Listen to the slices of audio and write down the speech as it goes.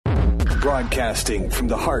Broadcasting from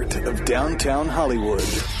the heart of downtown Hollywood.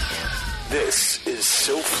 This is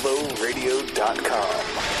SoFloRadio.com.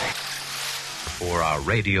 For our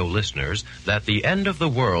radio listeners, that the end of the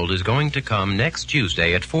world is going to come next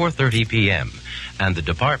Tuesday at 4:30 p.m., and the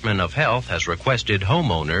Department of Health has requested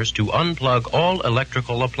homeowners to unplug all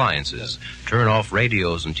electrical appliances, turn off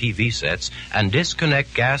radios and TV sets, and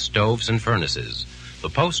disconnect gas stoves and furnaces. The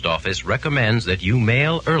post office recommends that you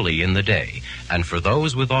mail early in the day, and for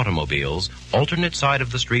those with automobiles, alternate side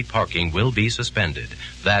of the street parking will be suspended.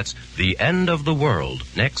 That's the end of the world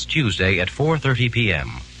next Tuesday at 4:30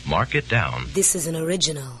 p.m. Mark it down. This is an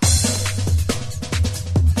original.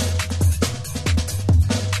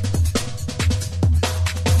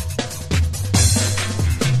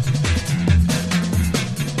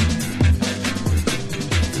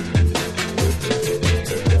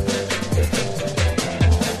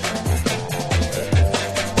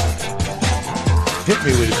 Hit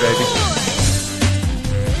me with it, baby.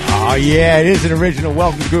 Oh, yeah, it is an original.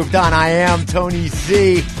 Welcome to Groove Don. I am Tony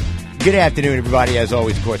C. Good afternoon, everybody. As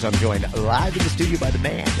always, of course, I'm joined live in the studio by the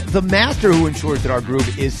man, the master who ensures that our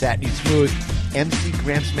groove is satiny smooth, MC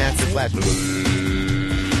Gramps Master Flash.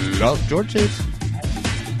 George is.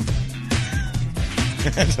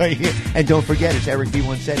 And don't forget, as Eric B.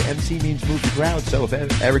 once said, MC means move the crowd. So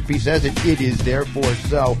if Eric B. says it, it is therefore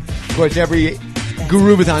so. Of course, every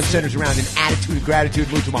Groovathon centers around an attitude of gratitude.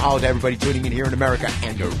 Mucho mahalo to everybody tuning in here in America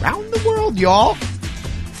and around the world, y'all.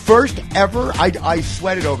 First ever, I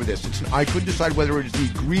sweated over this. I couldn't decide whether it was the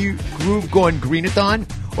Groove Going Greenathon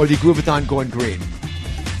or the Groovathon Going Green.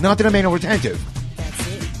 Not that I'm anal retentive,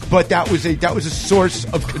 but that was a source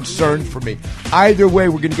of concern for me. Either way,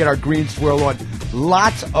 we're going to get our green swirl on.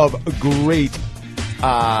 Lots of great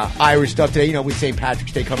Irish stuff today. You know, with St.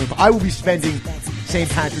 Patrick's Day coming up, I will be spending St.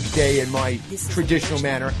 Patrick's Day in my traditional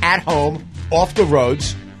manner at home, off the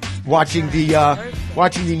roads, watching the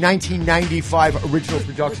 1995 original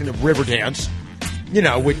production of Riverdance, you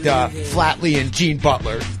know, with Flatley and Gene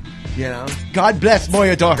Butler, you know. God bless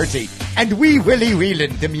Moya Doherty. And Wee Willie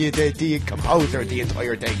Whelan, the composer, the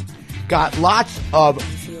entire thing. Got lots of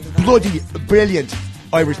bloody brilliant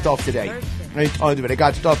Irish stuff today. I tons of it. I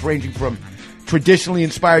got stuff ranging from traditionally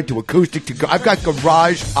inspired to acoustic to... I've got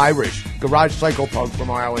garage Irish, garage psychopunk from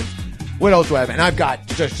Ireland. What else do I have? And I've got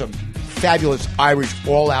just some fabulous Irish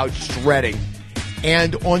all-out shredding.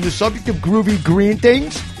 And on the subject of groovy green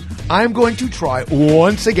things, I'm going to try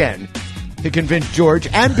once again to convince George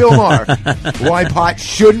and Bill Maher why pot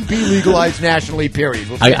shouldn't be legalized nationally, period.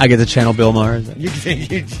 I get to channel Bill Maher.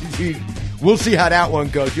 We'll see how that one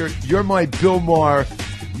goes. You're my Bill Maher,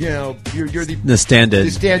 you know, you're the stand-in.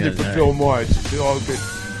 The stand-in for Bill Maher. It's all good.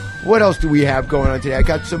 What else do we have going on today? I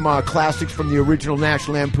got some classics from the original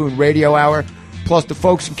National Lampoon Radio Hour. Plus, the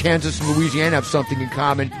folks in Kansas and Louisiana have something in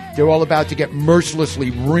common. They're all about to get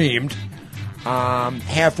mercilessly reamed.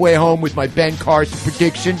 Halfway home with my Ben Carson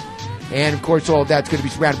prediction. And, of course, all of that's going to be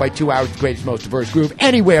surrounded by 2 hours of the greatest, most diverse groove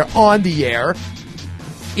anywhere on the air.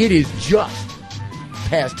 It is just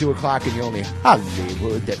past 2 o'clock in the only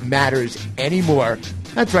Hollywood that matters anymore.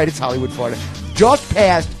 That's right, it's Hollywood, Florida. Just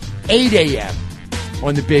past 8 a.m.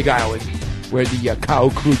 on the Big Island, where the cow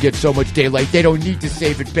crew gets so much daylight. They don't need to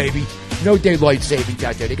save it, baby. No daylight savings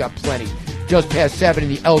out there. They got plenty. Just past 7 in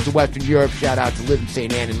the L's of Western Europe. Shout out to Liv in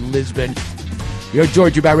St. Anne in Lisbon. Yo,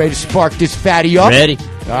 George, you about ready to spark this fatty up? Ready.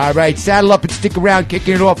 All right, saddle up and stick around,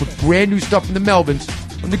 kicking it off with brand new stuff from the Melvins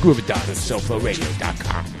on the Groovathon at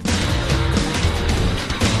SoFloRadio.com.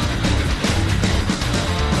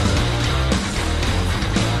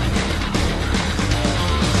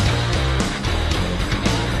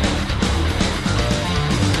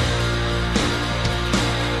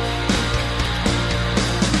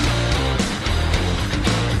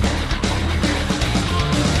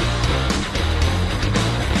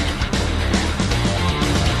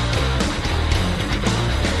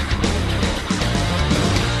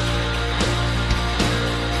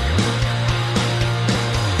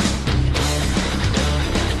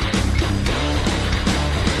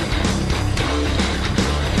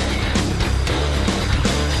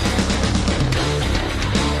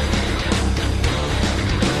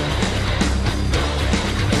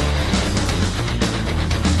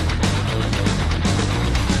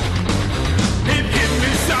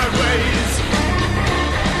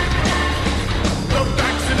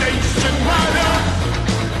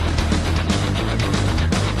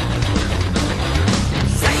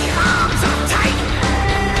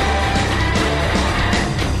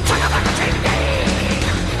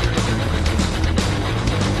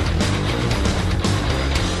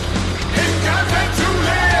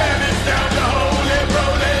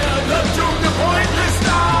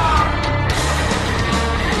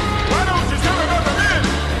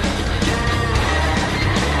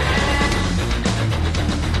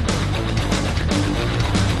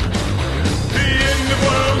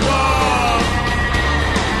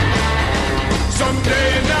 from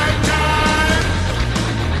day and night time.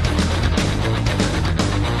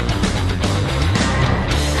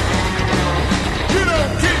 You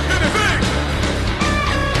don't keep anything.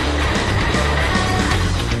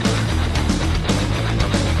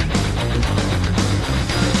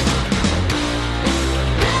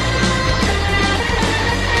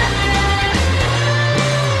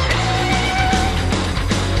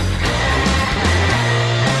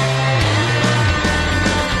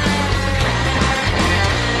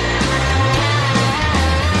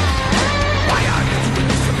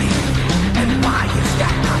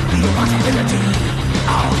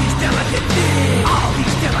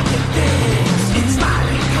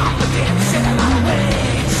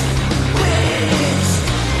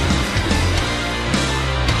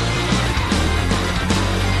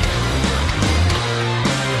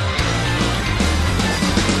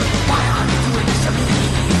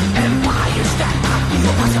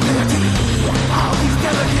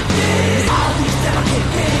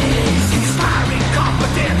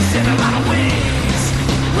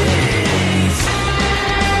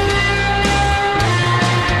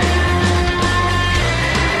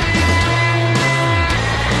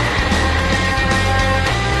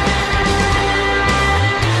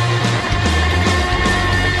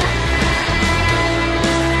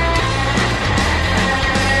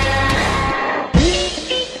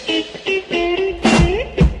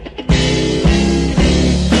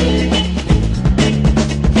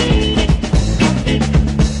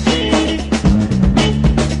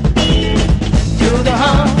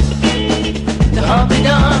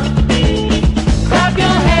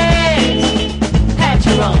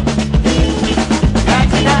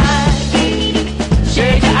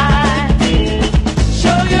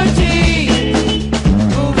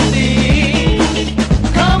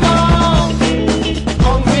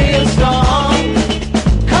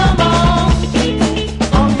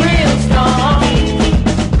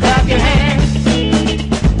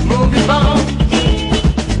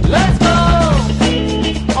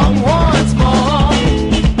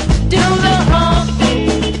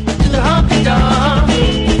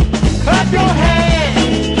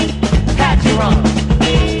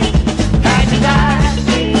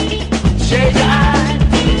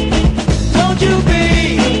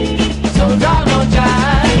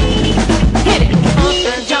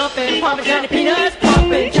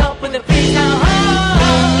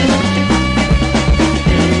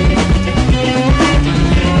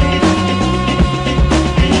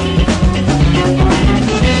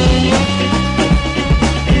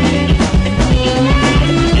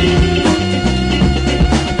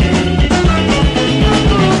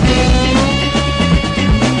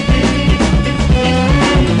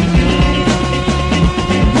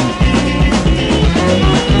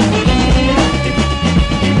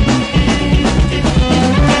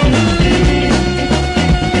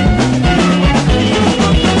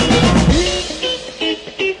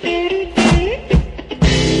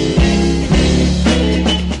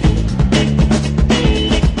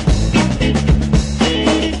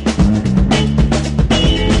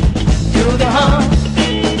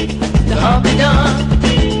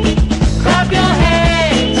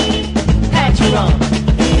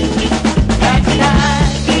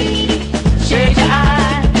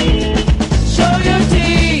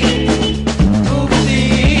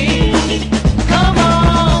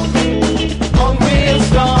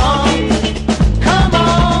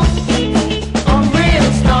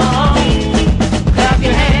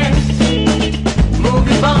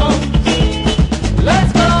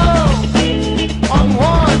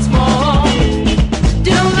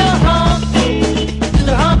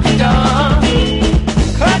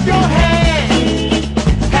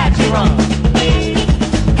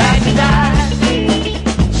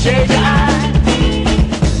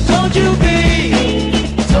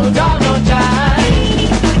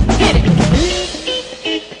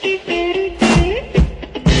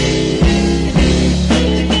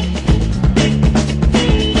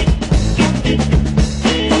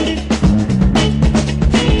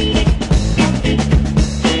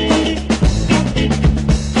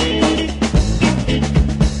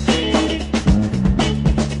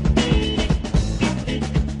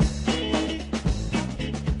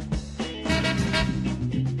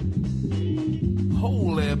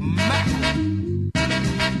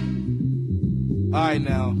 Alright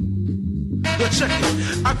now. Yo, check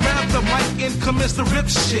it. I grab the mic and commence to rip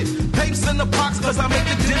shit. Papes in the box cause I make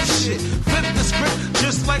the dip shit. Flip the script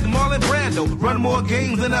just like Marlon Brando. Run more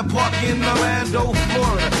games than that park in Orlando,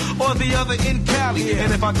 Florida. Or the other in Cali.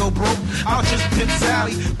 And if I go broke, I'll just pimp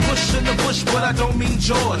Sally. Push in the bush, but I don't mean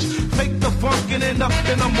George. Fake the funk and end up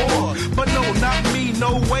in a morgue. But no, not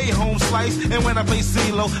no way home slice. And when I play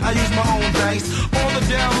CeeLo, I use my own dice. On the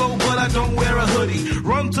down low, but I don't wear a hoodie.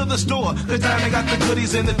 Run to the store, cause Diamond got the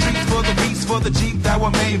goodies and the treats for the beats for the Jeep that were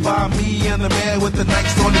made by me and the man with the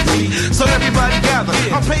Nikes on the T. So everybody gather,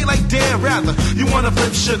 I'm paid like Dan Rather. You wanna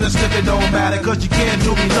flip sugar, stick it don't matter, cause you can't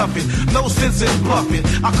do me nothing. No sense in bluffing.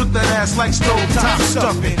 I cook that ass like stove top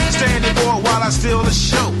stuffing. Standing for while I steal the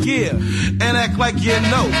show. Yeah, and act like you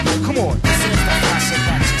know. Come on. This is the fashion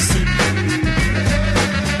that you see.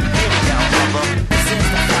 Get it down, brother. This is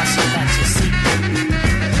the fashion that you see.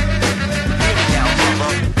 Get it down,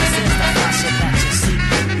 brother. This is the fashion that you see.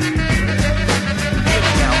 Get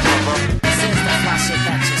it down, brother. This is the fashion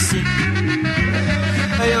that you see.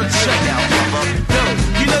 Hey, yo, check out, brother. Yo,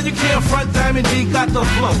 you know you can't front Diamond D got the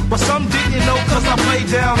flow, but some didn't know cause I play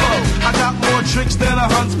down low. I got more tricks than a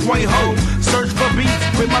Hunts Point hoe. Search for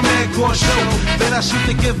beats with my man Show. Then I shoot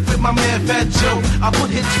the gift with my man Fat Joe. I put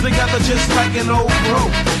hits together just like an old bro.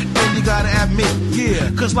 And you gotta admit, yeah,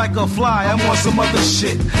 cause like a fly, I'm on some other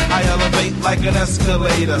shit. I elevate like an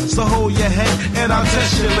escalator. So hold your head and I'll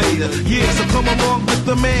test you later. Yeah, so come along with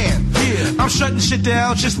the man. Yeah, I'm shutting shit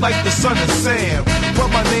down just like the son of Sam. But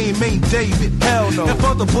my name ain't David. Hell no. And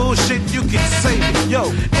for the bullshit, you can save it. Yo,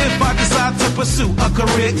 if I decide to pursue a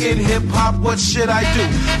career in hip-hop, what should I do?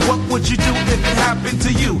 What would you do if it happened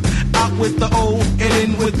to you? Out with the old and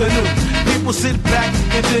in with the new. People sit back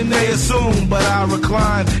and then they assume, but I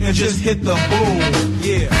recline and just hit the boom.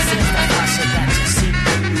 Yeah. This is the fashion that you see.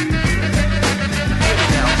 Get it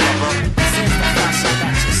down, brother. This is the fashion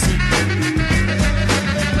that you see.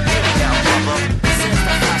 Get it down, brother. This is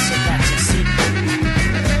the fashion that you see.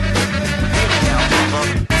 Get it down,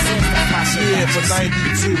 brother. This is the fashion. Yeah, for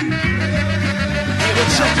 92.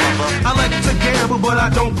 Check it. I like to gamble, but I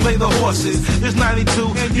don't play the horses. It's 92,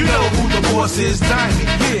 and you know who the boss is. Diamond,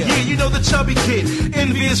 yeah, you know the chubby kid.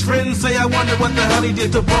 Envious friends say I wonder what the hell he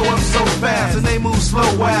did to blow up so fast. And they move slow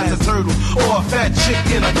as a turtle or a fat chick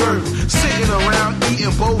in a girdle. Sitting around eating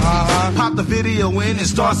bogeys. Pop the video in and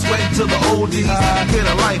start sweating to the oldies. Get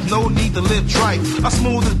a life, no need to live tripe. I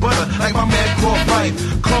smooth as butter like my man called Pipe.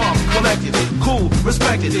 Calm, collected, cool,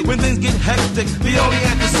 respected. When things get hectic, the only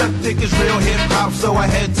antiseptic is real hip hop. So I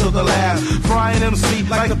head to the lab, frying MC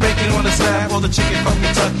like the bacon on the slab or the chicken from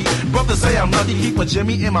Kentucky. Brothers say I'm lucky, keep a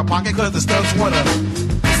Jimmy in my pocket cause the stunts wanna. This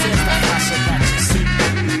is the fashion that you see.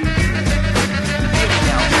 Get it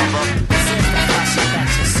down, brother. This is the fashion that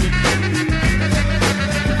you see.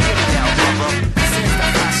 Get it down, brother. This is the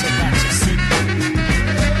fashion that you see.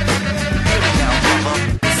 Get it down, brother.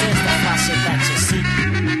 This is the fashion that you see.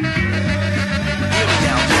 Get it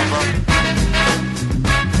down, brother.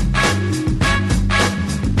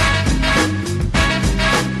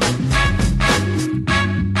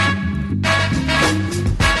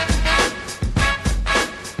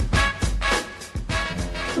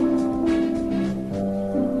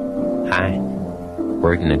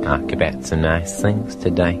 We're going to talk about some nice things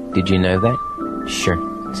today. Did you know that? Sure.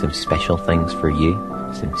 Some special things for you.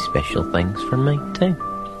 Some special things for me, too.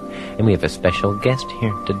 And we have a special guest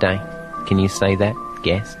here today. Can you say that,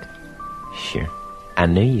 guest? Sure. I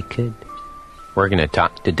knew you could. We're going to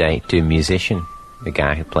talk today to a musician, the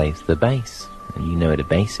guy who plays the bass. And you know what a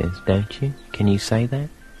bass is, don't you? Can you say that?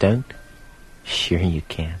 Don't? Sure you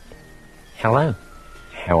can. Hello.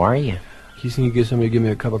 How are you? You think you get somebody to give me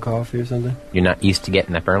a cup of coffee or something? You're not used to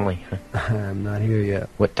getting up early, huh? I'm not here yet.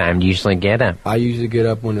 What time do you usually get up? I usually get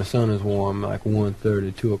up when the sun is warm, like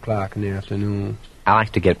 1:30, 2 o'clock in the afternoon. I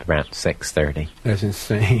like to get up around 6:30. That's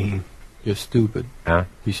insane. You're stupid. Huh?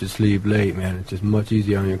 You should sleep late, man. It's just much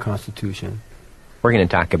easier on your constitution. We're going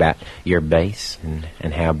to talk about your bass and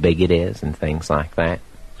how big it is and things like that.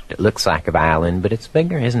 It looks like a violin, but it's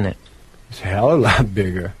bigger, isn't it? It's a hell of a lot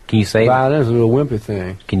bigger. Can you say... Violin's a little wimpy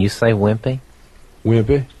thing. Can you say wimpy?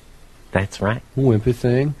 Wimpy? That's right. Wimpy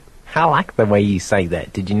thing. I like the way you say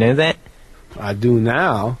that. Did you know that? I do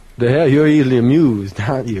now. The hell, you're easily amused,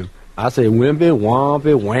 aren't you? I say wimpy,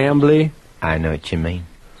 wompy, wambly. I know what you mean.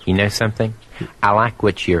 You know something? I like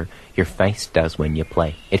what your face does when you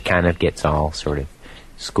play. It kind of gets all sort of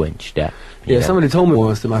squinched up. Yeah, somebody told me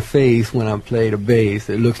once that my face, when I play the bass,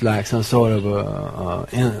 it looks like some sort of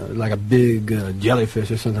like a big jellyfish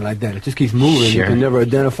or something like that. It just keeps moving. Sure. You can never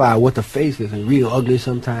identify what the face is. And real ugly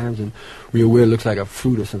sometimes, and real weird. Looks like a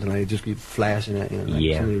fruit or something like that. It just keeps flashing at you, like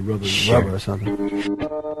yeah. somebody rubbing Sure. rubber or something.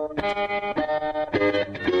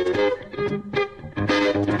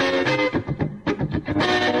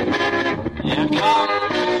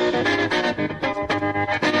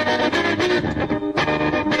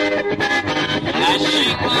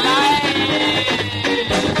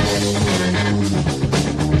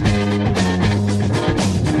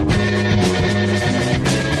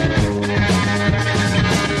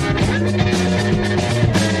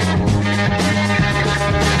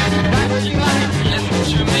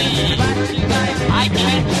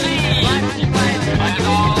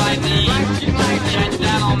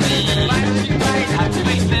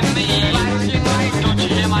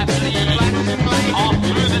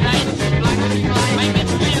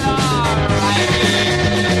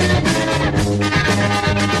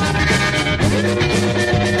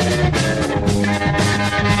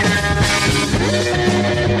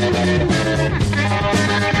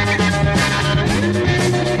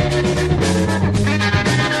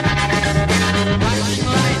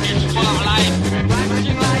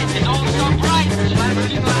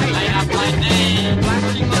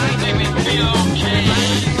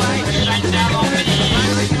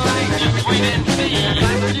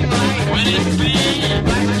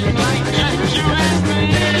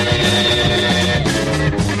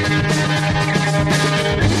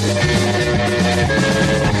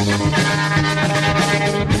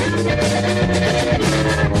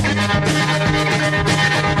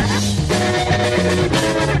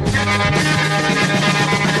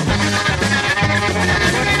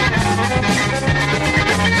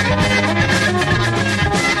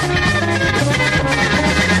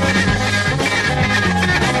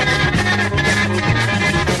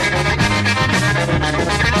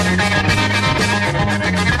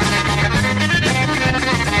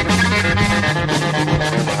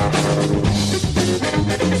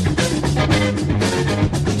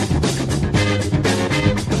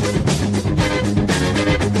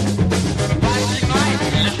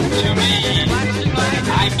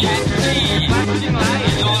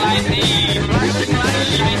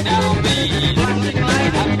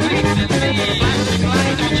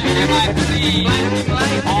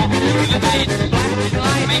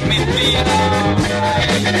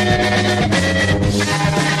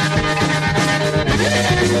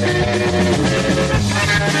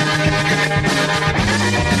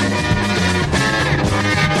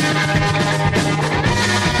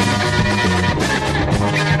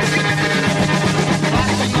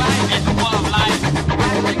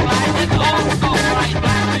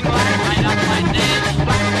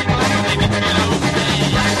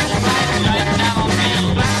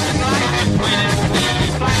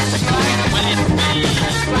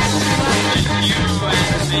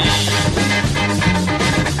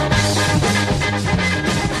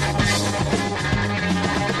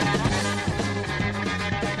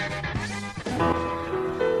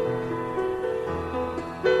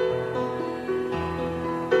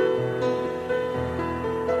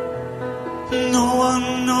 No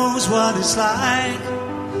one knows what it's like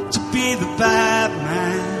to be the bad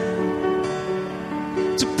man,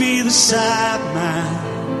 to be the sad man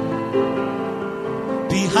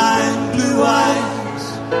behind blue eyes.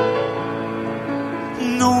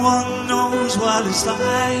 No one knows what it's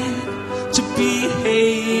like to be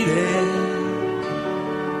hated,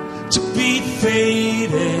 to be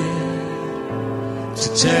faded, to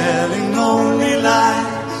telling only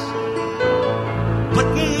lies. But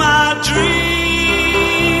my dreams,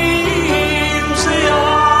 they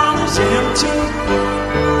are as empty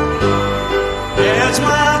as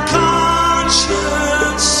my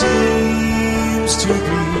conscience seems to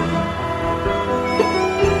be.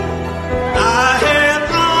 I had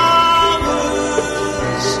hours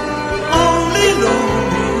only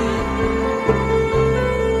lonely.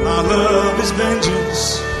 My love is vengeance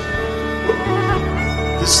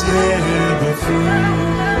that's never free.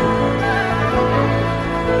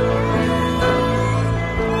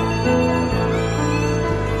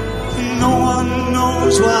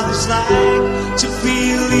 Knows what it's like to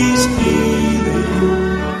feel these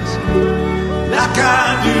feelings like I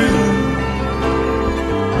do,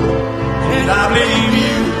 and I blame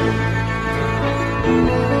you.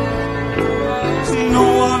 No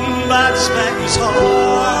one bites back his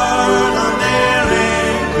heart on their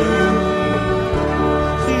anger.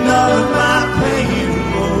 None of my pain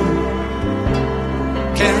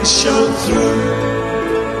can show through.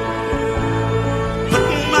 But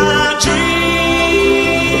my dreams,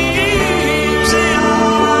 they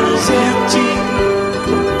are as empty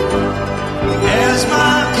as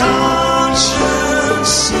my conscience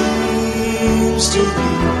seems to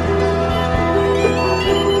be.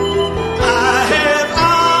 I have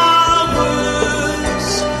hours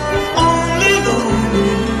only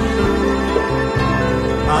lonely.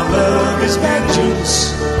 My love is vengeance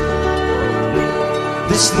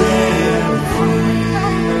that's never free.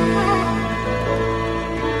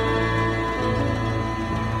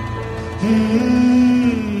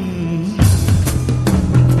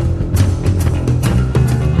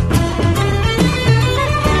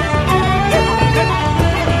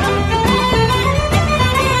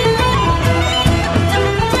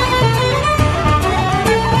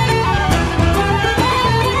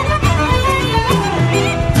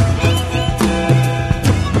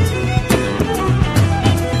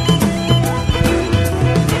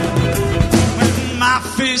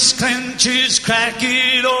 Clenches, crack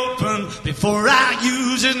it open before I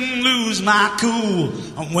use it and lose my cool.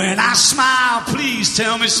 And when I smile, please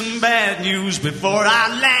tell me some bad news before I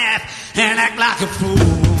laugh and act like a fool.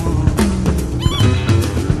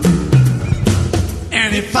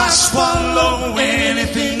 And if I swallow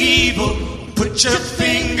anything evil, put your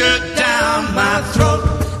finger down my throat.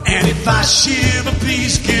 And if I shiver,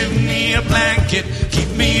 please give me a blanket.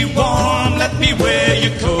 Keep me warm, let me wear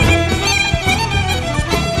your coat.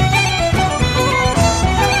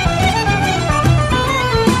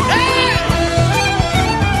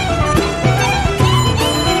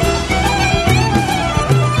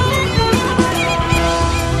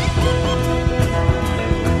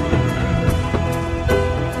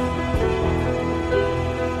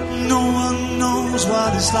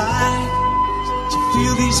 What it's like to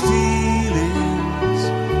feel these feelings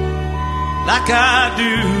like I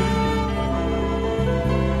do,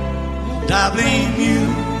 and I blame you.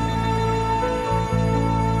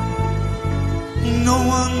 No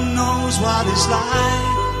one knows what it's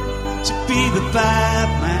like to be the bad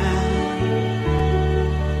man,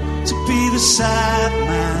 to be the sad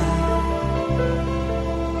man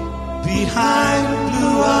behind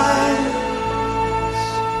blue eyes.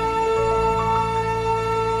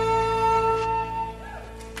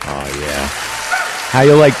 How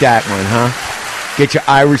you like that one, huh? Get your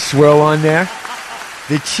Irish swirl on there.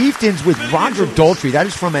 The Chieftains with Roger Daltrey. That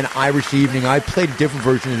is from An Irish Evening. I played a different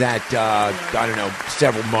version of that, I don't know,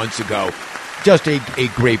 several months ago. Just a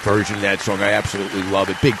great version of that song. I absolutely love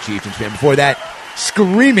it. Big Chieftains fan. Before that,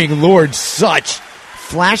 Screaming Lord Sutch.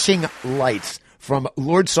 Flashing Lights from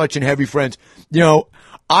Lord Sutch and Heavy Friends. You know,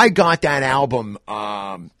 I got that album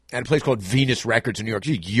at a place called Venus Records in New York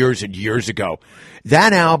years and years ago.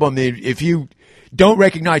 That album, if you don't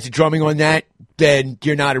recognize the drumming on that, then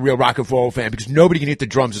you're not a real rock and roll fan, because nobody can hit the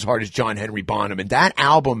drums as hard as John Henry Bonham. And that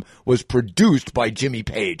album was produced by Jimmy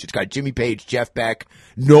Page. It's got Jimmy Page, Jeff Beck,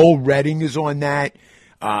 Noel Redding is on that.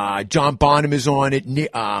 John Bonham is on it.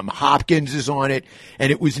 Hopkins is on it.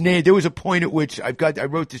 And it was named, there was a point at which I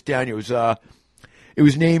wrote this down here. It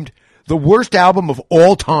was named the worst album of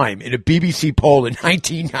all time in a BBC poll in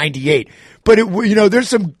 1998. But there's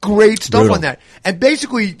some great stuff on that. And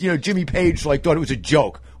basically, Jimmy Page thought it was a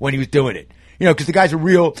joke when he was doing it. Because the guy's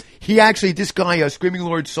this guy, Screaming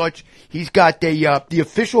Lord Sutch, he's got the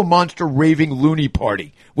official Monster Raving Loony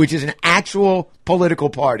Party, which is an actual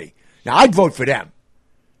political party. Now, I'd vote for them.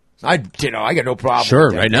 I got no problem. Sure,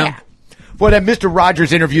 with that. Right now. Yeah. Well, that Mr.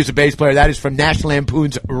 Rogers interviews a bass player. That is from National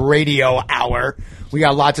Lampoon's Radio Hour. We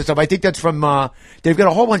got lots of stuff. I think that's from, they've got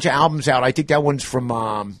a whole bunch of albums out. I think that one's from,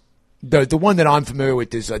 the one that I'm familiar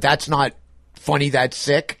with is, That's Not Funny, That's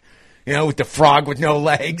Sick. With the frog with no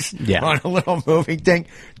legs on a little moving thing.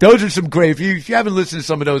 Those are some great. If you haven't listened to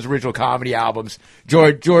some of those original comedy albums,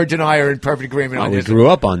 George and I are in perfect agreement on this. We grew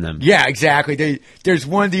up on them. Yeah, exactly. There's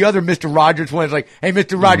the other Mr. Rogers one is like, hey,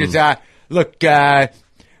 Mr. Rogers, look,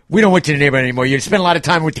 we don't want you in the neighborhood anymore. You spend a lot of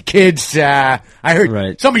time with the kids. I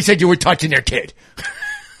heard somebody said you were touching their kid.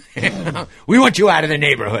 We want you out of the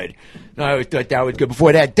neighborhood. I thought that was good.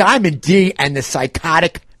 Before that, Diamond D and the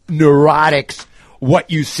Psychotic Neurotics.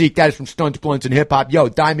 What You Seek. That is from Stunts, Blunts, and Hip Hop. Yo,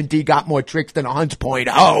 Diamond D got more tricks than a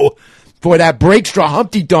Hunts.0. For that Breakstraw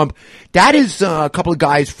Humpty Dump, that is a couple of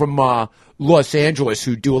guys from Los Angeles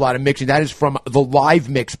who do a lot of mixing. That is from the Live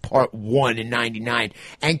Mix Part 1 in 99.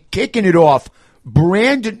 And kicking it off,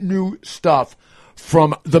 brand new stuff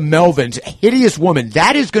from the Melvins. Hideous Woman.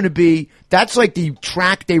 That's like the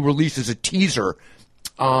track they released as a teaser.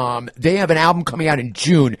 They have an album coming out in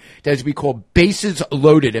June that's going to be called Basses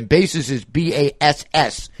Loaded, and Basses is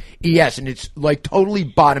BASSES, and it's like totally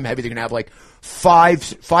bottom heavy. They're going to have like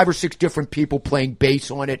five or six different people playing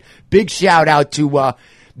bass on it. Big shout out to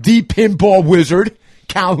the Pinball Wizard,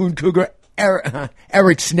 Calhoun Cougar,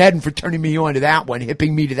 Eric Snedden, for turning me on to that one,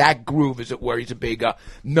 hipping me to that groove, as it were. He's a big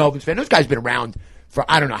Melvins fan. Those guys have been around for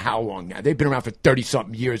I don't know how long now. They've been around for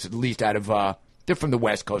 30-something years at least. They're from the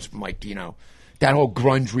West Coast, from that whole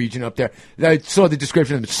grunge region up there. I saw the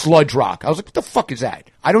description of sludge rock. I was like, what the fuck is that?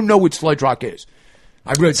 I don't know what sludge rock is.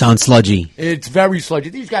 It sounds sludgy. It's very sludgy.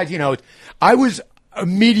 These guys, I was a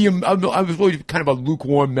medium, I was always kind of a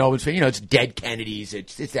lukewarm Melvins fan. It's Dead Kennedys,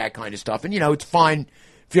 it's that kind of stuff. And, it's fine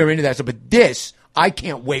if you're into that stuff. But this, I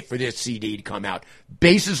can't wait for this CD to come out.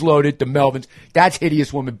 Bases Loaded, the Melvins. That's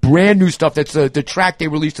Hideous Woman. Brand new stuff. That's the track they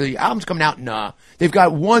released. The album's coming out in, they've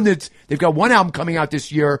got one album coming out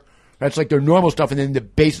this year. That's like their normal stuff, and then the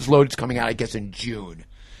Bases Loaded's coming out, I guess, in June.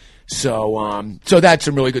 So that's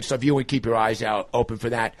some really good stuff. You want to keep your eyes open for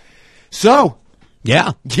that. So,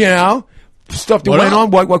 yeah, stuff that went on.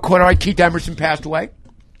 What caught our eye? Keith Emerson passed away.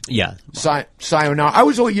 Yeah, sayonara. I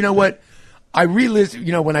was, I re-listened.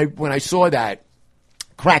 When I saw that,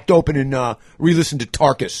 cracked open and re-listened to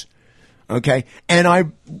Tarkus. Okay, and I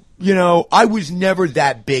was never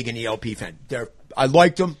that big an ELP fan. I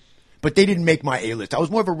liked them. But they didn't make my A-list. I was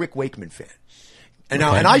more of a Rick Wakeman fan. And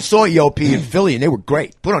I saw ELP in Philly, and they were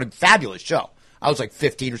great. Put on a fabulous show. I was like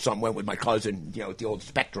 15 or something, went with my cousin, at the old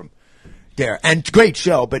Spectrum there. And great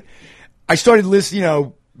show. But I started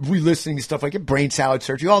listening, re-listening to stuff like Brain Salad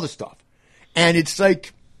Surgery, all this stuff. And it's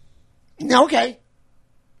like, okay.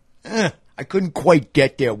 I couldn't quite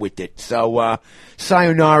get there with it. So,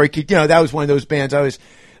 Sayonara, that was one of those bands.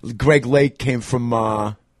 Greg Lake came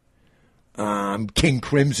from, King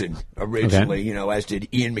Crimson originally, as did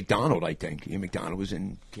Ian McDonald, I think. Ian McDonald was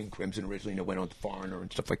in King Crimson originally, went on to Foreigner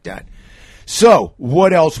and stuff like that. So,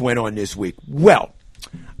 what else went on this week? Well,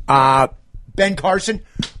 Ben Carson.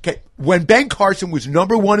 Okay, when Ben Carson was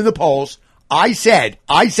number one in the polls, I said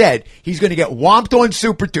he's going to get whomped on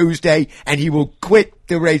Super Tuesday and he will quit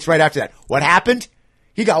the race right after that. What happened?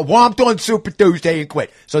 He got whomped on Super Tuesday and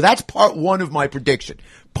quit. So that's part one of my prediction.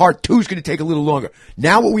 Part two is going to take a little longer.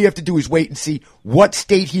 Now what we have to do is wait and see what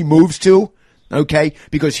state he moves to, okay?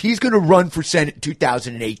 Because he's going to run for Senate in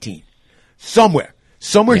 2018. Somewhere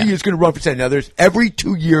he is going to run for Senate. Now, every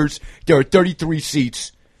 2 years, there are 33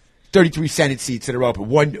 Senate seats that are open.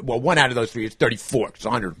 One out of those three is 34. It's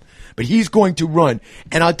 100. But he's going to run.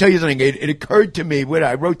 And I'll tell you something. It occurred to me,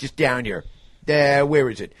 I wrote this down here. Where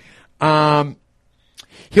is it?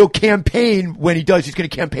 he'll campaign when he does. He's going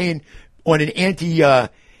to campaign on an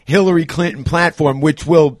anti-Hillary Clinton platform, which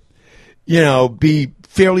will, be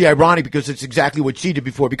fairly ironic because it's exactly what she did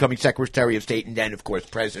before becoming Secretary of State and then, of course,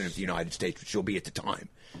 President of the United States, which she'll be at the time.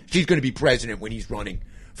 She's going to be president when he's running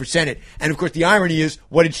for Senate. And, of course, the irony is,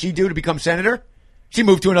 what did she do to become senator? She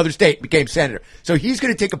moved to another state and became senator. So he's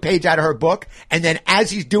going to take a page out of her book, and then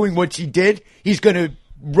as he's doing what she did, he's going to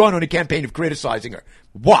run on a campaign of criticizing her.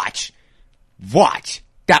 Watch.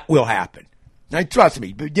 That will happen. Now, trust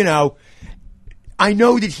me, but, I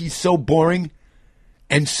know that he's so boring,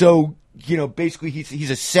 and so, basically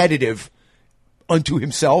he's a sedative unto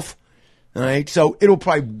himself. All right, so it'll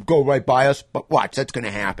probably go right by us, but watch, that's going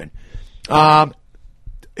to happen.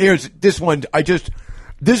 Here's this one.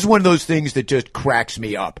 This is one of those things that just cracks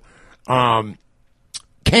me up.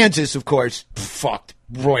 Kansas, of course, fucked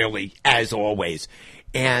royally, as always.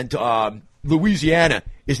 And Louisiana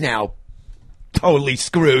is now totally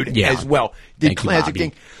screwed as well. The classic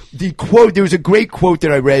thing. The quote, there was a great quote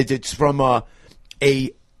that I read. It's from a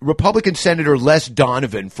Republican Senator Les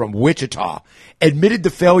Donovan from Wichita, admitted the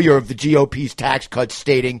failure of the GOP's tax cuts,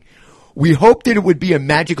 stating, "We hoped that it would be a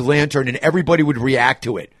magic lantern and everybody would react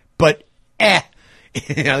to it. But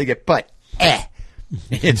It's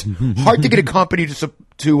hard to get a company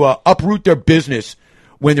to uproot their business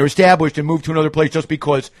when they're established and move to another place just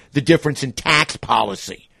because the difference in tax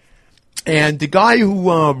policy." And the guy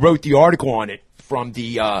who wrote the article on it from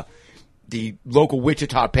the local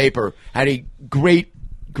Wichita paper had a great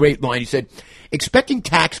line. He said, "Expecting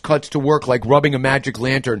tax cuts to work like rubbing a magic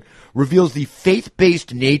lantern reveals the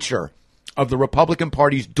faith-based nature of the Republican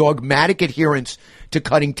Party's dogmatic adherence to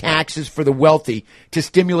cutting taxes for the wealthy to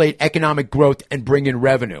stimulate economic growth and bring in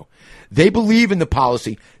revenue. They believe in the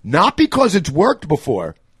policy not because it's worked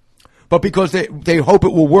before, but because they hope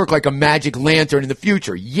it will work like a magic lantern in the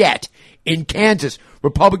future. Yet, in Kansas,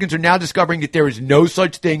 Republicans are now discovering that there is no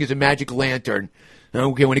such thing as a magic lantern.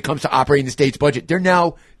 Okay, when it comes to operating the state's budget, they're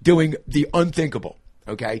now doing the unthinkable.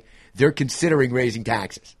 Okay, they're considering raising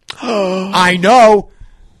taxes. I know,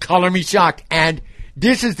 color me shocked. And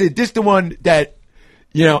this is the one that,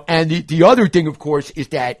 and the other thing, of course, is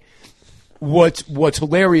that what's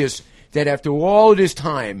hilarious that after all this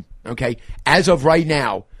time, okay, as of right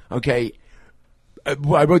now, okay,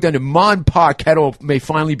 I wrote down the Mon Pa kettle may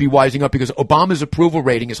finally be wising up because Obama's approval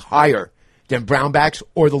rating is higher than Brownback's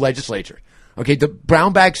or the legislature. Okay, the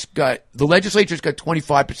legislature's got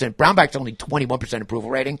 25%. Brownback's only 21% approval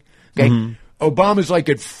rating. Okay, Obama's like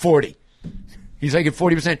at 40. He's like at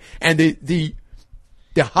 40%, and the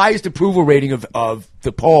highest approval rating of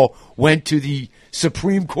the poll went to the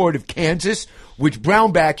Supreme Court of Kansas, which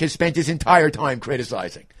Brownback has spent his entire time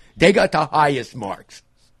criticizing. They got the highest marks.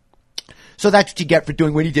 So that's what you get for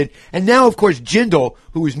doing what he did. And now, of course, Jindal,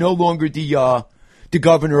 who is no longer the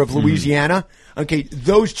governor of Louisiana, okay,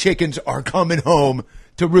 those chickens are coming home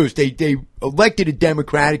to roost. They elected a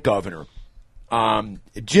Democratic governor.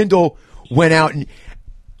 Jindal went out and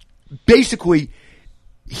basically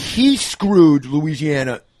he screwed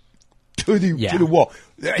Louisiana to the wall.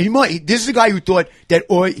 This is a guy who thought that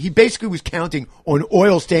oil, he basically was counting on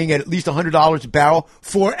oil staying at least $100 a barrel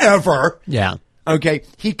forever. Yeah. Okay,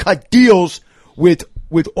 he cut deals with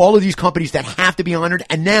all of these companies that have to be honored,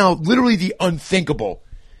 and now literally the unthinkable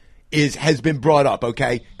has been brought up.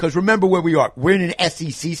 Okay, because remember where we are. We're in an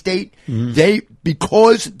SEC state.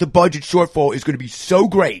 Because the budget shortfall is going to be so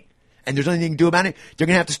great, and there's nothing they can do about it. They're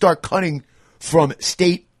going to have to start cutting from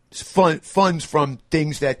state funds from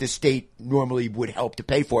things that the state normally would help to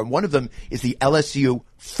pay for, and one of them is the LSU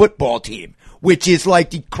football team, which is like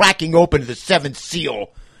the cracking open of the seventh seal.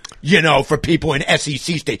 For people in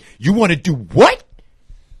SEC state. You want to do what?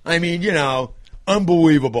 I mean,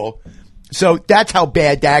 unbelievable. So that's how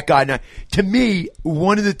bad that got. Now, to me,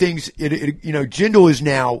 one of the things, Jindal is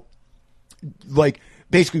now like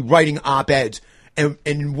basically writing op-eds, and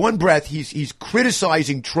in one breath he's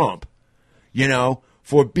criticizing Trump,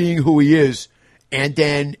 for being who he is, and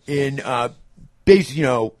then in at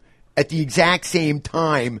the exact same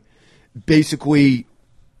time, basically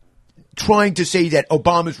trying to say that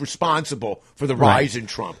Obama's responsible for the rise in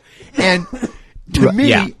Trump. And to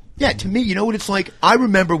me, you know what it's like? I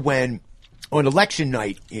remember when on election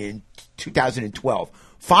night in 2012,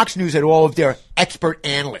 Fox News had all of their expert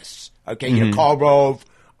analysts. Okay, Karl Rove,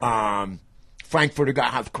 Frankfurter,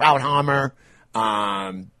 Krauthammer,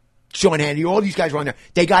 Sean Hannity, all these guys were on there.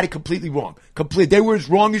 They got it completely wrong. They were as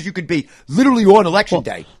wrong as you could be, literally on election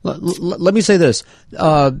day. Let me say this: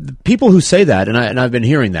 people who say that, and I've been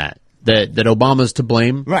hearing that. that Obama's to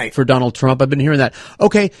blame Right. for Donald Trump. I've been hearing that.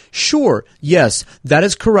 Okay, sure, yes, that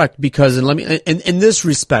is correct because in this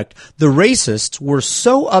respect, the racists were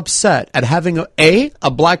so upset at having a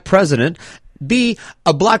black president, B,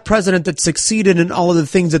 a black president that succeeded in all of the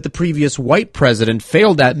things that the previous white president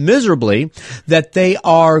failed at miserably, that they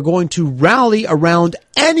are going to rally around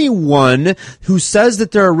anyone who says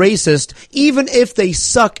that they're a racist, even if they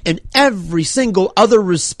suck in every single other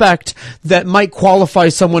respect that might qualify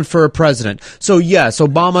someone for a president. So yes,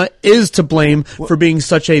 Obama is to blame for being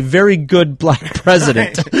such a very good black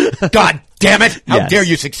president. God damn it! How Yes. dare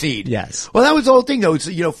you succeed? Yes. Well, that was the whole thing, though. It's,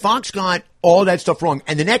 Fox got all that stuff wrong,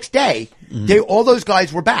 and the next day, all those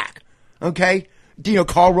guys were back. Okay,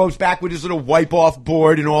 Karl Rove's back with his little wipe-off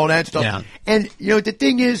board and all that stuff. Yeah. And the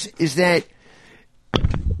thing is that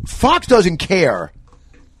Fox doesn't care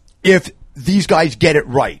if these guys get it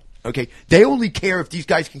right. Okay, they only care if these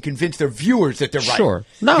guys can convince their viewers that they're right. Sure.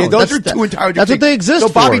 No, Okay, those that's- are two entirely different that's what they things. exist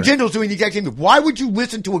So Bobby for. Jindal's doing the exact same thing. Why would you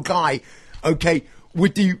listen to a guy, okay,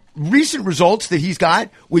 with the recent results that he's got,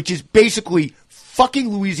 which is basically fucking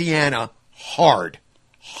Louisiana hard,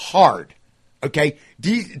 okay?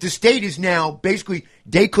 The state is now basically,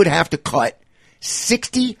 they could have to cut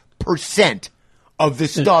 60% of the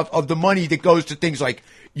stuff, of the money that goes to things like,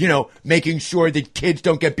 making sure that kids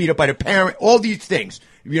don't get beat up by the parent, all these things,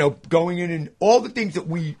 going in and all the things that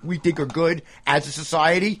we think are good as a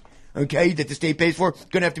society, okay, that the state pays for,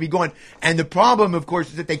 going to have to be gone. And the problem, of course,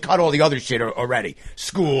 is that they cut all the other shit already.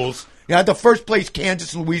 Schools. The first place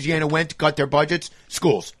Kansas and Louisiana went to cut their budgets,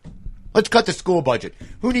 schools. Let's cut the school budget.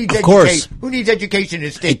 Who needs course. Who needs education in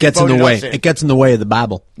the state? It gets in the Voted way. us in? It gets in the way of the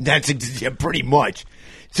Bible. That's pretty much.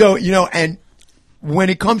 So, and when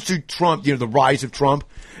it comes to Trump, the rise of Trump,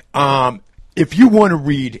 if you want to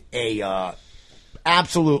read a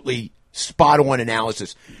absolutely spot-on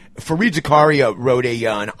analysis, Fareed Zakaria wrote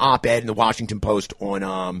an op-ed in the Washington Post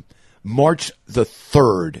on March the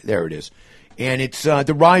 3rd. There it is. And it's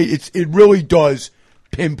the rise. It really does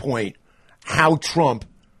pinpoint how Trump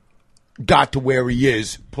got to where he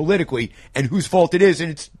is politically and whose fault it is.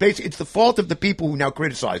 And it's the fault of the people who now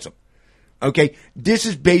criticize him. Okay, this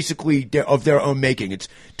is basically of their own making. It's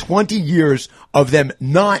 20 years of them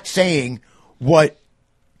not saying what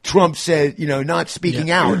Trump said, not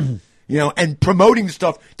speaking out, and promoting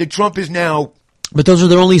stuff that Trump is now. But those are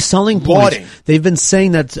their only selling points. Lauding. They've been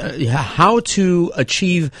saying that how to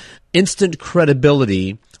achieve instant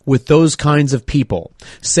credibility with those kinds of people.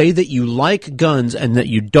 Say that you like guns and that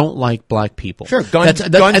you don't like black people. Sure, guns,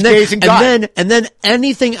 and gays, and God. And then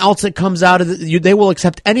anything else that comes out of they will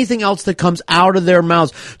accept anything else that comes out of their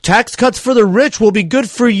mouths. Tax cuts for the rich will be good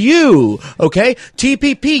for you. Okay,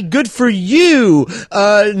 TPP good for you.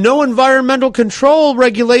 No environmental control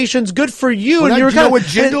regulations good for you. But and you you're know kind what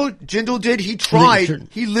Jindal did? He tried. Sure.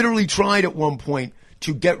 He literally tried at one point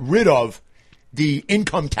to get rid of the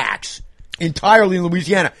income tax entirely in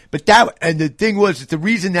Louisiana. But the thing was that the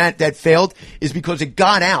reason that failed is because it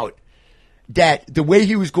got out that the way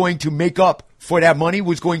he was going to make up for that money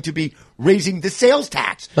was going to be raising the sales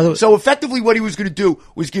tax. So effectively what he was going to do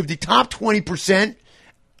was give the top 20%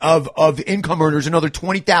 of income earners another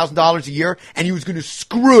 $20,000 a year, and he was going to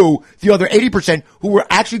screw the other 80% who were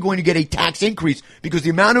actually going to get a tax increase because the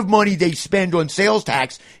amount of money they spend on sales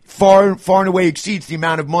tax far and away exceeds the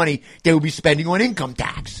amount of money they would be spending on income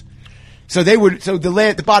tax. So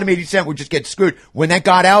the bottom 80% would just get screwed. When that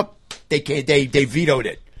got out, they vetoed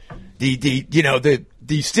it.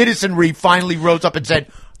 The citizenry finally rose up and said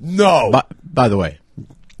no. By the way,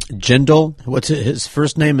 Jindal, his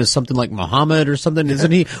first name is something like Muhammad or something,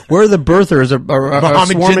 isn't he? Where are the birthers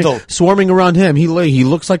are swarming around him? He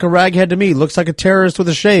looks like a raghead to me. He looks like a terrorist with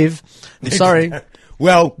a shave. I'm sorry.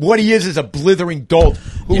 Well, what he is a blithering dolt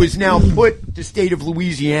who has now put the state of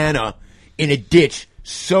Louisiana in a ditch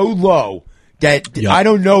so low that I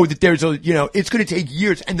don't know that there's it's going to take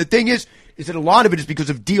years. And the thing is that a lot of it is because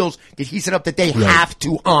of deals that he set up that they have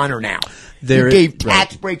to honor now. He gave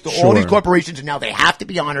tax breaks to all these corporations, and now they have to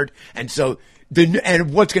be honored. And so,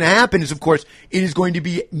 and what's going to happen is, of course, it is going to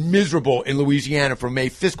be miserable in Louisiana from a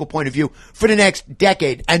fiscal point of view for the next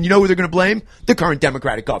decade. And you know who they're going to blame? The current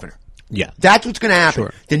Democratic governor. Yeah, that's what's going to happen.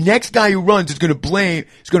 Sure. The next guy who runs is going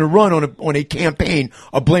to run on a campaign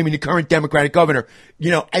of blaming the current Democratic governor.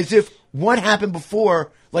 As if what happened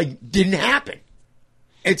before didn't happen.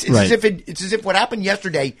 It's as if what happened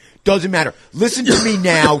yesterday doesn't matter. Listen to me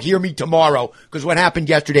now, hear me tomorrow, because what happened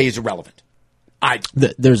yesterday is irrelevant.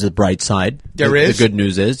 There's a bright side. There is. The good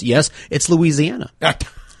news is, yes, it's Louisiana.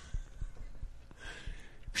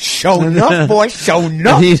 Show enough, boy. Show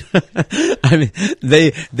enough. I mean,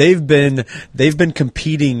 they've been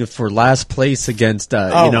competing for last place against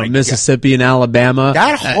Mississippi and Alabama.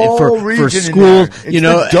 That whole region for schools, it's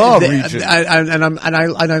the Dove region.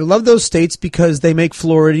 I love those states because they make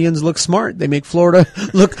Floridians look smart. They make Florida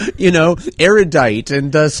look, erudite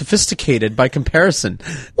and sophisticated by comparison.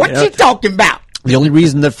 What you talking about? The only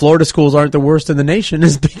reason that Florida schools aren't the worst in the nation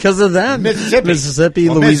is because of them. Mississippi,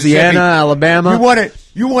 Louisiana, Alabama.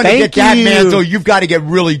 You want to get that mantle, you've got to get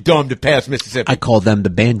really dumb to pass Mississippi. I call them the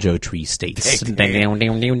banjo tree states. That's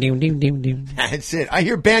it. I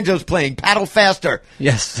hear banjos playing. Paddle faster.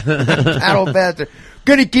 Yes. Paddle faster.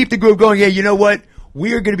 Going to keep the groove going. Yeah, you know what?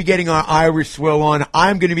 We are going to be getting our Irish swirl on.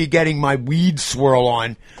 I'm going to be getting my weed swirl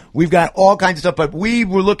on. We've got all kinds of stuff, but we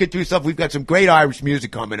were looking through stuff. We've got some great Irish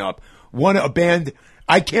music coming up. A band,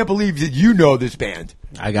 I can't believe that you know this band.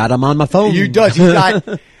 I got him on my phone. You does. He's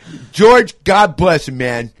got George, God bless him,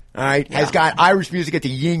 man. All right, has got Irish music at the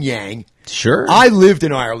Yin Yang. Sure. I lived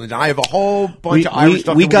in Ireland. I have a whole bunch of Irish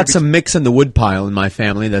stuff. We got some mix in the woodpile in my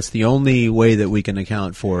family. That's the only way that we can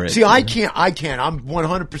account for it. See, I can't. I'm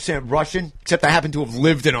 100% Russian, except I happen to have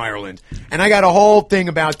lived in Ireland. And I got a whole thing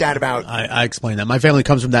about that. I explained that. My family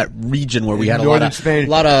comes from that region where we had a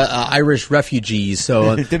lot of Irish refugees.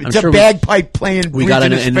 So it's a bagpipe playing we got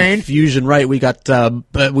an Spain. infusion, right. We got,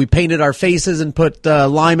 we painted our faces and put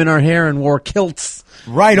lime in our hair and wore kilts.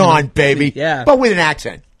 Right on, baby. Yeah. But with an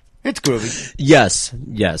accent. It's groovy.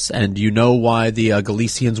 Yes. And you know why the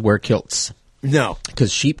Galicians wear kilts? No.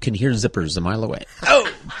 Because sheep can hear zippers a mile away.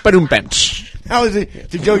 Oh! Ba-doom bam. How is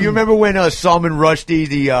it? So, Joe, you remember when Salman Rushdie,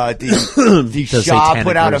 the Shah,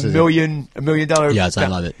 put out $1 million? Yes, I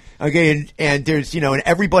love it. Okay, and there's, and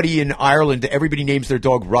everybody in Ireland, everybody names their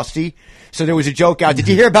dog Rusty. So there was a joke out. Did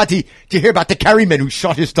you hear about the Kerryman who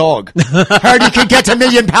shot his dog? Heard he can get £1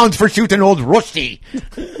 million for shooting old Rusty.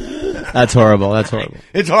 That's horrible.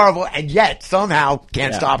 It's horrible, and yet somehow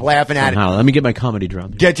can't stop laughing at it. Let me get my comedy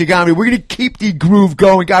drum. Get your comedy. We're going to keep the groove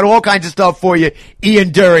going. Got all kinds of stuff for you.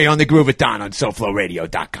 Ian Dury on the Groove at Dawn on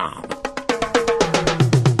SoFloRadio.com.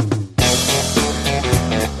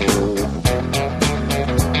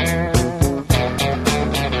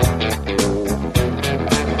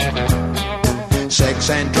 Sex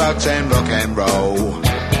and drugs and rock and roll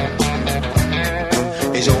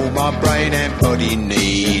is all my brain and body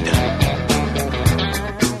need.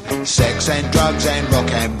 Sex and drugs and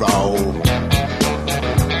rock and roll,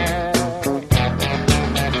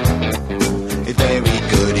 it's very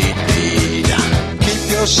good indeed.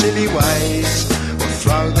 Keep your silly ways or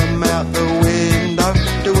throw them out the window.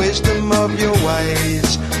 The wisdom of your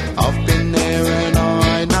ways, I've been there and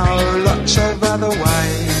I know lots of other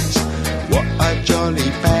ways. What a jolly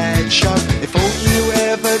bad show if all you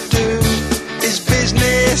ever do is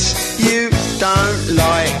business you don't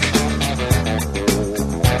like.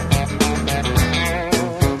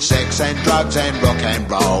 Sex and drugs and rock and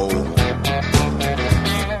roll.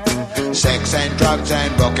 Sex and drugs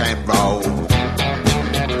and rock and roll.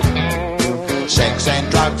 Sex and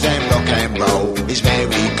drugs and rock and roll is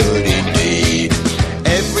very good indeed.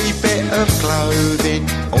 Every bit of clothing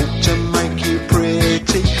ought to make you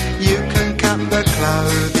pretty. You can cut the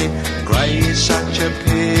clothing, grey is such a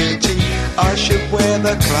pity. I should wear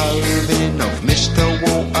the clothing of Mr.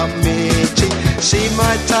 Walter Mitty. See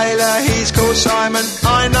my tailor, he's called Simon.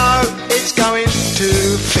 I know it's going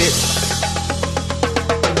to fit.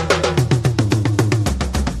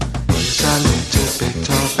 It's a little bit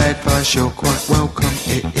of advice, you're quite welcome,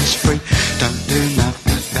 it is free. Don't do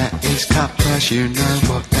nothing that is cut price, you know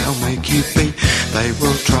what they'll make you be. They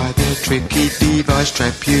will try their tricky device,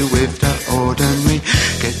 trap you with the ordinary.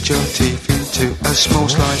 Get your teeth into a small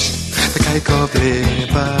slice, the cake of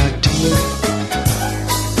liberty.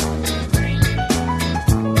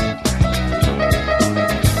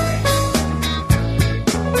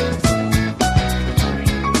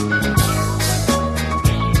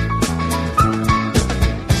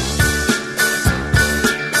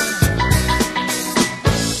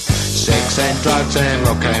 Drugs and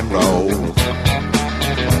rock and roll.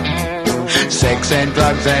 Sex and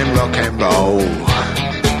drugs and rock and roll.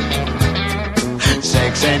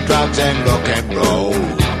 Sex and drugs and rock and roll.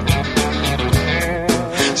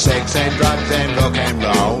 Sex and drugs and rock and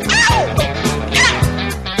roll.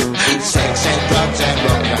 Sex and drugs and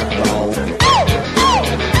rock and roll.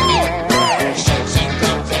 Sex and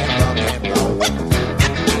drugs and rock and roll.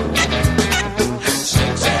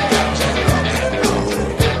 Sex and drugs and rock and roll.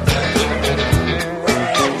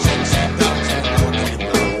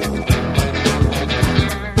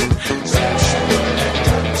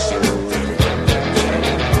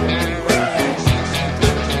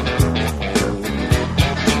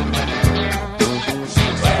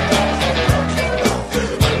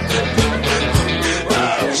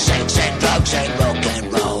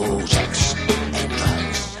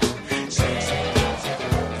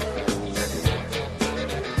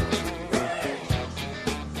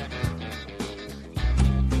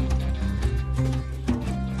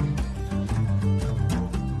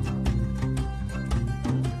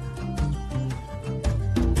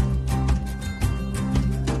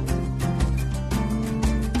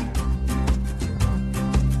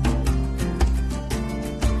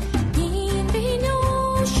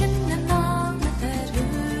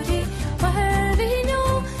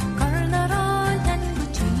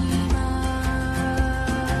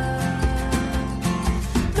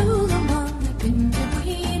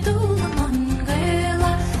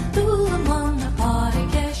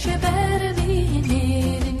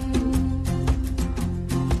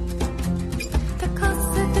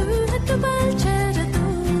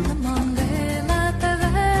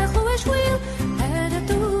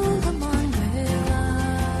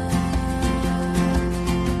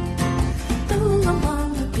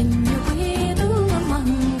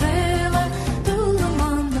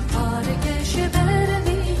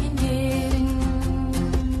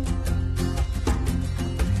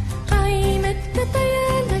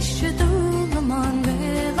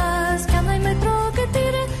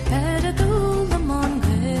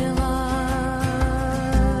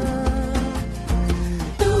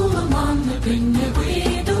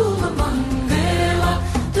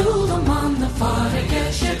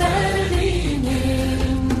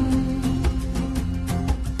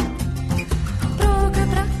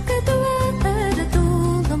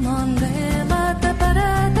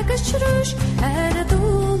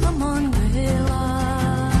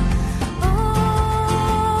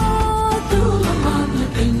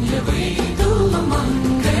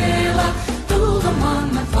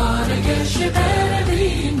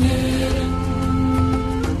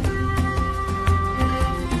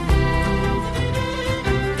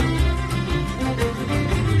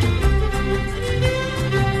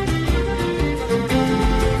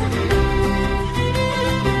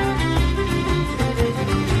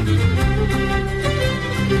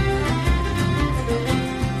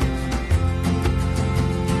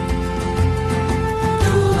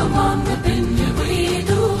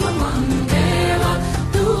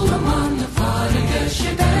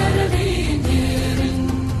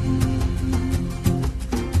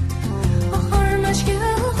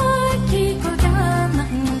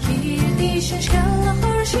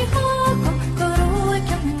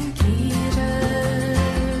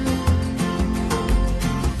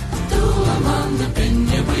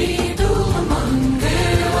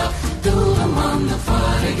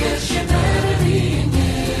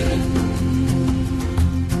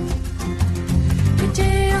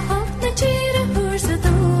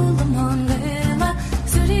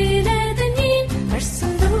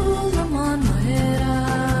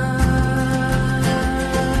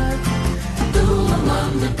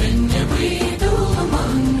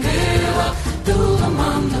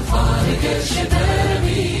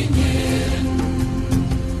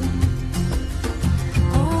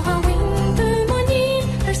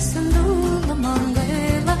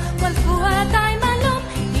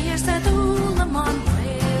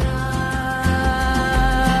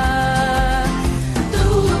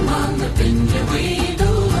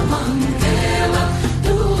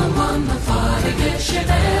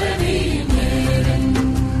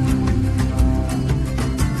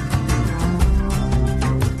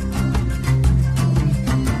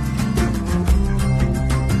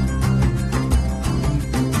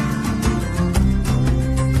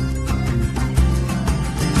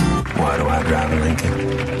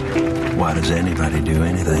 Why does anybody do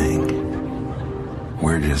anything?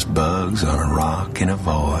 We're just bugs on a rock in a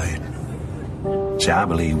void. See, I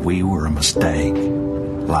believe we were a mistake.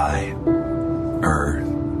 Light, earth.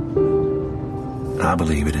 I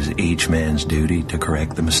believe it is each man's duty to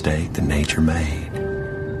correct the mistake that nature made.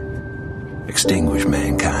 Extinguish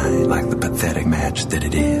mankind like the pathetic match that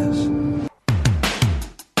it is.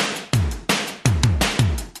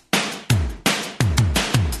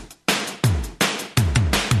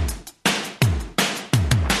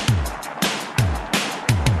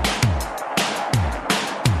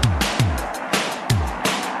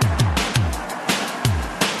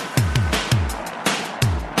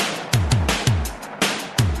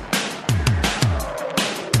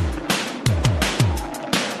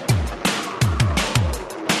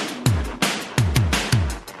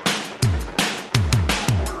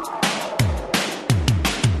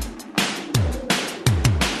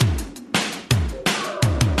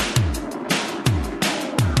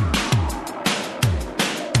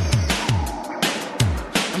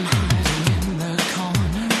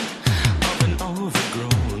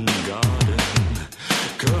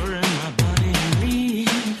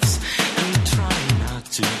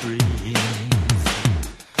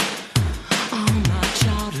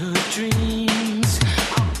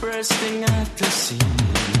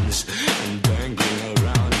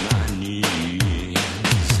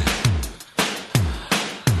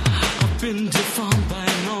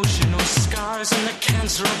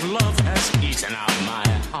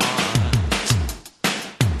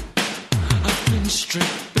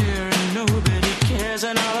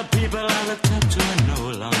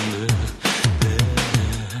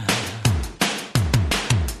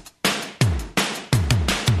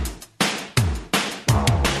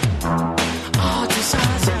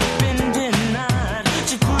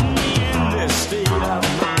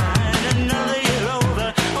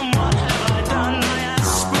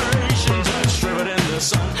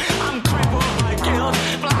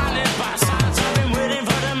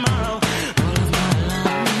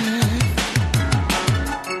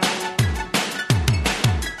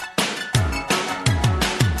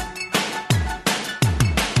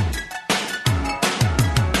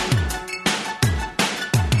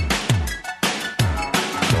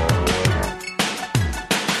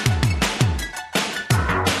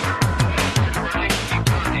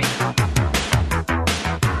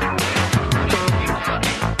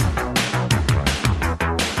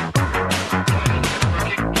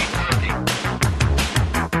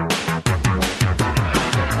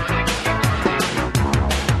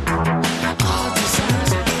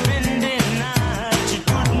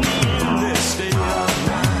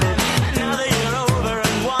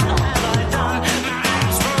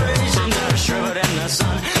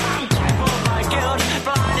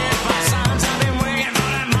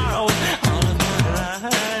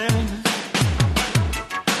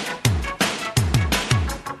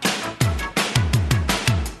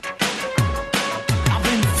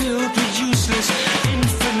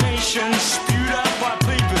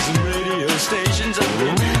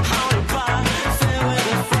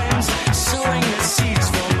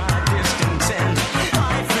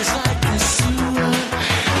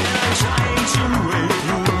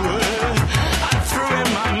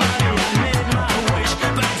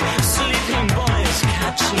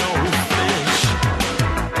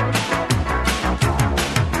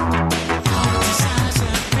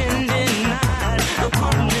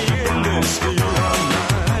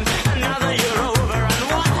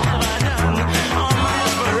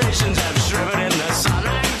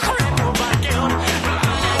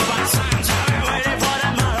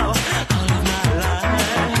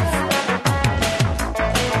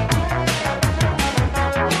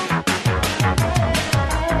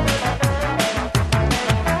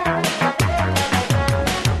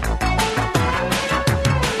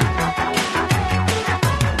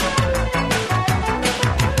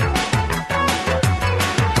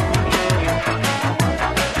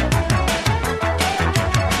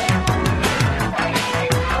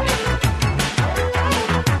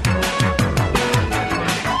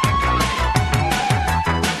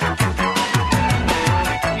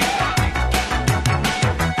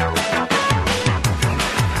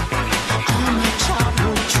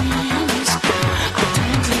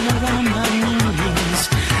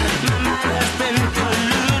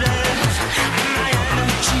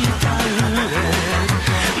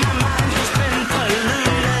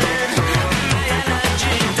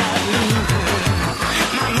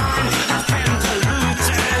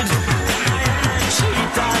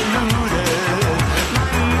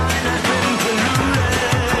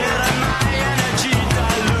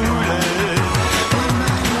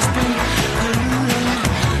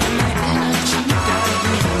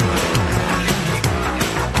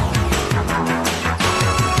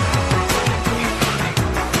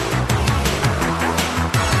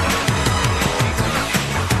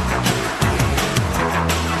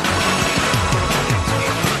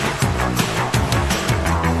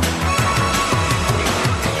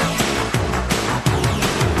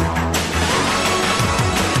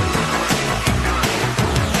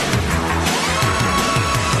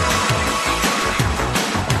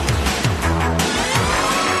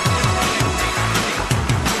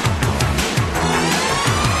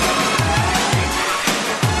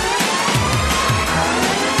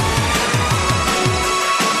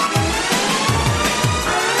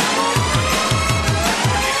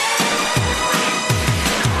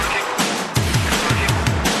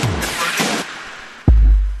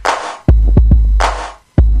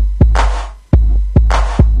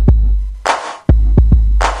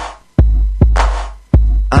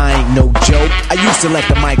 used to let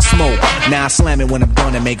the mic smoke. Now I slam it when I'm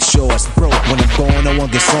done and make sure it's broke. When I'm gone, no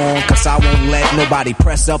one gets on, cause I won't let nobody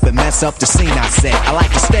press up and mess up the scene I set. I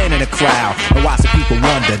like to stand in the crowd and watch the people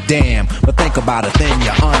wonder, damn. But think about it, then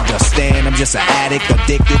you understand. I'm just an addict,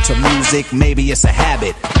 addicted to music. Maybe it's a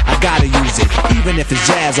habit, I gotta use it. Even if it's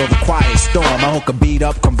jazz or the quiet storm, I hook a beat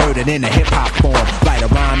up, convert it into hip-hop form. Write a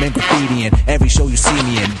rhyme and graffiti in every show you see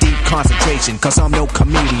me in. Deep concentration, cause I'm no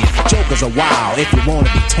comedian. Jokers are wild, if you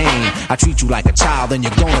wanna be tame. I treat you like a child, then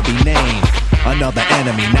you're gonna be named another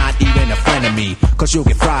enemy, not even a friend of me. Cause you'll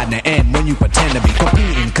get fried in the end when you pretend to be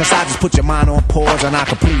competing. Cause I just put your mind on pause and I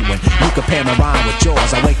complete when you compare my rhyme with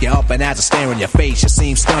yours. I wake you up and as I stare in your face, you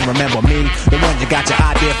seem stunned. Remember me, the one you got your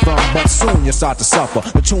idea from. But soon you start to suffer,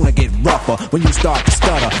 the tune will get rougher. When you start to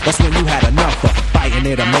stutter, that's when you had enough of fighting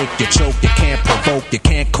it'll make you choke. You can't provoke, you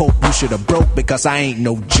can't cope, you should've broke. Because I ain't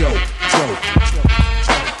no joke.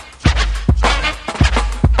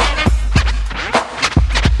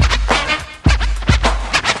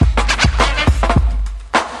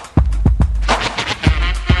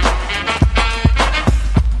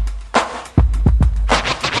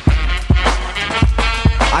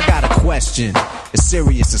 As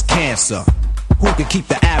serious as cancer. Who can keep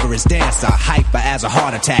the average dancer hyper as a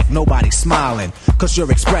heart attack? Nobody's smiling, cause you're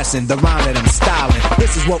expressing the rhyme that I'm styling.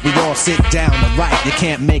 This is what we all sit down to write. You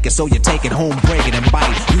can't make it, so you take it home, break it and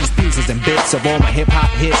bite. Use pieces and bits of all my hip-hop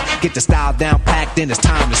hits. Get the style down packed, then it's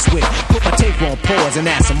time to switch. Put my tape on pause and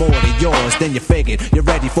add some more to yours. Then you figured you're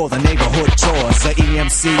ready for the neighborhood chores. The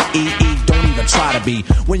EMC, don't even try to be.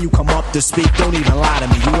 When you come up to speak, don't even lie to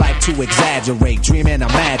me. You like to exaggerate, dream and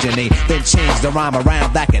imaginate, then change the rhyme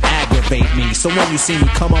around that could aggravate me. So when you see me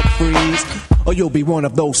come up, freeze, or you'll be one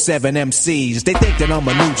of those 7 MCs. They think that I'm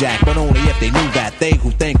a new jack, but only if they knew that. They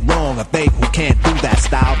who think wrong, or they who can't do that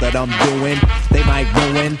style that I'm doing, they might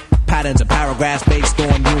ruin patterns and paragraphs based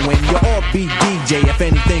on you. And you're all beat DJ, if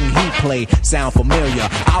anything he play sound familiar,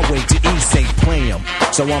 I'll wait till he say play him.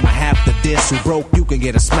 So I'ma have to diss who broke, you can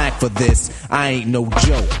get a smack for this. I ain't no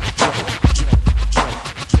joke.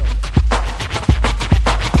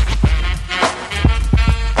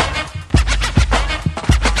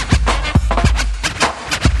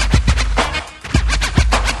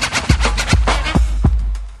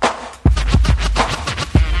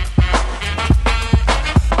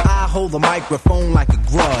 The microphone like a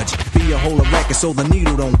grudge. Be a whole record so the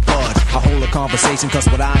needle don't budge. I hold a conversation cause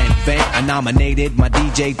what I invent, I nominated my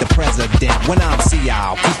DJ the president. When I'm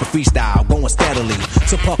I'll keep a freestyle going steadily.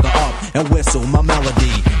 So pucker up and whistle my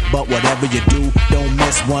melody. But whatever you do, don't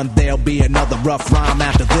miss one. There'll be another rough rhyme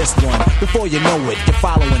after this one. Before you know it, you're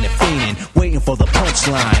following it, fiending, waiting for the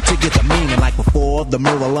punchline to get the meaning. Like before, the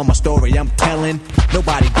moral of my story I'm telling.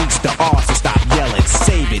 Nobody beats the art, so stop yelling.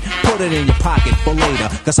 Save it, put it in your pocket for later.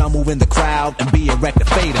 Cause I'm moving the crowd and be a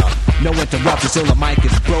rectificator. No interruptions till the mic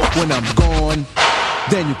is broke. When I'm gone,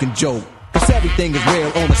 then you can joke. Cause everything is real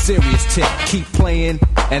on a serious tip. Keep playing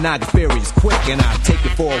and I get furious quick. And I'll take you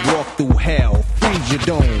for a walk through hell. Freeze your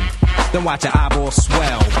dome, then watch your eyeballs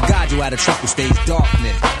swell. Guide you out of triple stage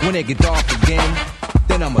darkness. When it get dark again,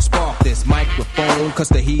 then I'ma spark this microphone. Cause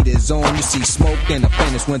the heat is on. You see smoke and the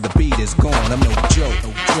finish when the beat is gone. I'm no joke,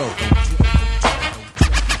 no joke, no joke.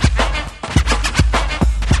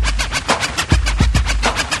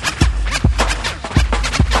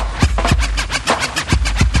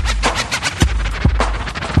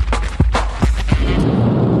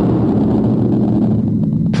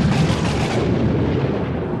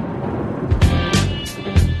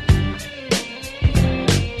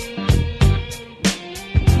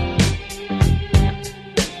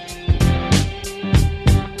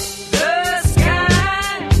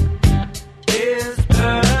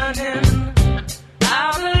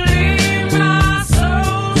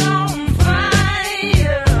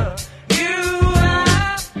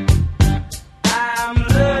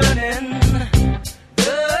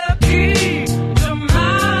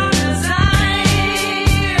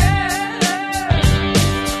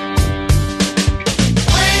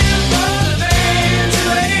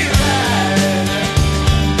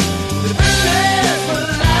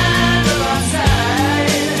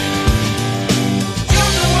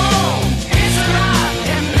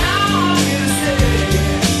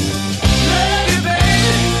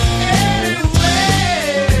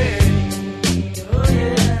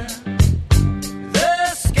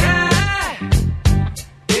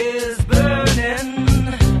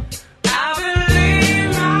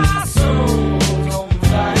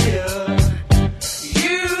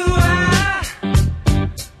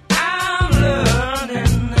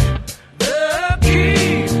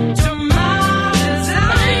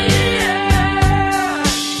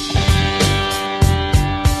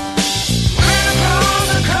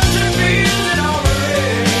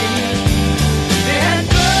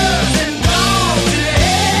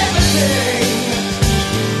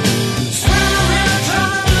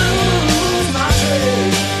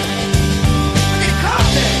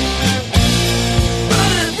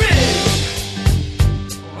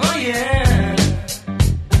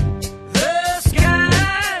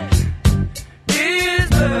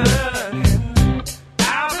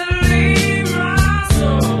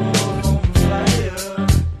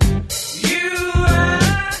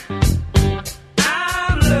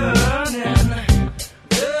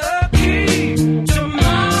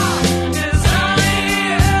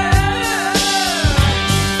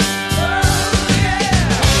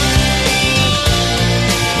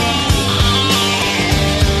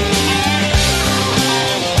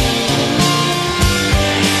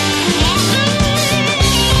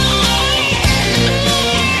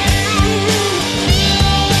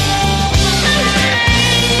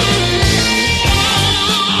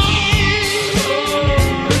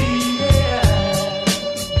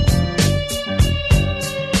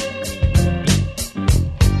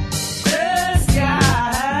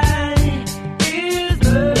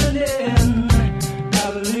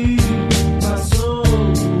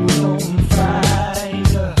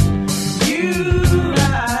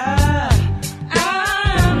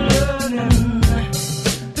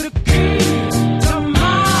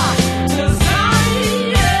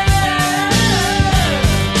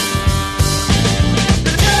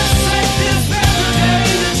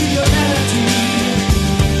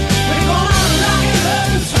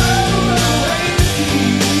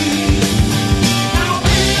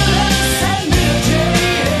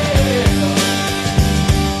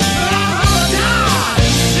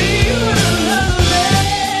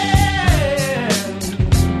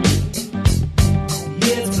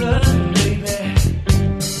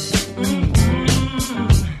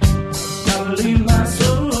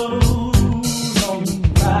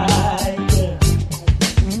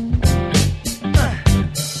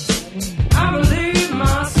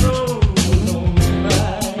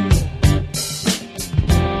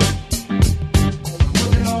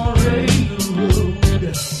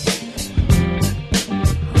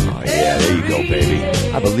 There you go, baby.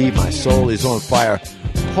 I believe my soul is on fire.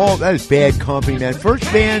 Paul, that is Bad Company, man. First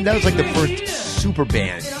band, that was like the first super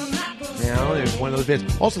band. You know, it was one of those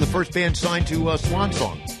bands. Also, the first band signed to Swan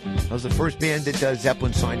Song. That was the first band that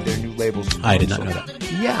Zeppelin signed to their new label. I did not know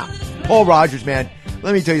that. Yeah. Paul Rogers, man.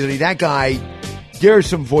 Let me tell you something. That guy, there are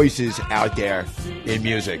some voices out there in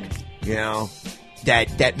music, you know,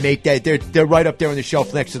 that make that. They're right up there on the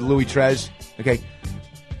shelf next to the Louis Trez. Okay.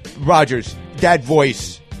 Rogers, that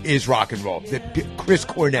voice is rock and roll. Chris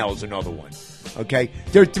Cornell is another one. Okay,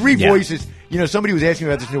 there are three voices. You know, somebody was asking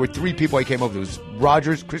me about this, and there were three people I came up with. It was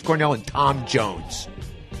Rogers, Chris Cornell, and Tom Jones.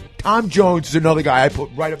 Tom Jones is another guy I put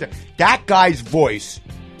right up there. That guy's voice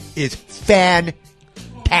is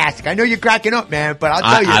fantastic. I know you're cracking up, man, but I'll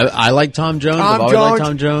tell you. I like Tom Jones. I've always liked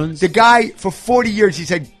Tom Jones. The guy, for 40 years, he's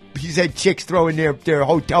had chicks throwing their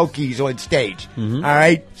hotel keys on stage. Mm-hmm. All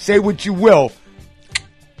right? Say what you will.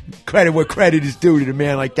 Credit where credit is due to the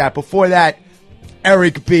man like that. Before that,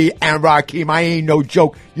 Eric B. and Rakim, I ain't no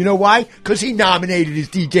joke. You know why? Because he nominated his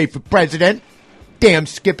DJ for president. Damn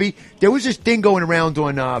Skippy. There was this thing going around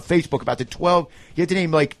on Facebook about the 12, you had to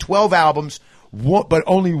name like 12 albums, but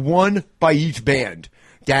only one by each band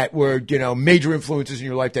that were, you know, major influences in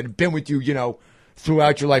your life that had been with you, you know,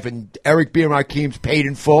 throughout your life. And Eric B. and Rakim's Paid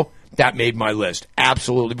in Full, that made my list.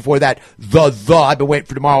 Absolutely. Before that, I've been waiting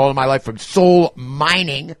for tomorrow all of my life from Soul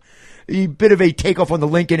Mining. A bit of a takeoff on the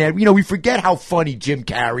Lincoln ad. You know, we forget how funny Jim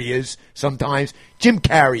Carrey is sometimes. Jim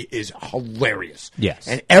Carrey is hilarious. Yes.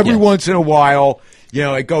 And every once in a while, you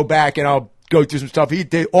know, I go back and I'll go through some stuff. He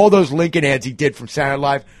did all those Lincoln ads he did from Saturday Night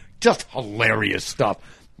Live. Just hilarious stuff.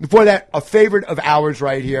 Before that, a favorite of ours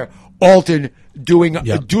right here, Alton doing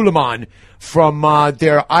Dulemon from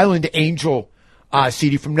their Island Angel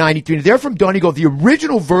CD from 93. They're from Donegal. The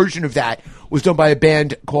original version of that was done by a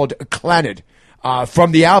band called Clannad.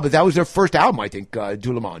 From the album, that was their first album, I think,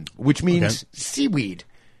 Dulemon, which means seaweed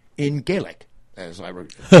in Gaelic. As I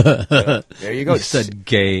wrote. There you go. You said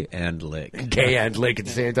gay and lick. Gay and lick at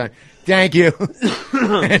the same time. Thank you.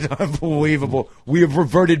 It's unbelievable. We have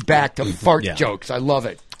reverted back to fart jokes. I love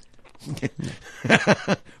it.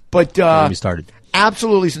 But we started.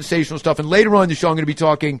 Absolutely sensational stuff. And later on in the show, I'm going to be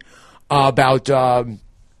talking about a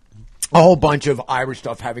whole bunch of Irish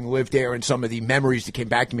stuff, having lived there, and some of the memories that came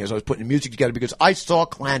back to me as I was putting the music together, because I saw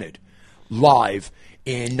Clannad live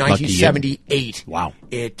in 1978. Wow.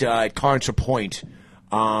 At Carnser Point,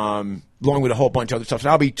 along with a whole bunch of other stuff. And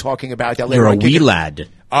I'll be talking about that later You're on. You're a wee lad.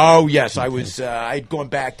 Oh, yes. I was. I'd gone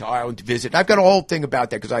back to Ireland to visit. I've got a whole thing about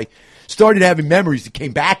that because I started having memories that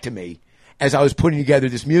came back to me as I was putting together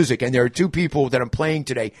this music. And there are two people that I'm playing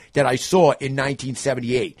today that I saw in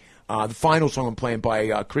 1978. The final song I'm playing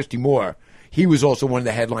by Christy Moore. He was also one of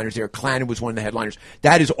the headliners there. Clannad was one of the headliners.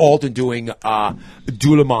 That is Alton doing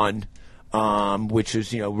Dulemon, which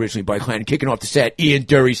is, you know, originally by Clannad. Kicking off the set, Ian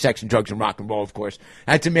Dury, Sex and Drugs and Rock and Roll, of course.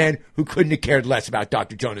 That's a man who couldn't have cared less about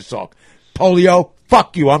Dr. Jonas Salk. Polio,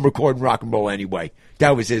 fuck you, I'm recording rock and roll anyway.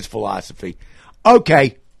 That was his philosophy.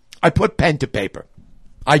 Okay, I put pen to paper.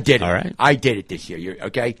 I did it. All right. I did it this year,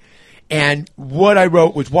 okay? And what I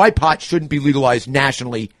wrote was why pot shouldn't be legalized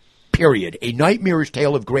nationally, period. A nightmarish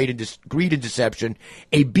tale of greed and deception.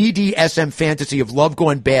 A BDSM fantasy of love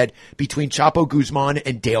gone bad between Chapo Guzman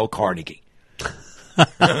and Dale Carnegie.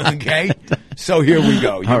 Okay? So here we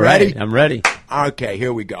go. You ready? I'm ready. Okay,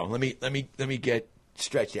 here we go. Let me get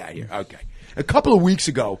stretched out here. Okay. A couple of weeks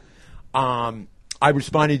ago, I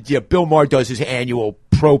responded, Bill Maher does his annual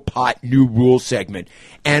pro-pot new rules segment.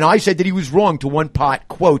 And I said that he was wrong to want pot,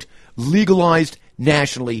 quote, legalized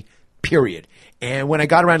nationally, period. And when I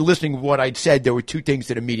got around to listening to what I'd said, there were two things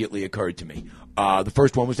that immediately occurred to me. The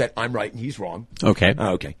first one was that I'm right and he's wrong. Okay.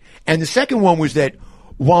 Okay. And the second one was that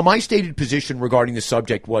while my stated position regarding the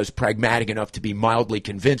subject was pragmatic enough to be mildly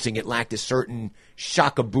convincing, it lacked a certain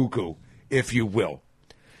shakabuku, if you will.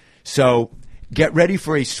 So get ready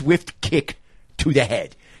for a swift kick to the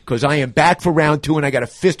head, because I am back for round two and I got a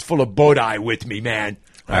fistful of Bodai with me, man.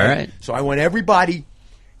 All right. So I want everybody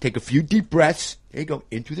take a few deep breaths. There you go.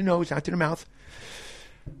 In through the nose, out through the mouth.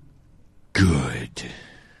 Good.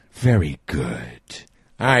 Very good.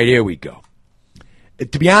 All right, here we go.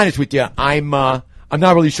 To be honest with you, I'm not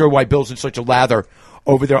really sure why Bill's in such a lather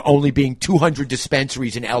over there only being 200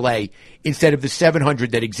 dispensaries in L.A. instead of the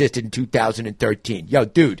 700 that existed in 2013. Yo,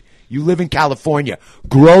 dude, you live in California.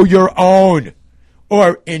 Grow your own.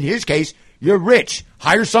 Or, in his case, you're rich.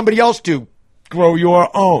 Hire somebody else to grow your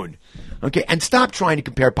own. Okay, and stop trying to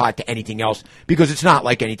compare pot to anything else, because it's not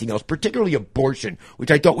like anything else, particularly abortion,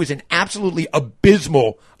 which I thought was an absolutely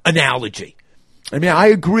abysmal analogy. I mean, I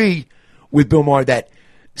agree with Bill Maher that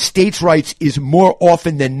states' rights is more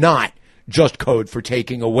often than not just code for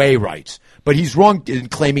taking away rights. But he's wrong in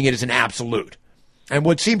claiming it as an absolute. And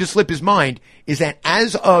what seemed to slip his mind is that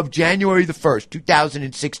as of January the 1st,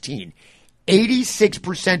 2016,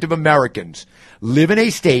 86% of Americans live in a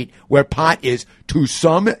state where pot is, to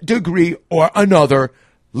some degree or another,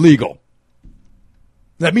 legal.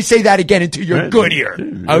 Let me say that again into your good ear,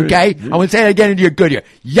 okay? I want to say that again into your good ear.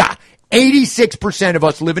 Yeah, 86% of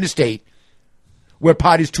us live in a state where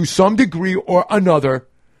pot is, to some degree or another,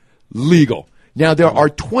 legal. Now, there are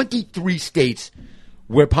 23 states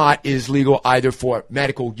where pot is legal either for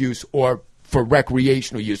medical use or for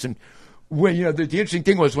recreational use. And when the interesting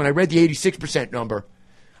thing was when I read the 86% number,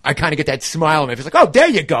 I kind of get that smile on my face, like, oh, there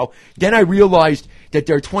you go. Then I realized that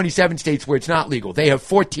there are 27 states where it's not legal. They have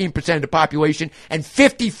 14% of the population and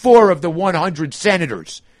 54 of the 100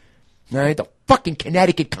 senators. All right, the fucking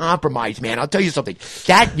Connecticut Compromise, man. I'll tell you something.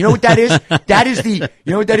 That, you know what that is? That is the,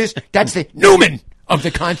 you know what that is? That's the Newman of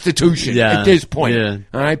the Constitution at this point. Yeah.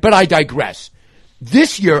 All right, but I digress.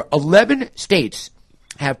 This year, 11 states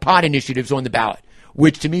have pot initiatives on the ballot,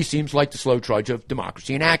 which to me seems like the slow trudge of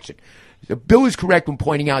democracy in action. The Bill is correct when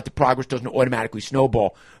pointing out that progress doesn't automatically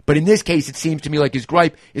snowball. But in this case, it seems to me like his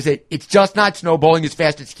gripe is that it's just not snowballing as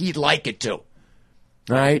fast as he'd like it to. All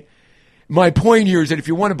right? My point here is that if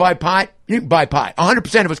you want to buy pot, you can buy pot.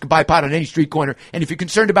 100% of us can buy pot on any street corner. And if you're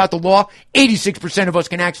concerned about the law, 86% of us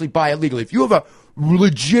can actually buy it legally. If you have a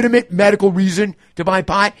legitimate medical reason to buy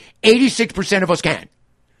pot, 86% of us can.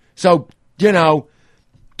 So,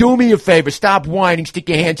 do me a favor. Stop whining, stick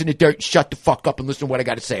your hands in the dirt, shut the fuck up and listen to what I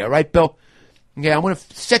got to say. All right, Bill? Okay, I want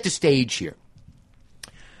to set the stage here.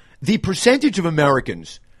 The percentage of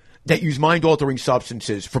Americans that use mind-altering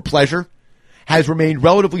substances for pleasure has remained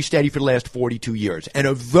relatively steady for the last 42 years. And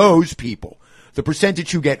of those people, the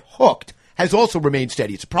percentage who get hooked has also remained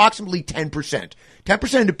steady. It's approximately 10%.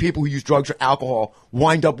 10% of the people who use drugs or alcohol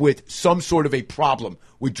wind up with some sort of a problem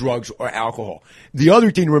with drugs or alcohol. The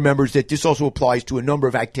other thing to remember is that this also applies to a number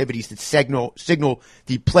of activities that signal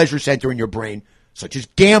the pleasure center in your brain, such as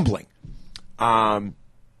gambling. You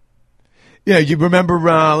remember,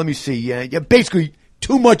 let me see. Basically,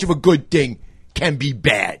 too much of a good thing can be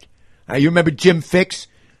bad. You remember Jim Fixx?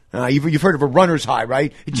 You've heard of a runner's high,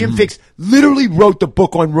 right? Jim Fixx literally wrote the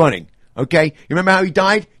book on running. Okay? You remember how he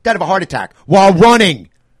died? Died of a heart attack while running.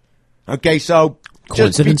 Okay, so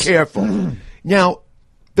just be careful. Now,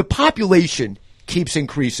 the population keeps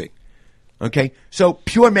increasing. Okay? So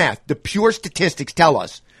pure math, the pure statistics tell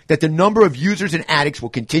us that the number of users and addicts will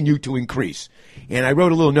continue to increase. And I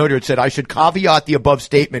wrote a little note here that said I should caveat the above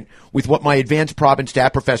statement with what my advanced prob and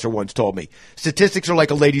stat professor once told me. Statistics are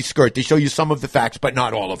like a lady's skirt. They show you some of the facts, but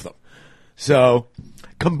not all of them. So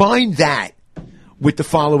combine that with the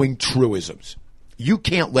following truisms. You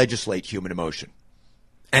can't legislate human emotion.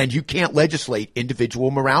 And you can't legislate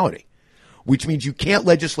individual morality, which means you can't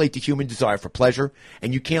legislate the human desire for pleasure,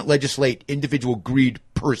 and you can't legislate individual greed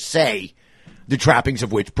per se, the trappings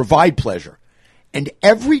of which provide pleasure. And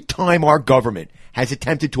every time our government has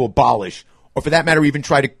attempted to abolish, or for that matter even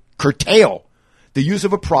try to curtail, the use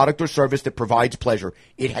of a product or service that provides pleasure,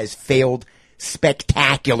 it has failed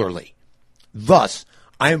spectacularly. Thus,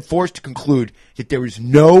 I am forced to conclude that there is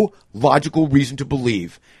no logical reason to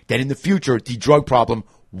believe that in the future the drug problem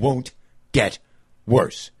won't get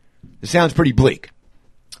worse. It sounds pretty bleak.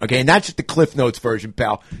 Okay, and that's just the Cliff Notes version,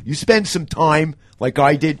 pal. You spend some time, like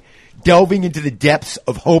I did, delving into the depths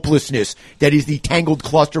of hopelessness that is the tangled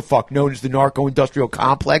clusterfuck known as the narco-industrial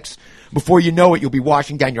complex. Before you know it, you'll be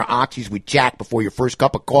washing down your oxys with Jack before your first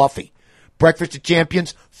cup of coffee. Breakfast of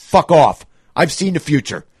champions? Fuck off. I've seen the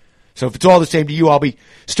future. So if it's all the same to you, I'll be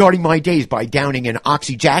starting my days by downing an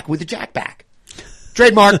Oxy Jack with a Jack back.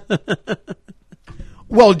 Trademark.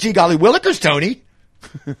 Well, gee golly willikers, Tony.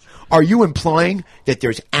 Are you implying that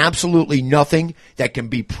there's absolutely nothing that can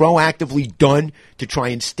be proactively done to try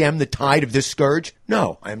and stem the tide of this scourge?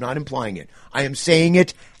 No, I am not implying it. I am saying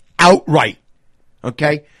it outright.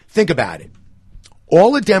 Okay? Think about it.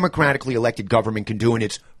 All a democratically elected government can do in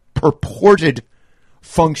its purported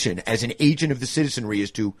function as an agent of the citizenry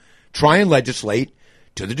is to try and legislate,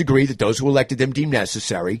 to the degree that those who elected them deem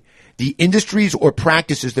necessary, the industries or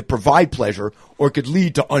practices that provide pleasure or could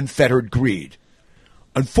lead to unfettered greed.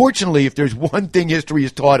 Unfortunately, if there's one thing history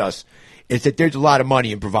has taught us, it's that there's a lot of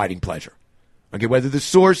money in providing pleasure. Okay, whether the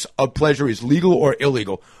source of pleasure is legal or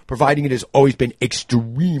illegal, providing it has always been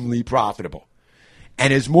extremely profitable.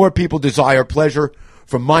 And as more people desire pleasure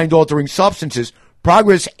from mind-altering substances,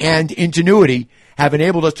 progress and ingenuity have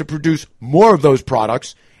enabled us to produce more of those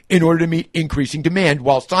products in order to meet increasing demand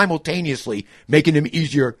while simultaneously making them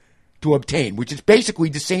easier to obtain, which is basically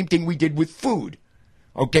the same thing we did with food.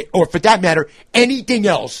 Okay, or for that matter, anything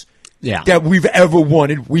else that we've ever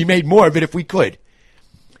wanted. We made more of it if we could.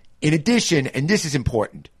 In addition, and this is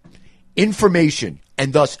important, information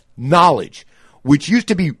and thus knowledge, which used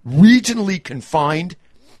to be regionally confined,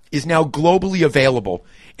 is now globally available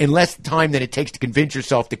in less time than it takes to convince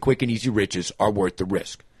yourself that quick and easy riches are worth the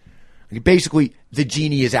risk. Basically, the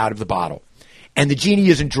genie is out of the bottle. And the genie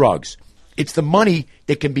isn't drugs. It's the money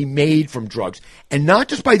that can be made from drugs. And not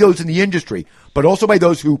just by those in the industry, but also by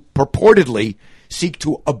those who purportedly seek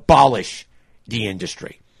to abolish the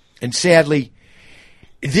industry. And sadly,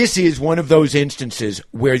 this is one of those instances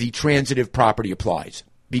where the transitive property applies.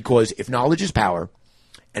 Because if knowledge is power,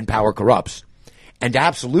 and power corrupts, and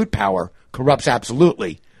absolute power corrupts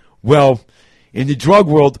absolutely, well, in the drug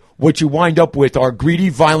world, what you wind up with are greedy,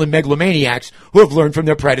 violent megalomaniacs who have learned from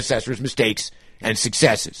their predecessors' mistakes and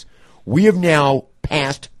successes. We have now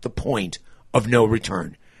passed the point of no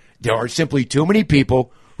return. There are simply too many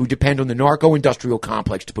people who depend on the narco-industrial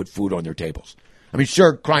complex to put food on their tables. I mean,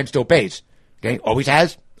 sure, crime still pays. Okay, always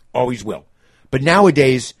has, always will. But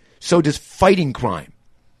nowadays, so does fighting crime.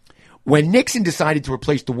 When Nixon decided to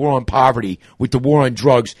replace the war on poverty with the war on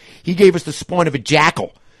drugs, he gave us the spawn of a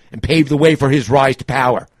jackal and paved the way for his rise to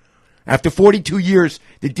power. After 42 years,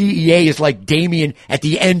 the DEA is like Damien at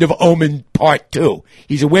the end of Omen Part 2.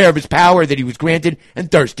 He's aware of his power that he was granted and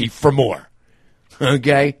thirsty for more.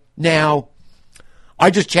 Okay? Now, I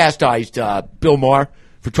just chastised Bill Maher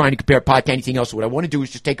for trying to compare pot to anything else. What I want to do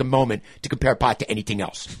is just take a moment to compare pot to anything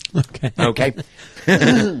else. Okay. Okay?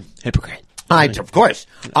 Hypocrite. Of course.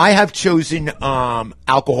 I have chosen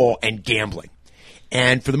alcohol and gambling.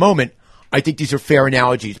 And for the moment, I think these are fair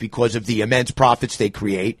analogies because of the immense profits they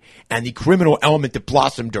create and the criminal element that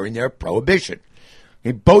blossomed during their prohibition.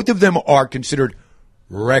 Okay, both of them are considered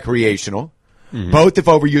recreational. Mm-hmm. Both, if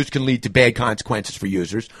overused, can lead to bad consequences for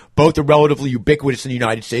users. Both are relatively ubiquitous in the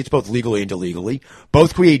United States, both legally and illegally.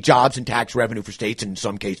 Both create jobs and tax revenue for states and, in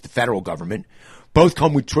some cases, the federal government. Both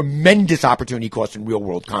come with tremendous opportunity costs and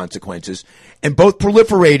real-world consequences. And both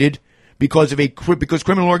proliferated because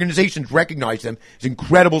criminal organizations recognize them as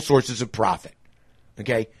incredible sources of profit.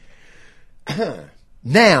 Okay?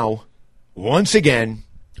 Now, once again,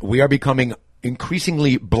 we are becoming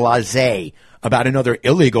increasingly blasé about another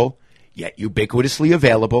illegal, yet ubiquitously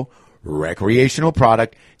available, recreational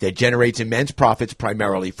product that generates immense profits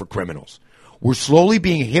primarily for criminals. We're slowly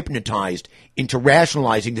being hypnotized into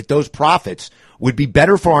rationalizing that those profits would be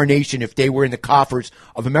better for our nation if they were in the coffers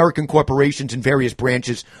of American corporations and various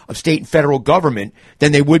branches of state and federal government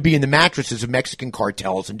than they would be in the mattresses of Mexican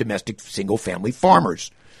cartels and domestic single-family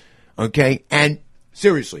farmers. Okay? And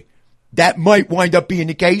seriously, that might wind up being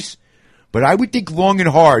the case, but I would think long and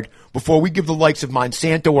hard before we give the likes of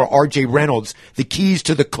Monsanto or R.J. Reynolds the keys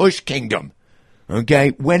to the Kush kingdom.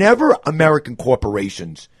 Okay? Whenever American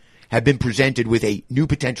corporations have been presented with a new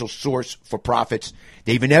potential source for profits,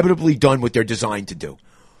 they've inevitably done what they're designed to do.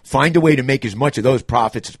 Find a way to make as much of those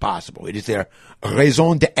profits as possible. It is their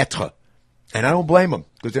raison d'etre. And I don't blame them,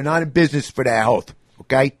 because they're not in business for their health.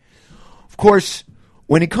 Okay? Of course,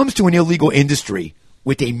 when it comes to an illegal industry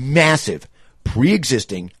with a massive,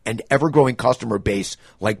 pre-existing, and ever-growing customer base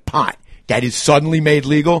like pot that is suddenly made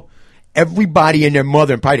legal, everybody and their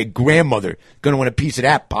mother and probably their grandmother going to want a piece of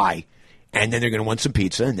that pie. And then they're going to want some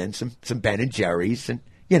pizza and then some Ben and Jerry's. And,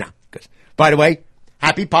 you know, cause, by the way,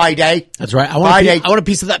 happy Pie Day. That's right. I want a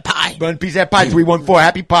piece of that pie. I want a piece of that pie. 314,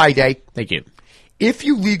 happy Pie Day. Thank you. If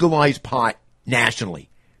you legalize pot nationally,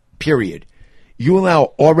 period, you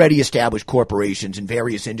allow already established corporations in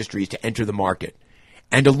various industries to enter the market.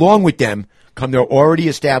 And along with them come their already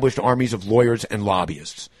established armies of lawyers and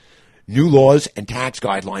lobbyists. New laws and tax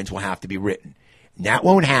guidelines will have to be written. And that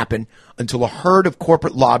won't happen until a herd of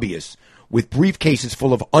corporate lobbyists with briefcases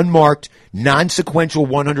full of unmarked, non-sequential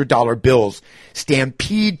 $100 bills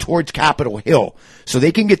stampede towards Capitol Hill so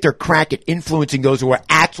they can get their crack at influencing those who are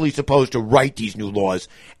actually supposed to write these new laws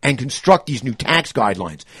and construct these new tax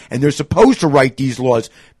guidelines. And they're supposed to write these laws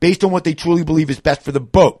based on what they truly believe is best for the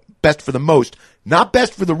most, not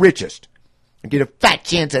best for the richest. And get a fat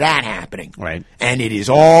chance of that happening. Right. And it is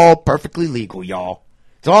all perfectly legal, y'all.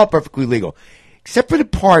 It's all perfectly legal. Except for the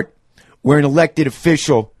part where an elected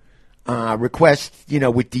official requests,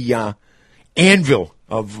 with the anvil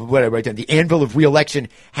of the anvil of re-election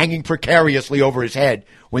hanging precariously over his head.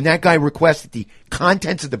 When that guy requests that the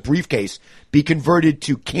contents of the briefcase be converted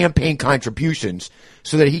to campaign contributions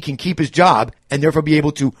so that he can keep his job and therefore be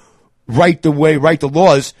able to write the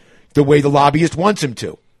laws the way the lobbyist wants him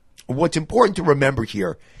to. What's important to remember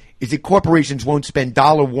here is that corporations won't spend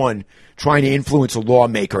 $1 trying to influence a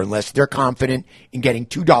lawmaker unless they're confident in getting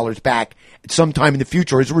 $2 back at some time in the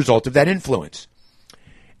future as a result of that influence.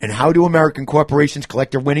 And how do American corporations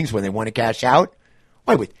collect their winnings when they want to cash out?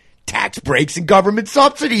 Why, with tax breaks and government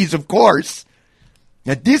subsidies, of course.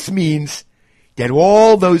 Now, this means that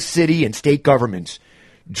all those city and state governments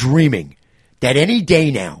dreaming that any day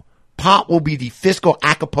now pot will be the fiscal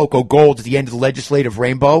Acapulco gold at the end of the legislative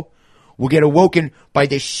rainbow will get awoken by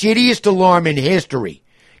the shittiest alarm in history,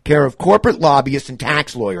 care of corporate lobbyists and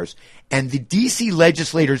tax lawyers and the D.C.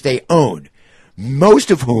 legislators they own, most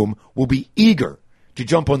of whom will be eager to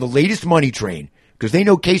jump on the latest money train because they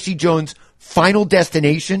know Casey Jones' final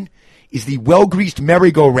destination is the well-greased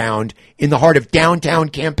merry-go-round in the heart of downtown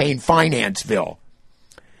campaign Financeville.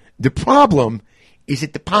 The problem is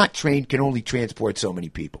that the pot train can only transport so many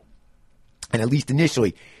people. And at least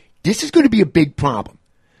initially, this is going to be a big problem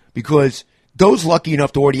because those lucky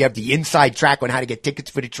enough to already have the inside track on how to get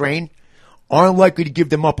tickets for the train aren't likely to give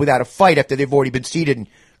them up without a fight after they've already been seated and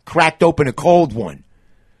cracked open a cold one.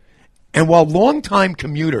 And while longtime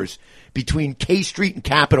commuters between K Street and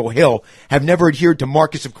Capitol Hill have never adhered to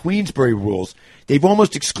Marquess of Queensberry rules, they've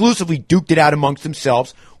almost exclusively duked it out amongst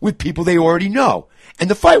themselves with people they already know. And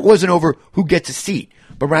the fight wasn't over who gets a seat,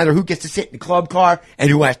 but rather who gets to sit in the club car and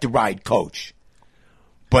who has to ride coach.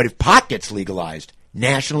 But if pot gets legalized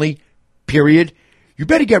nationally, period, you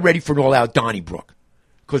better get ready for an all-out Donnybrook.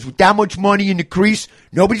 Because with that much money in the crease,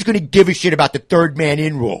 nobody's going to give a shit about the third man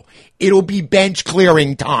in rule. It'll be bench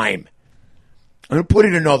clearing time. I'm going to put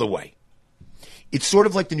it another way. It's sort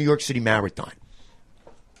of like the New York City Marathon.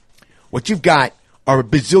 What you've got are a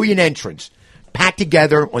bazillion entrants packed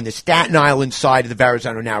together on the Staten Island side of the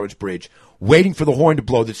Verrazano Narrows Bridge, waiting for the horn to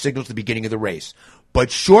blow that signals the beginning of the race.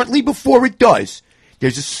 But shortly before it does,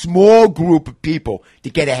 there's a small group of people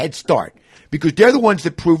that get a head start because they're the ones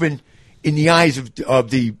that proven in the eyes of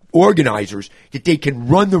the organizers that they can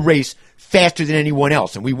run the race faster than anyone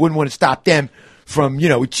else, and we wouldn't want to stop them from,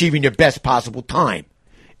 achieving their best possible time.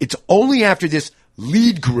 It's only after this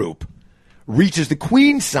lead group reaches the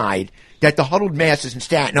Queen's side that the huddled masses in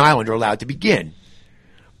Staten Island are allowed to begin.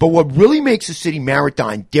 But what really makes a city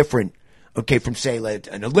marathon different, from, say,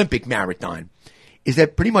 an Olympic marathon, is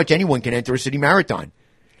that pretty much anyone can enter a city marathon.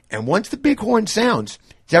 And once the big horn sounds,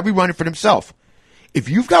 it's every runner for themselves. If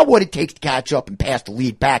you've got what it takes to catch up and pass the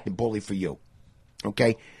lead back, then bully for you.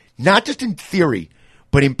 Not just in theory,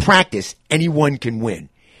 but in practice, anyone can win.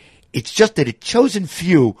 It's just that a chosen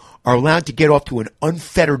few are allowed to get off to an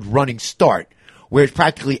unfettered running start, whereas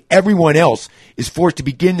practically everyone else is forced to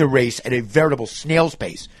begin the race at a veritable snail's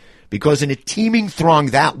pace. Because in a teeming throng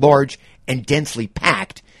that large and densely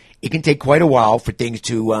packed, it can take quite a while for things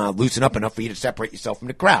to loosen up enough for you to separate yourself from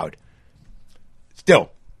the crowd.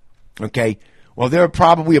 Still, well, there are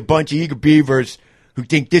probably a bunch of eager beavers who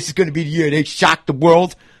think this is going to be the year they shock the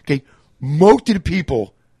world. Most of the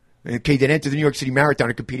people, that enter the New York City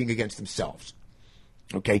Marathon are competing against themselves.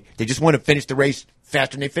 They just want to finish the race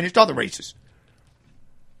faster than they finished other races.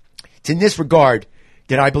 It's in this regard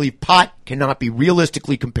that I believe pot cannot be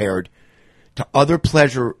realistically compared to other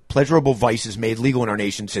pleasurable vices made legal in our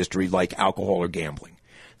nation's history, like alcohol or gambling.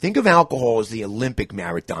 Think of alcohol as the Olympic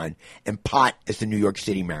marathon and pot as the New York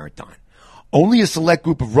City Marathon. Only a select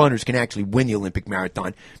group of runners can actually win the Olympic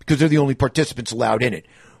marathon because they're the only participants allowed in it.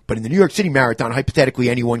 But in the New York City Marathon, hypothetically,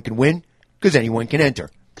 anyone can win because anyone can enter.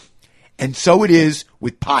 And so it is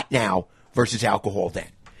with pot now versus alcohol then.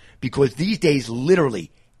 Because these days,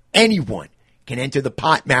 literally, anyone can enter the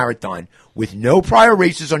pot marathon with no prior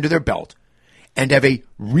races under their belt and have a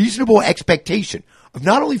reasonable expectation of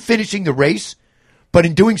not only finishing the race, but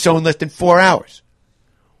in doing so in less than 4 hours.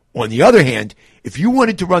 On the other hand, if you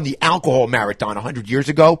wanted to run the alcohol marathon 100 years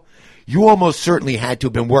ago, you almost certainly had to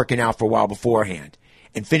have been working out for a while beforehand.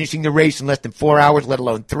 And finishing the race in less than 4 hours, let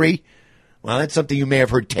alone 3, well, that's something you may have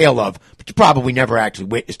heard tale of, but you probably never actually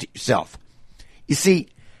witnessed it yourself. You see,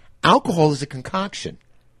 alcohol is a concoction,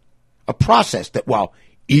 a process that, while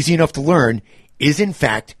easy enough to learn, is in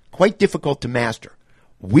fact quite difficult to master.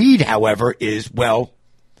 Weed, however, is, well,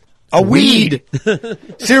 a weed.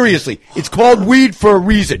 Seriously, it's called weed for a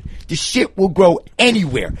reason. The shit will grow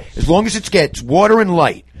anywhere as long as it gets water and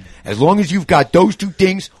light. As long as you've got those two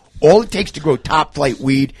things, all it takes to grow top-flight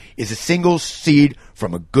weed is a single seed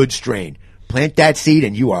from a good strain. Plant that seed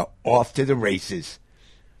and you are off to the races.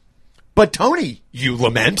 But Tony, you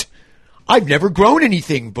lament, I've never grown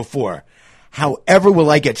anything before. However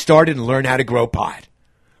will I get started and learn how to grow pot?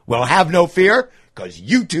 Well, have no fear, because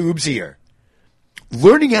YouTube's here.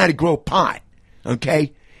 Learning how to grow pot,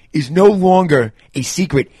 is no longer a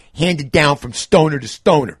secret handed down from stoner to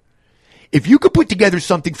stoner. If you could put together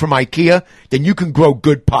something from IKEA, then you can grow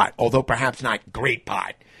good pot, although perhaps not great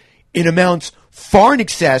pot, in amounts far in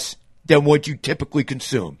excess than what you typically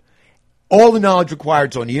consume. All the knowledge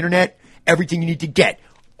required is on the internet. Everything you need to get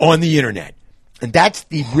on the internet. And that's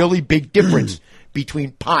the really big difference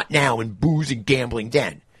between pot now and booze and gambling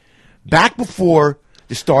then. Back before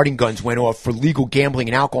the starting guns went off for legal gambling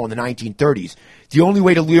and alcohol in the 1930s, the only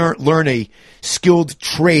way to learn a skilled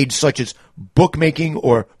trade such as bookmaking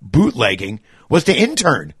or bootlegging was to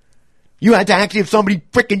intern. You had to actually have somebody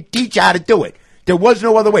frickin' teach you how to do it. There was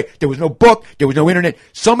no other way. There was no book. There was no internet.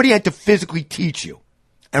 Somebody had to physically teach you.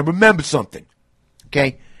 And remember something,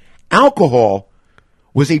 okay? Alcohol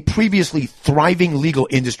was a previously thriving legal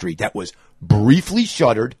industry that was briefly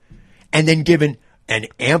shuttered and then given an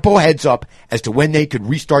ample heads up as to when they could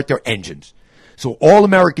restart their engines. So all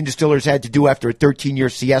American distillers had to do after a 13-year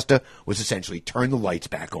siesta was essentially turn the lights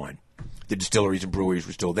back on. The distilleries and breweries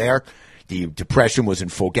were still there. The Depression was in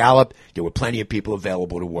full gallop. There were plenty of people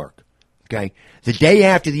available to work. Okay? The day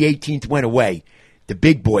after the 18th went away, the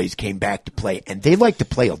big boys came back to play, and they liked to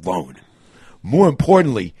play alone. More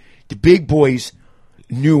importantly, the big boys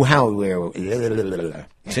knew how...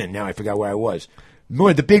 Now I forgot where I was.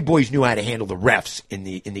 The big boys knew how to handle the refs in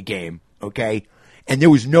the game, okay? And there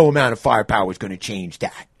was no amount of firepower was going to change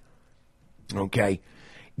that, okay?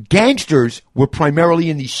 Gangsters were primarily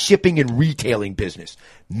in the shipping and retailing business,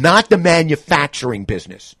 not the manufacturing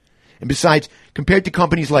business. And besides, compared to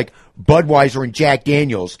companies like Budweiser and Jack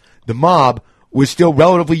Daniels, the mob was still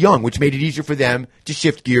relatively young, which made it easier for them to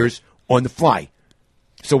shift gears on the fly.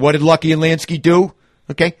 So what did Lucky and Lansky do?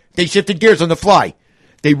 Okay, they shifted gears on the fly.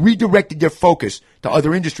 They redirected their focus to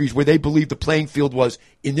other industries where they believed the playing field was,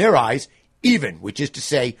 in their eyes, even, which is to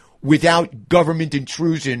say, without government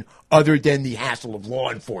intrusion other than the hassle of law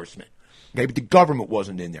enforcement. Okay, but the government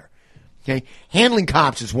wasn't in there. Okay, handling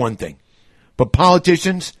cops is one thing, but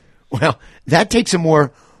politicians, well, that takes a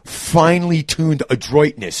more finely tuned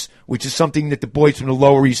adroitness, which is something that the boys from the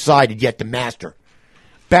Lower East Side had yet to master.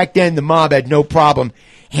 Back then, the mob had no problem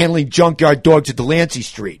handling junkyard dogs at Delancey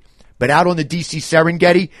Street. But out on the D.C.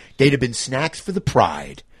 Serengeti, they'd have been snacks for the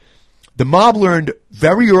pride. The mob learned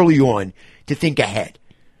very early on to think ahead.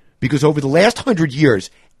 Because over the last 100 years,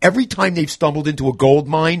 every time they've stumbled into a gold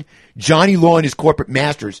mine, Johnny Law and his corporate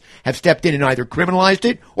masters have stepped in and either criminalized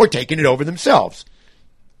it or taken it over themselves.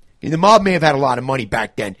 And the mob may have had a lot of money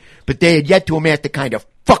back then, but they had yet to amass the kind of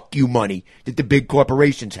fuck you money that the big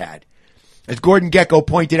corporations had. As Gordon Gekko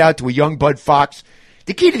pointed out to a young Bud Fox,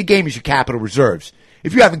 the key to the game is your capital reserves.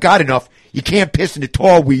 If you haven't got enough, you can't piss in the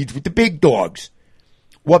tall weeds with the big dogs.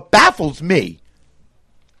 What baffles me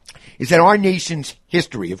is that our nation's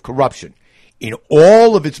history of corruption in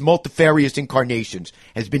all of its multifarious incarnations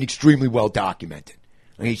has been extremely well documented.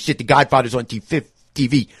 I mean, shit, The Godfather's on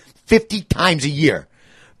TV 50 times a year.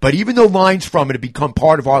 But even though lines from it have become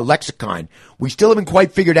part of our lexicon, we still haven't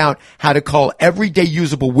quite figured out how to cull everyday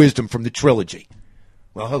usable wisdom from the trilogy.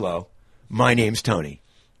 Well, hello. My name's Tony.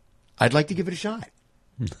 I'd like to give it a shot.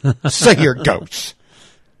 So here goes.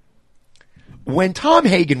 When Tom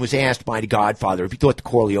Hagen was asked by The Godfather if he thought the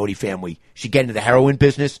Corleone family should get into the heroin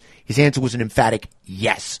business, his answer was an emphatic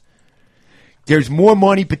yes. There's more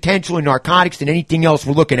money potential in narcotics than anything else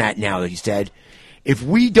we're looking at now, he said. If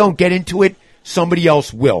we don't get into it, somebody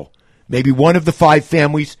else will. Maybe one of the 5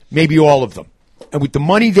 families, maybe all of them. And with the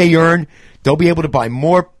money they earn, they'll be able to buy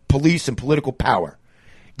more police and political power.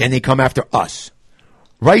 Then they come after us.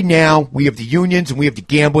 Right now, we have the unions and we have the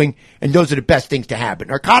gambling, and those are the best things to happen.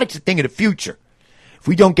 Narcotics are a thing of the future. If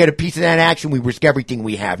we don't get a piece of that action, we risk everything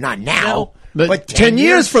we have. Not now, but 10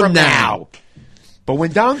 years from now. But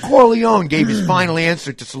when Don Corleone gave his final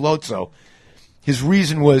answer to Sollozzo, his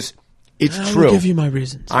reason was, it's true. I'll give you my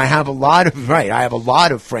reasons. I have a lot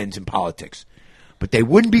of friends in politics. But they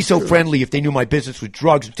wouldn't be so friendly if they knew my business was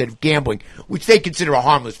drugs instead of gambling, which they consider a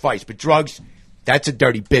harmless vice. But drugs, that's a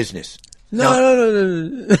dirty business.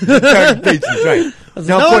 No. Dirty business, right.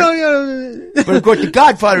 No. But of course, The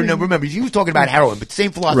Godfather, remember, he was talking about heroin, but the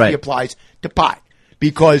same philosophy applies to pot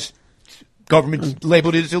because government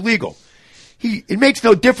labeled it as illegal. It makes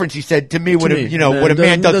no difference, he said to me, what a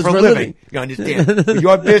man does for a living. You understand? With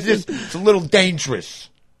your business, it's a little dangerous.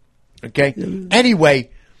 Okay?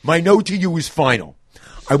 Anyway, my note to you is final.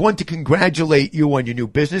 I want to congratulate you on your new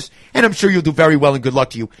business, and I'm sure you'll do very well and good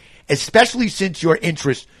luck to you, especially since your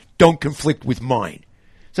interests don't conflict with mine.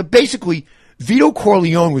 So basically, Vito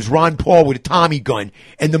Corleone was Ron Paul with a Tommy gun,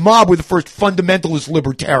 and the mob were the first fundamentalist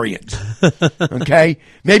libertarians. Okay?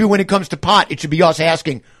 Maybe when it comes to pot, it should be us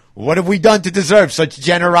asking, what have we done to deserve such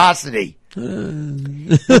generosity?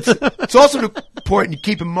 It's also important to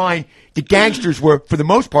keep in mind the gangsters were, for the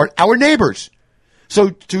most part, our neighbors. So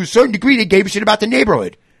to a certain degree, they gave a shit about the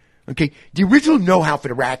neighborhood. Okay, the original know-how for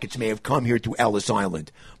the rackets may have come here through Ellis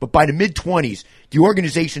Island, but by the mid-20s, the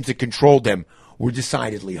organizations that controlled them were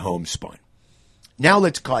decidedly homespun. Now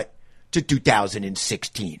let's cut to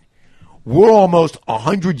 2016. We're almost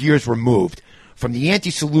 100 years removed from the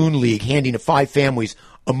Anti-Saloon League handing to 5 families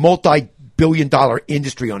a multi-billion-dollar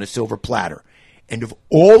industry on a silver platter. And of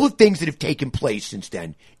all the things that have taken place since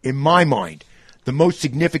then, in my mind, the most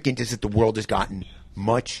significant is that the world has gotten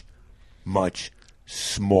much, much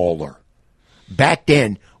smaller. Back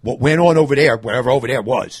then, what went on over there, wherever over there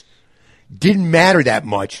was, didn't matter that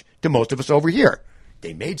much to most of us over here.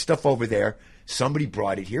 They made stuff over there, somebody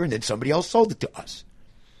brought it here, and then somebody else sold it to us.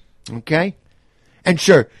 Okay? And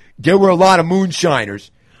sure, there were a lot of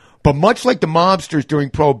moonshiners, but much like the mobsters during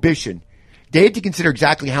Prohibition, they had to consider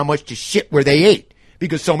exactly how much to shit where they ate,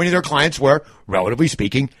 because so many of their clients were, relatively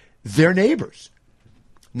speaking, their neighbors.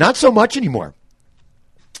 Not so much anymore.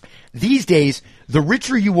 These days, the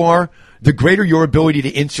richer you are, the greater your ability to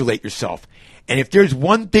insulate yourself. And if there's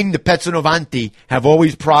one thing the Pezzonovanti have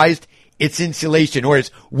always prized, it's insulation. Or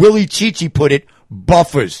as Willie Chichi put it,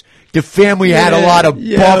 buffers. The family had a lot of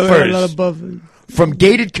buffers. From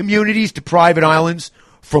gated communities to private islands,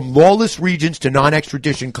 from lawless regions to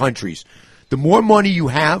non-extradition countries. The more money you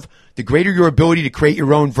have, the greater your ability to create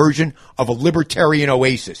your own version of a libertarian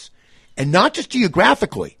oasis. And not just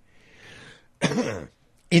geographically.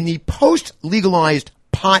 In the post-legalized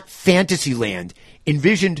pot fantasy land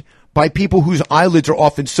envisioned by people whose eyelids are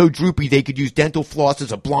often so droopy they could use dental floss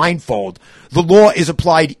as a blindfold, the law is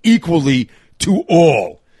applied equally to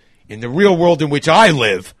all. In the real world in which I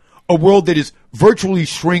live, a world that is virtually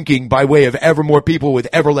shrinking by way of ever more people with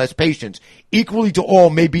ever less patience, equally to all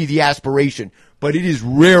may be the aspiration, but it is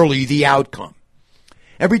rarely the outcome.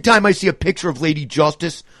 Every time I see a picture of Lady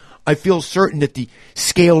Justice, I feel certain that the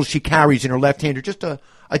scales she carries in her left hand are just a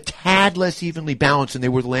tad less evenly balanced than they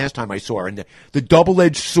were the last time I saw her. And the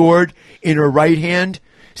double-edged sword in her right hand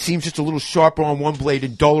seems just a little sharper on one blade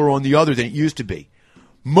and duller on the other than it used to be.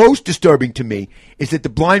 Most disturbing to me is that the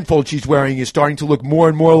blindfold she's wearing is starting to look more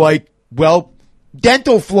and more like, well,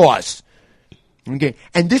 dental floss. Okay,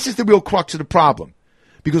 and this is the real crux of the problem.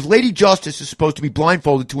 Because Lady Justice is supposed to be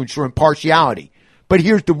blindfolded to ensure impartiality. But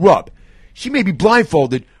here's the rub. She may be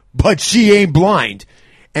blindfolded, but she ain't blind.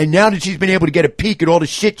 And now that she's been able to get a peek at all the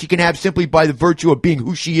shit she can have simply by the virtue of being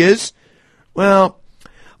who she is, well,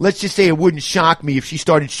 let's just say it wouldn't shock me if she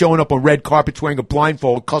started showing up on red carpets wearing a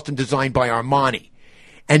blindfold custom designed by Armani.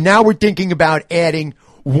 And now we're thinking about adding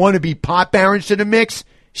wannabe pot barons to the mix?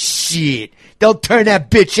 Shit. They'll turn that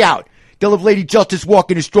bitch out. They'll have Lady Justice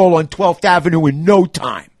walking a stroll on 12th Avenue in no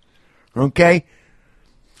time. Okay?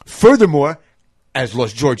 Furthermore, as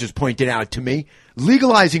Los Georges pointed out to me,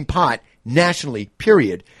 legalizing pot nationally,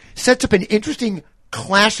 period, sets up an interesting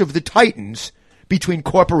clash of the titans between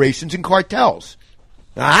corporations and cartels.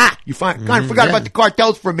 You kind of forgot about the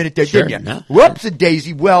cartels for a minute there, didn't you? No.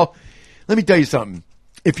 Whoops-a-daisy. Well, let me tell you something.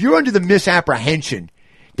 If you're under the misapprehension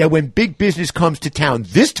that when big business comes to town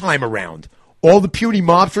this time around, all the puny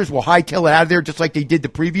mobsters will hightail it out of there just like they did the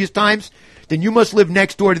previous times, then you must live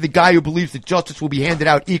next door to the guy who believes that justice will be handed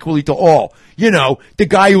out equally to all. You know, the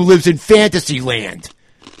guy who lives in fantasy land.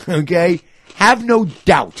 Okay? Have no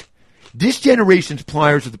doubt. This generation's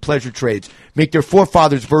pliers of the pleasure trades make their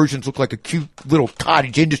forefathers' versions look like a cute little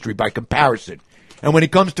cottage industry by comparison. And when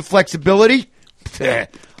it comes to flexibility,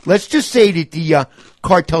 let's just say that the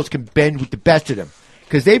cartels can bend with the best of them.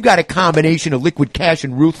 Because they've got a combination of liquid cash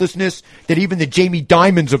and ruthlessness that even the Jamie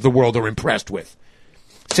Dimons of the world are impressed with.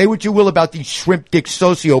 Say what you will about these shrimp dick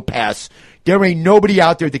sociopaths. There ain't nobody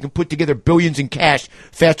out there that can put together billions in cash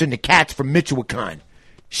faster than the cats from Michoacan.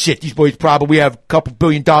 Shit, these boys probably have a couple $1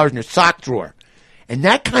 billion in their sock drawer. And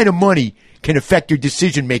that kind of money can affect your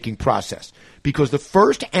decision-making process. Because the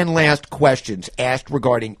first and last questions asked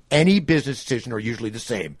regarding any business decision are usually the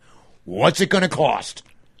same. What's it going to cost?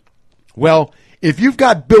 Well, if you've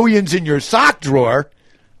got billions in your sock drawer,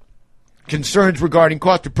 concerns regarding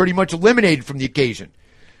cost are pretty much eliminated from the occasion.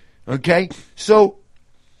 Okay? So,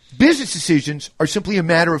 business decisions are simply a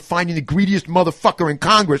matter of finding the greediest motherfucker in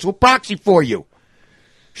Congress who'll proxy for you.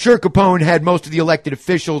 Sure, Capone had most of the elected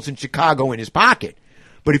officials in Chicago in his pocket.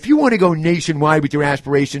 But if you want to go nationwide with your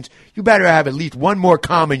aspirations, you better have at least one more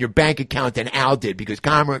comma in your bank account than Al did, because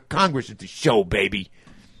Congress is the show, baby.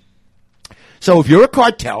 So if you're a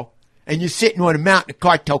cartel and you're sitting on a mountain of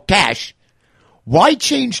cartel cash, why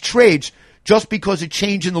change trades just because a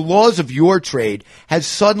change in the laws of your trade has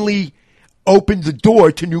suddenly opened the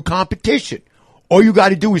door to new competition? All you got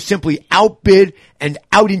to do is simply outbid and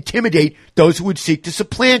out-intimidate those who would seek to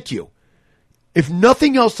supplant you. If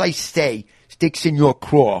nothing else I say sticks in your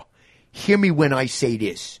craw, hear me when I say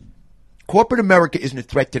this. corporate America isn't a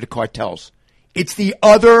threat to the cartels. It's the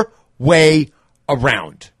other way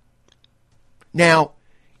around. Now,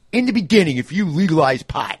 in the beginning, if you legalize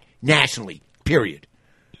pot nationally, period,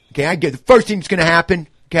 okay, I get the first thing that's going to happen,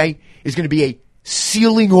 okay, is going to be a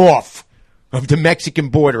sealing off of the Mexican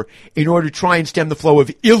border in order to try and stem the flow of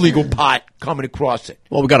illegal pot coming across it.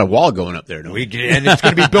 Well, we got a wall going up there, don't we? And it's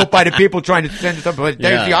going to be built by the people trying to send it up. But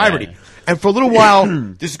there's the irony. Yeah. And for a little while,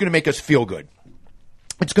 this is going to make us feel good.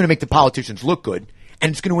 It's going to make the politicians look good.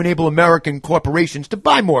 And it's going to enable American corporations to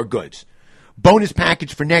buy more goods. Bonus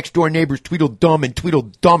package for next door neighbors Tweedledum and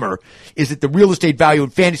Tweedledummer is that the real estate value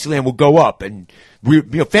in Fantasyland will go up. And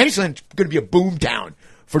Fantasyland's going to be a boom town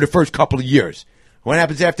for the first couple of years. What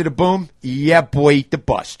happens after the boom? Yeah, boy, the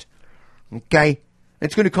bust. Okay?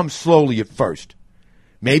 It's going to come slowly at first.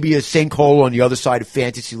 Maybe a sinkhole on the other side of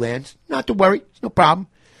Fantasyland. Not to worry. It's no problem.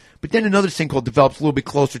 But then another sinkhole develops a little bit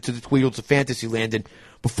closer to the Tweedles of Fantasyland. And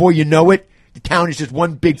before you know it, the town is just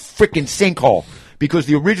one big frickin' sinkhole. Because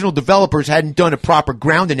the original developers hadn't done a proper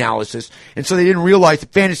ground analysis. And so they didn't realize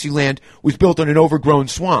that Fantasyland was built on an overgrown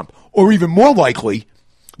swamp. Or even more likely,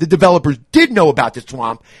 the developers did know about the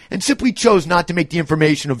swamp and simply chose not to make the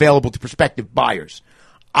information available to prospective buyers.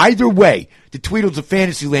 Either way, the Tweedles of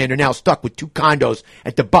Fantasyland are now stuck with 2 condos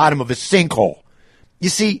at the bottom of a sinkhole. You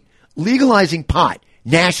see, legalizing pot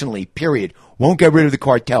nationally, period, won't get rid of the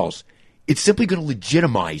cartels. It's simply going to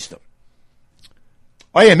legitimize them.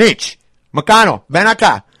 Oye, Mitch, Macano, ven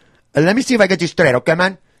acá. Let me see if I get this straight, okay,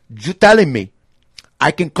 man? You telling me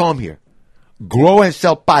I can come here, grow and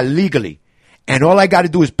sell pot legally, and all I got to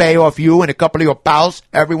do is pay off you and a couple of your pals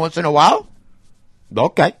every once in a while?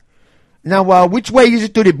 Okay. Now, which way is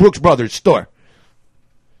it to the Brooks Brothers store?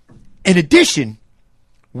 In addition,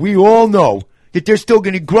 we all know that they're still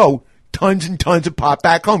going to grow tons and tons of pot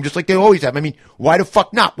back home, just like they always have. I mean, why the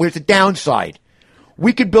fuck not? Where's the downside?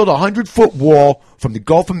 We could build a 100-foot wall from the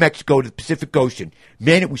Gulf of Mexico to the Pacific Ocean.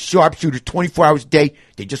 Man, it was sharpshooters 24 hours a day.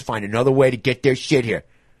 They just find another way to get their shit here.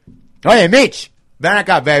 Oh, yeah, Mitch.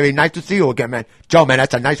 Very nice to see you again, man. Joe, man,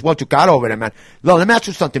 that's a nice wall you got over there, man. Look, let me ask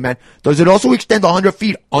you something, man. Does it also extend 100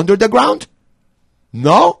 feet under the ground?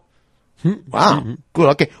 No? Wow. Cool,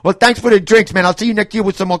 okay. Well, thanks for the drinks, man. I'll see you next year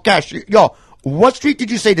with some more cash. Yo, what street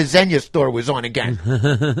did you say the Xenia store was on again?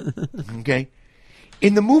 Okay.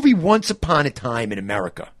 In the movie Once Upon a Time in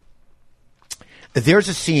America, there's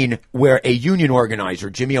a scene where a union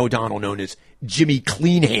organizer, Jimmy O'Donnell, known as Jimmy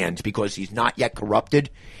Clean Hands because he's not yet corrupted,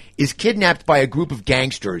 is kidnapped by a group of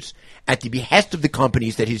gangsters at the behest of the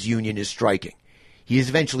companies that his union is striking. He is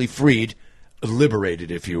eventually freed, liberated,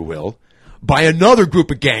 if you will, by another group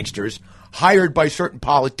of gangsters hired by certain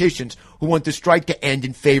politicians who want the strike to end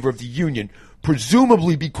in favor of the union,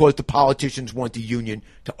 presumably because the politicians want the union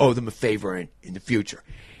to owe them a favor in the future.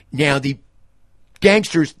 Now, the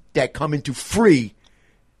gangsters that come in to free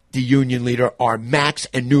the union leader are Max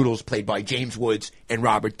and Noodles, played by James Woods and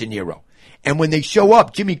Robert De Niro. And when they show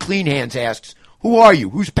up, Jimmy Clean Hands asks, "Who are you?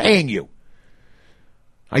 Who's paying you?"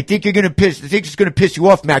 I think it's going to piss you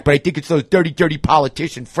off, Mac, but I think it's those dirty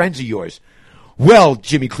politician friends of yours. Well,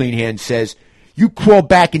 Jimmy Clean Hands says, you crawl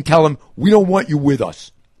back and tell them we don't want you with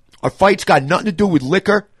us. Our fight's got nothing to do with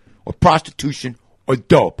liquor or prostitution or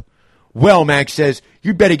dope. Well, Max says,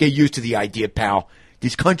 you better get used to the idea, pal.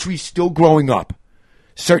 This country's still growing up.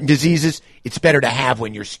 Certain diseases, it's better to have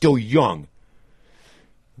when you're still young.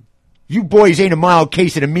 You boys ain't a mild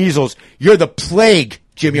case of the measles. You're the plague,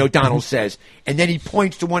 Jimmy O'Donnell says. And then he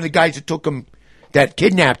points to one of the guys that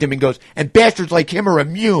kidnapped him and goes, and bastards like him are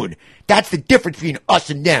immune. That's the difference between us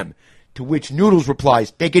and them. To which Noodles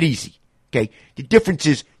replies, take it easy. Okay? The difference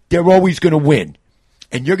is they're always going to win.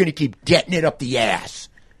 And you're going to keep getting it up the ass.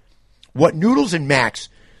 What Noodles and Max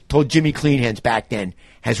told Jimmy Clean Hands back then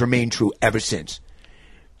has remained true ever since.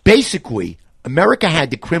 Basically, America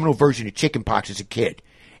had the criminal version of chickenpox as a kid.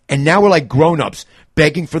 And now we're like grown-ups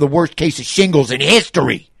begging for the worst case of shingles in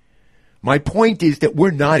history. My point is that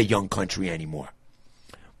we're not a young country anymore.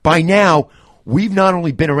 By now, we've not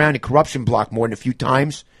only been around the corruption block more than a few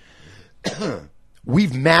times,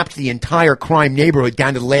 we've mapped the entire crime neighborhood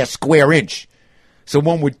down to the last square inch. So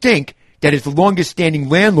one would think that as the longest-standing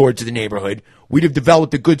landlords of the neighborhood, we'd have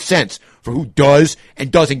developed a good sense for who does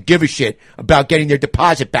and doesn't give a shit about getting their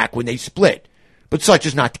deposit back when they split. But such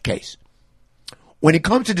is not the case. When it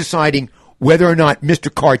comes to deciding whether or not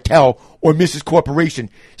Mr. Cartel or Mrs.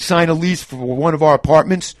 Corporation sign a lease for one of our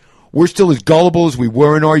apartments, we're still as gullible as we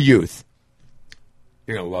were in our youth.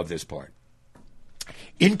 You're going to love this part.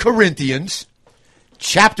 In Corinthians,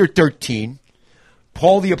 chapter 13,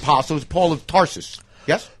 Paul the Apostle, Paul of Tarsus,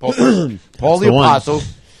 yes? Paul the Apostle,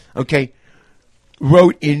 okay,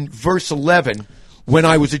 wrote in verse 11, When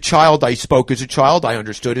I was a child, I spoke as a child, I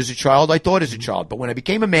understood as a child, I thought as a child. But when I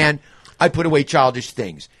became a man, I put away childish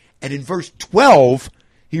things. And in verse 12,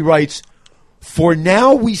 he writes, "For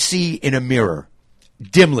now we see in a mirror,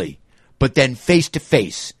 dimly, but then face to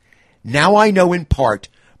face. Now I know in part,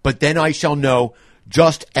 but then I shall know,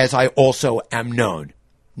 just as I also am known."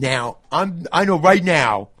 Now, I know right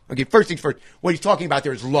now, okay, first things first, what he's talking about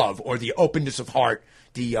there is love, or the openness of heart.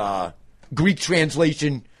 The Greek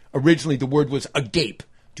translation, originally the word was agape,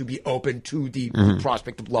 to be open to the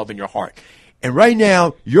prospect of love in your heart. And right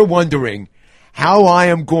now, you're wondering how I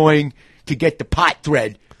am going to get the pot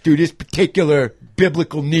thread through this particular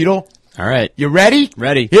biblical needle. All right. You ready?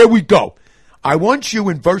 Ready. Here we go. I want you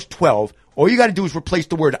in verse 12, all you got to do is replace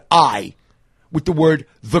the word I with the word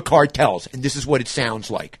the cartels. And this is what it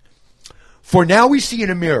sounds like. "For now we see in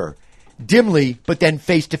a mirror, dimly, but then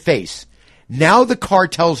face to face. Now the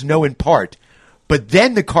cartels know in part, but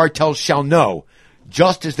then the cartels shall know,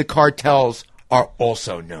 just as the cartels are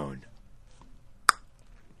also known."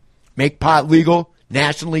 Make pot legal,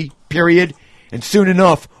 nationally, period. And soon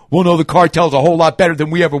enough, we'll know the cartels a whole lot better than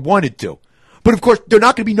we ever wanted to. But of course, they're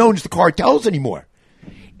not going to be known as the cartels anymore.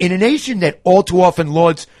 In a nation that all too often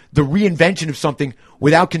lauds the reinvention of something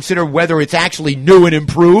without considering whether it's actually new and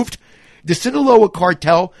improved, the Sinaloa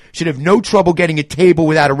cartel should have no trouble getting a table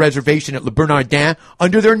without a reservation at Le Bernardin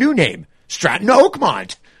under their new name, Stratton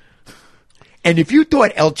Oakmont. And if you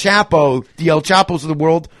thought the El Chapos of the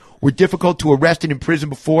world were difficult to arrest and imprison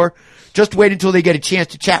before, just wait until they get a chance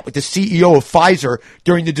to chat with the CEO of Pfizer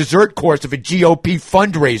during the dessert course of a GOP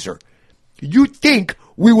fundraiser. You'd think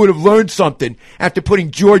we would have learned something after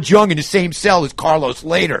putting George Young in the same cell as Carlos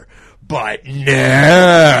later. But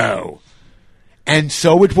no. And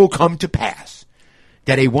so it will come to pass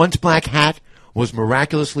that a once black hat was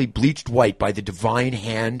miraculously bleached white by the divine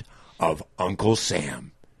hand of Uncle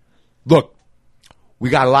Sam. Look, we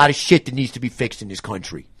got a lot of shit that needs to be fixed in this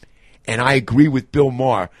country. And I agree with Bill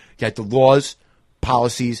Maher that the laws,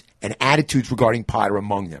 policies, and attitudes regarding pot are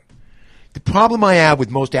among them. The problem I have with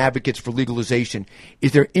most advocates for legalization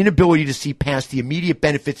is their inability to see past the immediate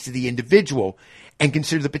benefits to the individual and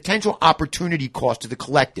consider the potential opportunity cost to the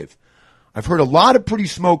collective. I've heard a lot of pretty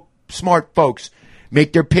smart folks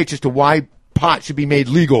make their pitch as to why pot should be made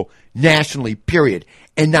legal nationally, period.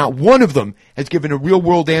 And not one of them has given a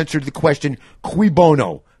real-world answer to the question, cui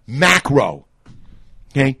bono, macro.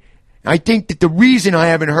 Okay? I think that the reason I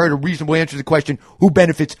haven't heard a reasonable answer to the question, who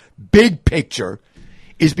benefits big picture,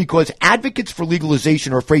 is because advocates for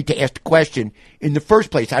legalization are afraid to ask the question in the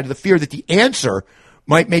first place out of the fear that the answer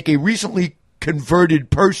might make a recently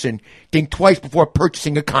converted person think twice before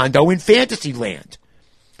purchasing a condo in Fantasyland.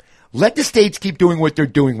 Let the states keep doing what they're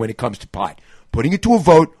doing when it comes to pot, putting it to a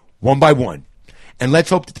vote one by one. And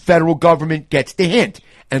let's hope that the federal government gets the hint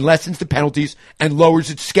and lessens the penalties and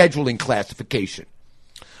lowers its scheduling classification.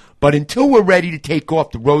 But until we're ready to take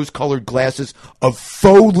off the rose-colored glasses of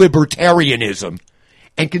faux libertarianism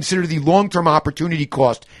and consider the long-term opportunity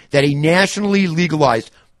cost that a nationally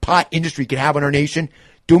legalized pot industry could have on our nation,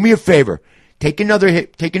 do me a favor. Take another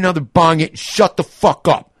hit, take another bong hit, and shut the fuck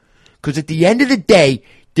up. Because at the end of the day,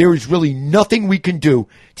 there is really nothing we can do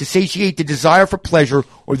to satiate the desire for pleasure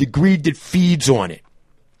or the greed that feeds on it.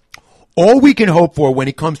 All we can hope for when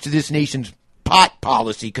it comes to this nation's pot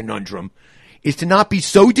policy conundrum is to not be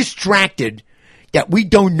so distracted that we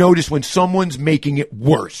don't notice when someone's making it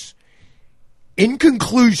worse. In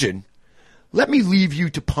conclusion, let me leave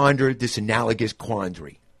you to ponder this analogous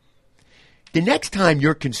quandary. The next time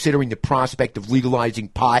you're considering the prospect of legalizing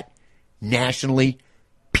pot nationally,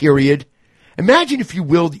 period, imagine, if you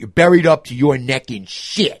will, that you're buried up to your neck in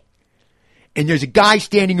shit, and there's a guy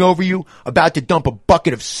standing over you about to dump a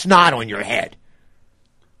bucket of snot on your head.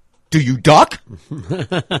 Do you duck?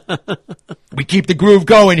 We keep the groove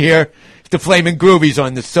going here. It's the Flamin' Groovies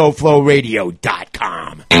on the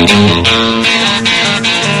SoFloRadio.com.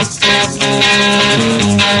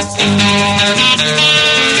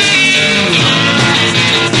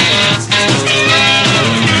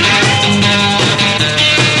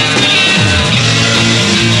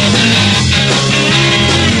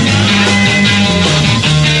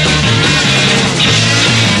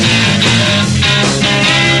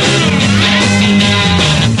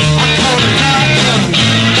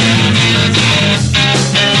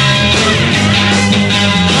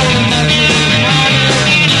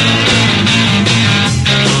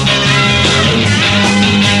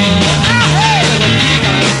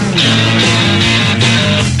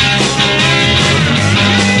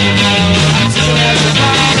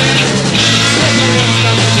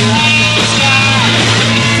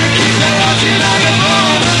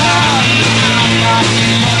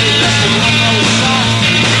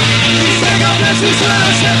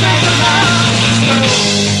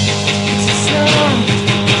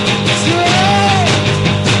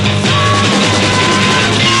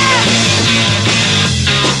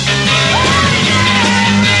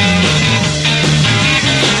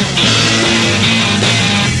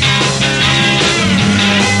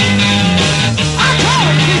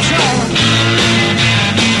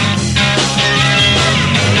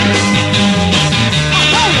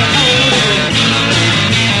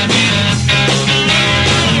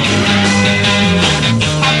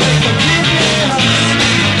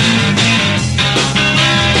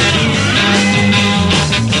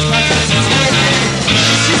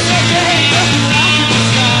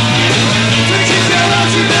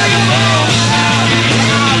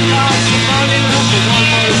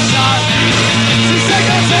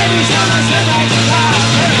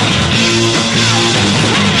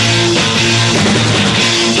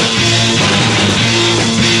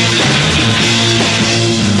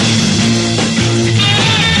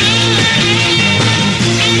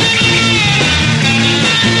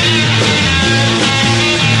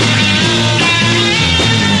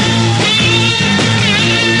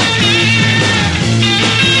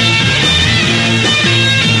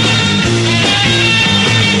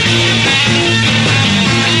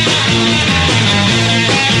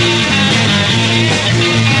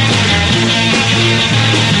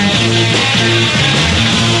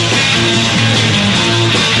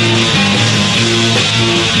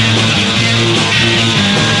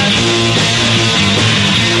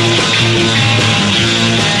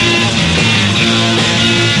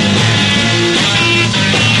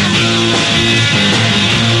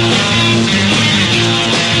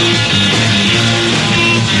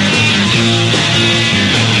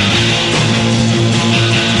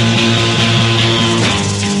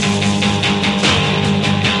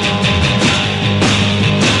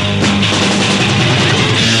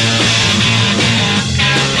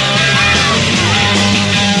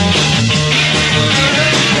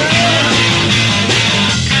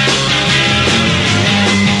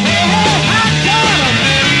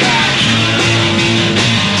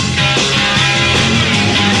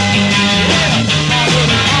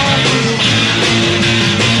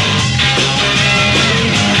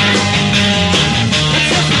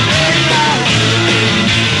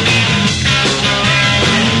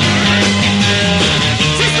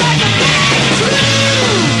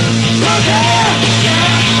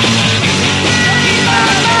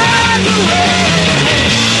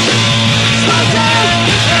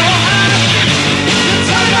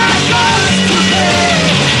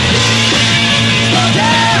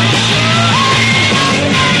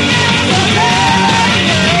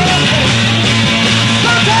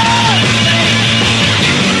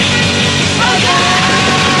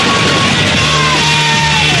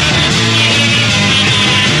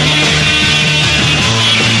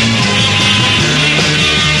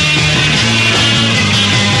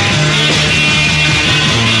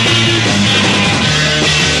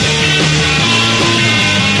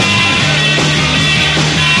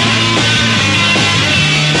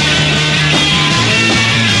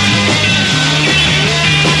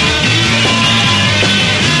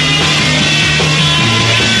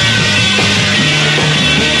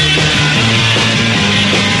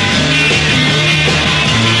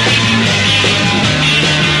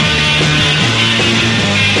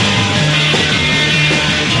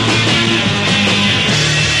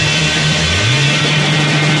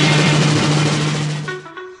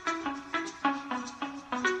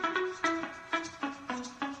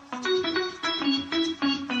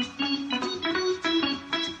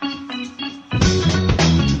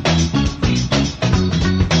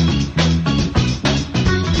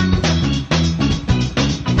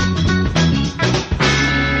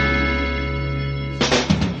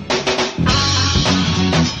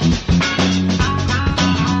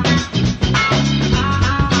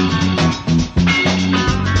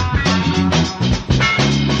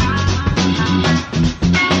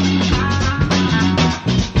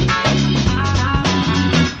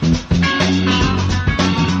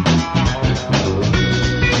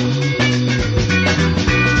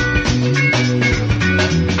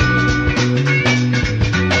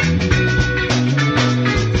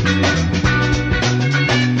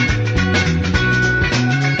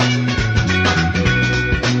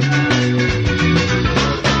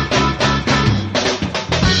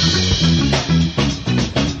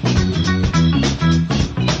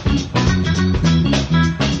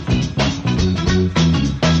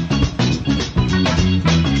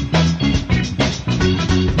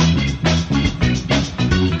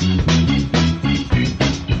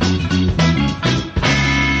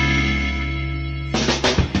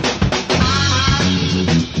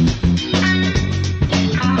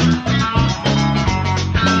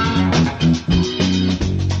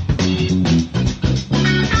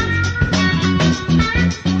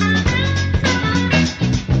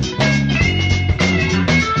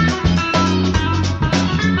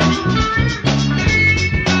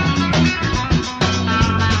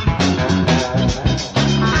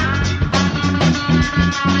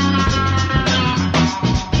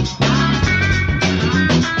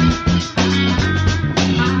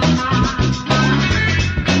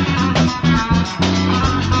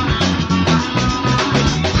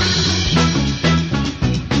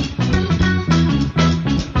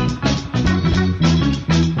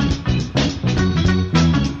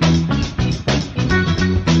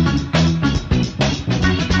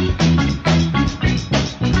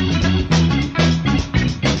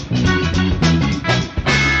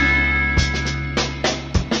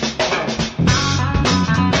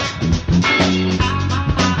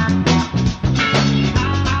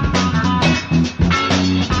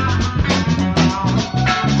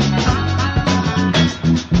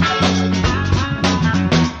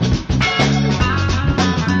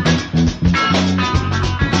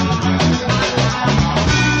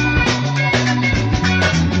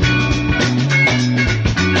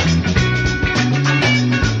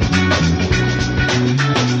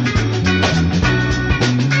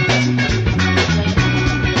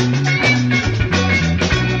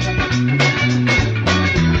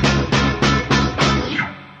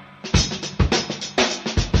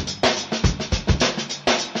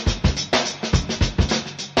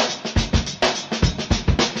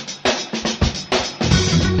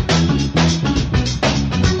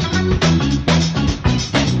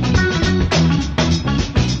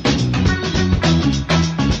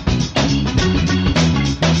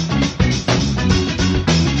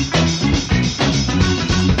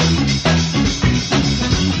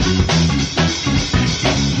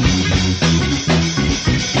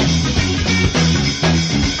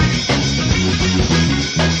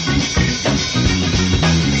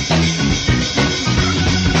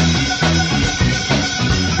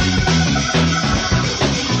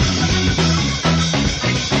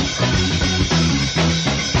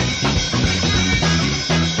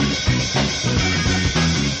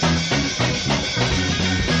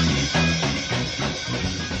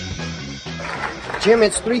 Jim,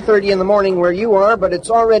 it's 3:30 in the morning where you are, but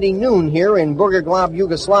it's already noon here in Burgerglob,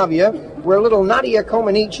 Yugoslavia, where little Nadia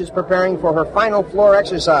Comaneci is preparing for her final floor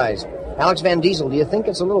exercise. Alex Van Diesel, do you think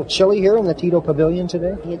it's a little chilly here in the Tito Pavilion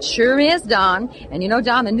today? It sure is, Don. And you know,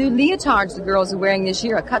 Don, the new leotards the girls are wearing this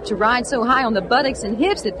year are cut to ride so high on the buttocks and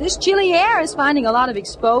hips that this chilly air is finding a lot of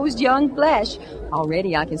exposed young flesh.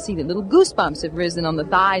 Already I can see that little goosebumps have risen on the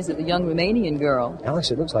thighs of the young Romanian girl.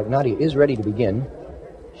 Alex, it looks like Nadia is ready to begin.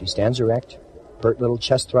 She stands erect, pert little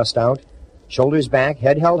chest thrust out, shoulders back,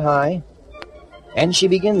 head held high. And she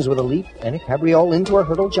begins with a leap and a cabriole into a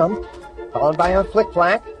hurdle jump, followed by a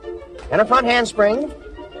flick-flack, and a front handspring,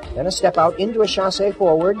 then a step out into a chassé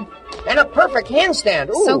forward, and a perfect handstand.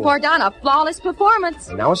 Ooh. So far, Don, a flawless performance.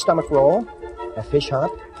 And now a stomach roll, a fish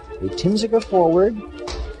hop, a Tinsiger forward,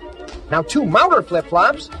 now 2 Maurer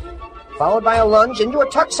flip-flops, followed by a lunge into a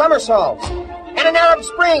tuck somersault, and an Arab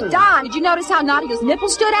spring. Don, did you notice how Nadia's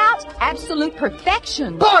nipples stood out? Absolute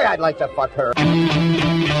perfection. Boy, I'd like to fuck her.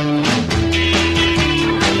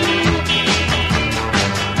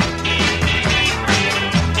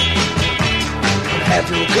 Have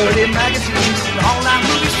to dirty magazines and all-night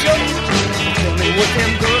movie shows. Tell me what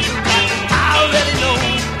them girls are like, I already know.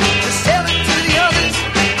 Just tell it to the others,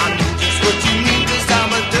 I know just what you mean, 'cause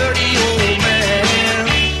I'm a dirty old man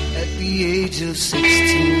at the age of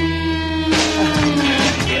 16.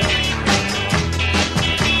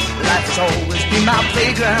 Life has always been my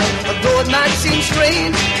playground, although it might seem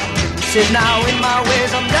strange. Sit now in my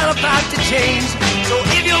ways, I'm not about to change. So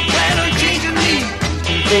if you plan on changing me,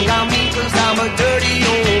 think I'm me 'cause I'm a dirty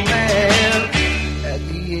old man at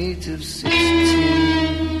the age of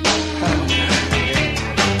 16.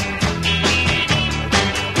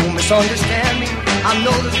 Don't misunderstand me, I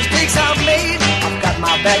know the mistakes I've made. I've got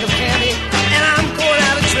my bag of candy and I'm going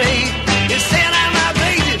out of trade. You're saying I'm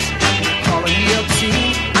outrageous, calling me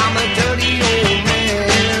obscene. I'm a dirty old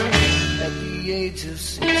man at the age of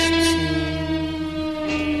 16.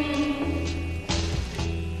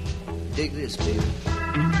 Dig this, baby.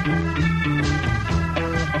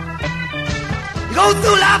 You go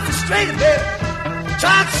through life frustrated, baby,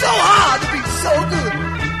 trying so hard to be so good.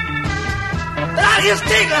 But out here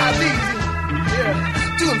taking out easy, yeah,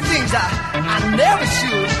 doing things I never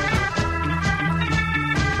should.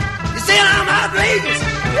 You're saying I'm outrageous,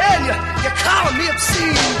 yeah, and you're calling me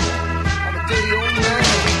obscene. I'm a dirty old man,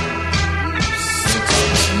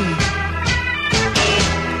 16.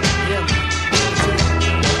 Yeah,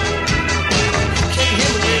 can't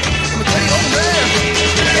hear me, baby. I'm a dirty old man.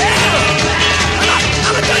 Yeah.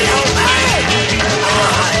 I'm a dirty old man!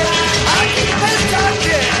 I'll keep the best time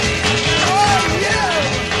here! Oh, yeah!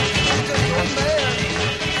 I'm a dirty old man!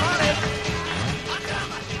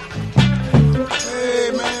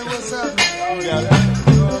 Hey, man, what's up? I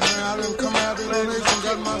done come out of the nation,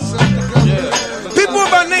 got myself together. People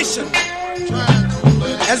of our nation,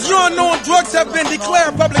 as you all know, drugs have been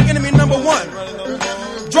declared public enemy number 1.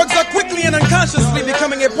 Drugs are quickly and unconsciously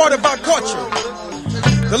becoming a part of our culture.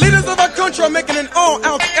 The leaders of our country are making an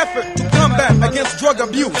all-out effort to combat against drug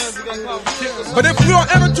abuse. But if we are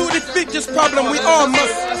ever to defeat this problem, we all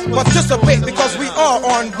must participate because we all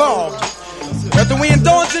are involved. Whether we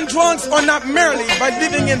indulge in drugs or not, merely by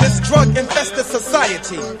living in this drug-infested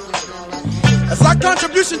society. As our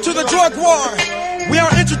contribution to the drug war, we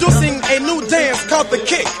are introducing a new dance called the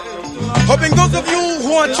kick. Hoping those of you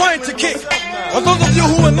who are trying to kick, or those of you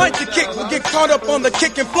who would like to kick, will get caught up on the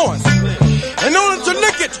kick influence. In order to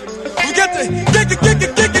lick it, we got to kick it, kick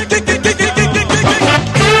it, kick it, kick it, kick it, kick it, kick it, kick it.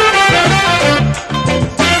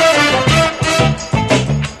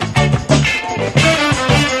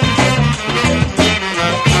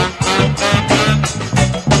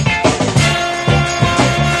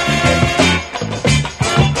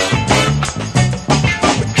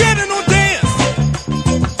 We're getting on dance.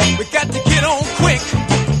 We got to get on quick.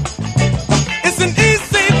 It's an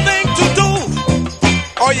easy thing to do.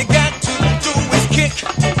 All you got to do is kick.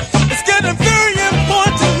 It's getting very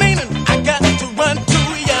important, meaning I got to run to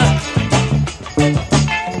ya.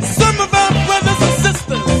 Some of our brothers and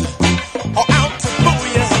sisters are out to fool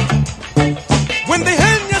ya. When they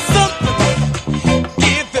hand you something,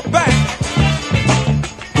 give it back.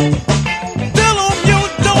 Tell them you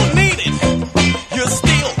don't need it. You're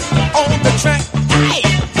still on the track. Hey!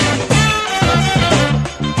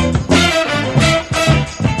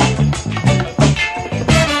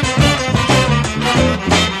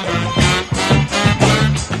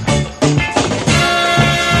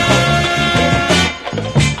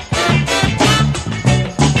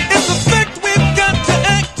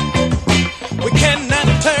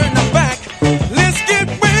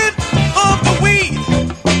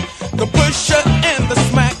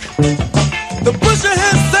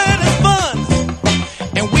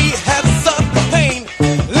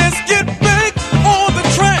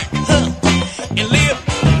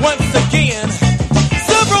 land.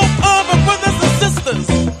 Several of our brothers and sisters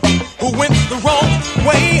who went the wrong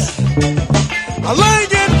way are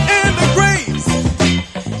lying in the graves,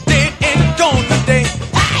 dead and gone today.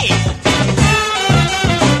 Hey!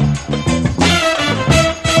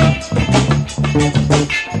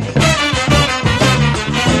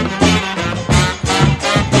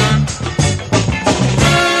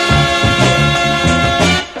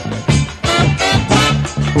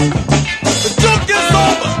 The joke is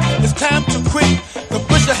over. It's time to quit. The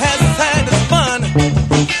butcher has had his fun.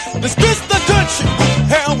 Disgrace the country,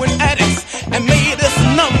 heroin addicts, and made us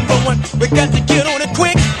number one. We got to get on it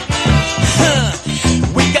quick.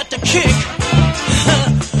 We got to kick.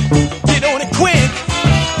 Get on it quick.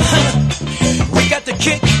 We got to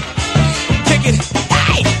kick. Kick it.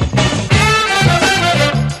 Hey!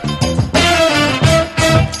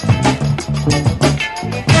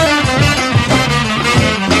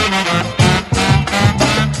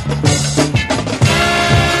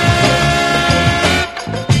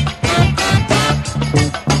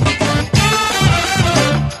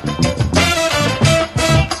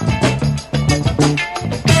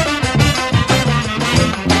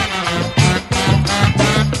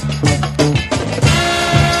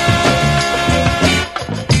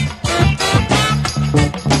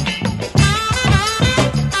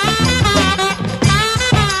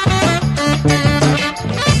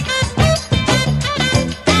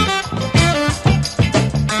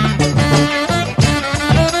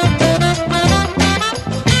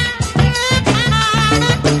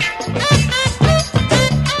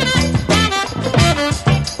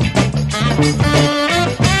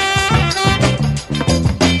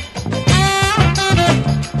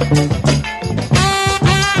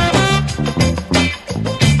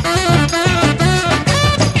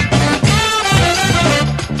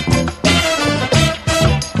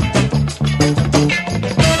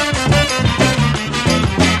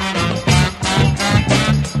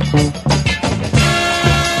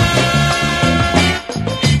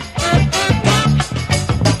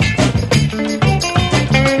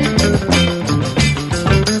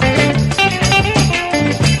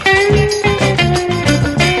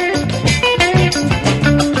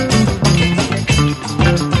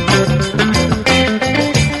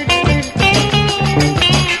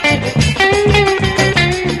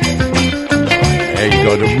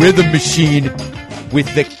 Rhythm Machine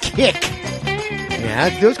with the kick. Yeah,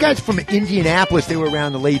 those guys from Indianapolis, they were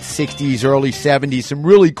around the late 60s, early 70s. Some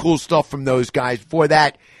really cool stuff from those guys. Before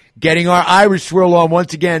that, getting our Irish swirl on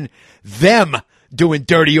once again, them doing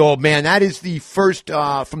Dirty Old Man. That is the first,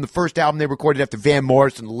 from the first album they recorded after Van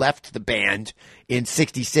Morrison left the band in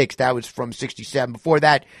 66. That was from 67. Before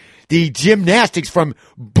that, the Gymnastics from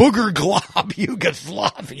Booger Glob,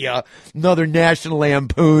 Yugoslavia. Another National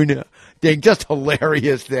Lampoon thing. Just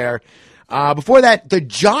hilarious there. Before that, the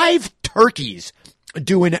Jive Turkeys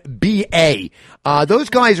doing B.A. Those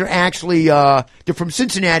guys are actually, they're from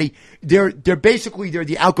Cincinnati. They're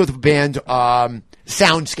the outgrowth band,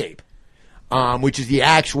 Soundscape, which is the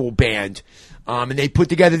actual band. And they put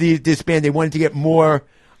together this band. They wanted to get more,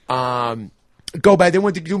 they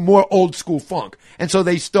wanted to do more old school funk. And so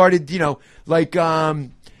they started, Suicidal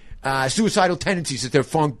Tendencies as their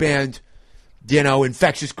funk band,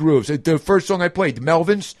 Infectious Grooves. The first song I played, the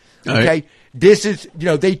Melvins, okay? Right. This is,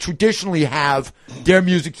 they traditionally have, their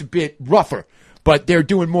music's a bit rougher, but they're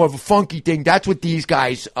doing more of a funky thing. That's what these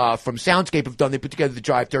guys from Soundscape have done. They put together the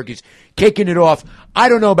Jive Turkeys, kicking it off. I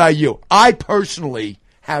don't know about you. I personally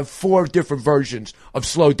have 4 different versions of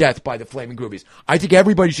Slow Death by the Flaming Groovies. I think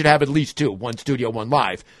everybody should have at least 2, 1 studio, 1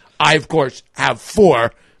 live. I, of course, have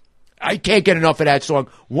 4. I can't get enough of that song.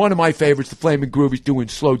 One of my favorites, the Flaming Groovies doing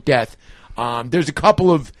Slow Death. There's a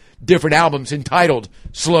couple of different albums entitled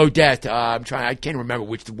Slow Death. I can't remember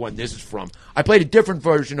which one this is from. I played a different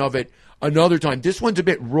version of it another time. This one's a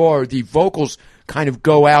bit raw. The vocals kind of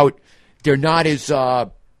go out. They're not as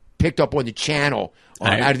picked up on the channel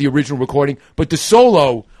out of the original recording. But the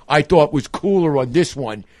solo, I thought, was cooler on this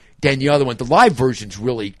one than the other one. The live version's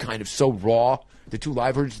really kind of so raw. The 2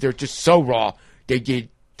 live versions, they're just so raw. They're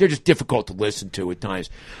just difficult to listen to at times.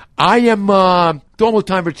 I am almost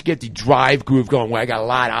time for us to get the drive groove going. Where I got a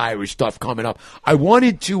lot of Irish stuff coming up. I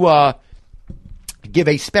wanted to give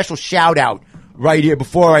a special shout out right here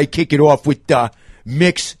before I kick it off with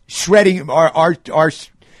mix shredding our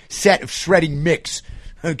set of shredding mix.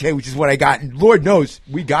 Okay, which is what I got, and Lord knows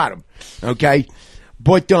we got them. Okay,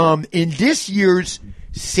 but in this year's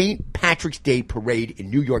St. Patrick's Day parade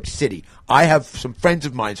in New York City, I have some friends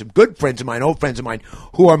of mine, some good friends of mine, old friends of mine,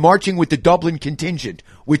 who are marching with the Dublin contingent,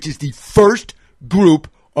 which is the first group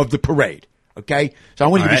of the parade. Okay? So I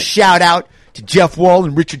want to give a shout out to Jeff Wall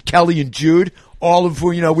and Richard Kelly and Jude, all of who,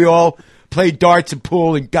 we all played darts and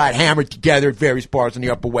pool and got hammered together at various bars on the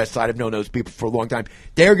Upper West Side. I've known those people for a long time.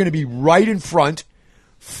 They're going to be right in front.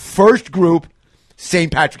 First group,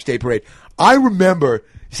 St. Patrick's Day Parade. I remember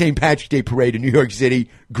St. Patrick's Day Parade in New York City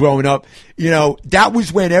growing up. That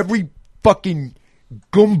was when every fucking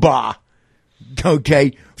Goomba,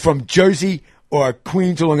 okay, from Jersey or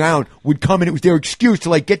Queens or Long Island would come in. It was their excuse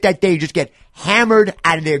to get that day, just get hammered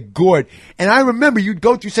out of their gourd. And I remember you'd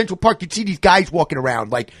go through Central Park, you'd see these guys walking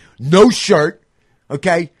around, no shirt,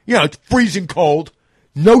 okay? It's freezing cold,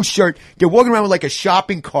 no shirt. They're walking around with a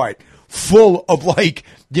shopping cart full of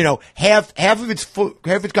half of it's full,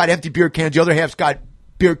 half it's got empty beer cans, the other half's got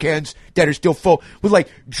beer cans that are still full with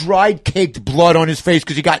dried caked blood on his face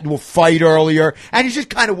because he got into a fight earlier, and he's just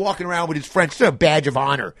kind of walking around with his friends. It's a badge of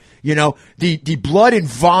honor, the blood and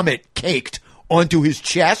vomit caked onto his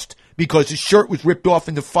chest because his shirt was ripped off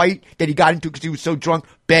in the fight that he got into because he was so drunk.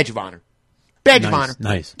 Badge of honor, badge of honor.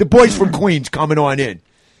 Nice. The boys from Queens coming on in.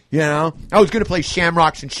 I was going to play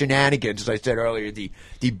Shamrocks and Shenanigans, as I said earlier.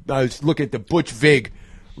 I was looking at the Butch Vig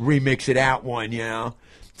remix of that one.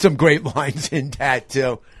 Some great lines in that,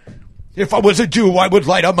 too. If I was a Jew, I would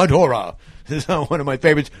light a menorah. This is one of my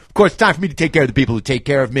favorites. Of course, it's time for me to take care of the people who take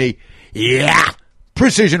care of me. Yeah.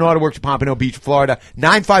 Precision Auto Works, Pompano Beach, Florida.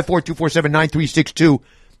 954-247-9362.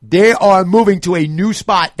 They are moving to a new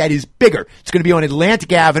spot that is bigger. It's going to be on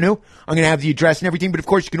Atlantic Avenue. I'm going to have the address and everything. But, of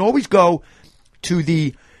course, you can always go to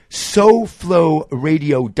the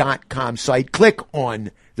SoFloRadio.com site. Click on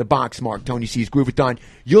the box mark Tony C's Groovathon.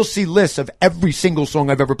 You'll see lists of every single song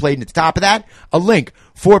I've ever played, and at the top of that, a link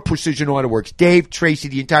for Precision Auto Works. Dave, Tracy,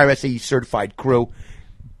 the entire SAE certified crew,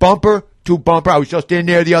 bumper to bumper. I was just in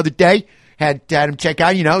there the other day, had him check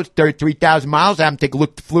out. It's 33,000 miles. I had him take a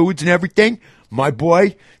look at the fluids and everything. My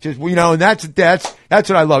boy, just and that's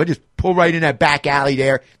what I love. I just pull right in that back alley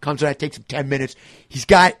there. Comes on, that takes him 10 minutes. He's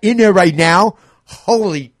got in there right now.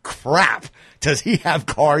 Holy crap! Does he have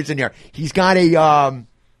cars in there? He's got a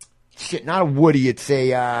not a Woody. It's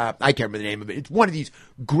a I can't remember the name of it. It's one of these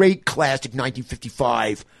great classic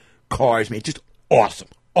 1955 cars, man. Just awesome.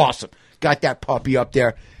 Got that puppy up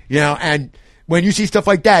there, And when you see stuff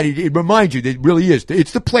like that, it reminds you that it really is.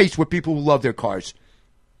 It's the place where people who love their cars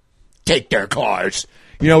take their cars.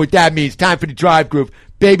 You know what that means? Time for the drive groove,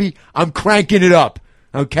 baby. I'm cranking it up.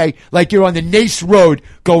 Okay, like you're on the Nace Road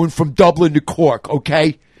going from Dublin to Cork,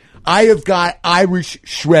 okay? I have got Irish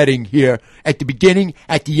shredding here at the beginning,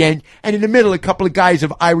 at the end, and in the middle, a couple of guys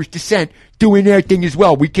of Irish descent doing their thing as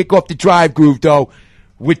well. We kick off the drive groove, though,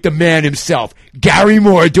 with the man himself, Gary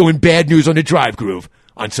Moore, doing Bad News on the Drive Groove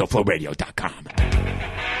on SoFloRadio.com.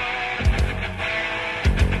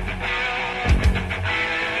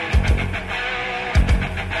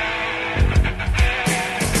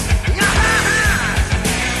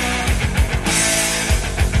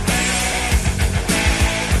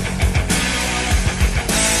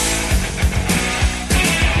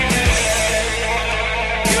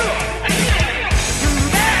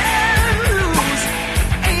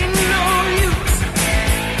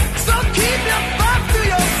 So keep your thoughts to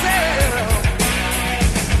yourself.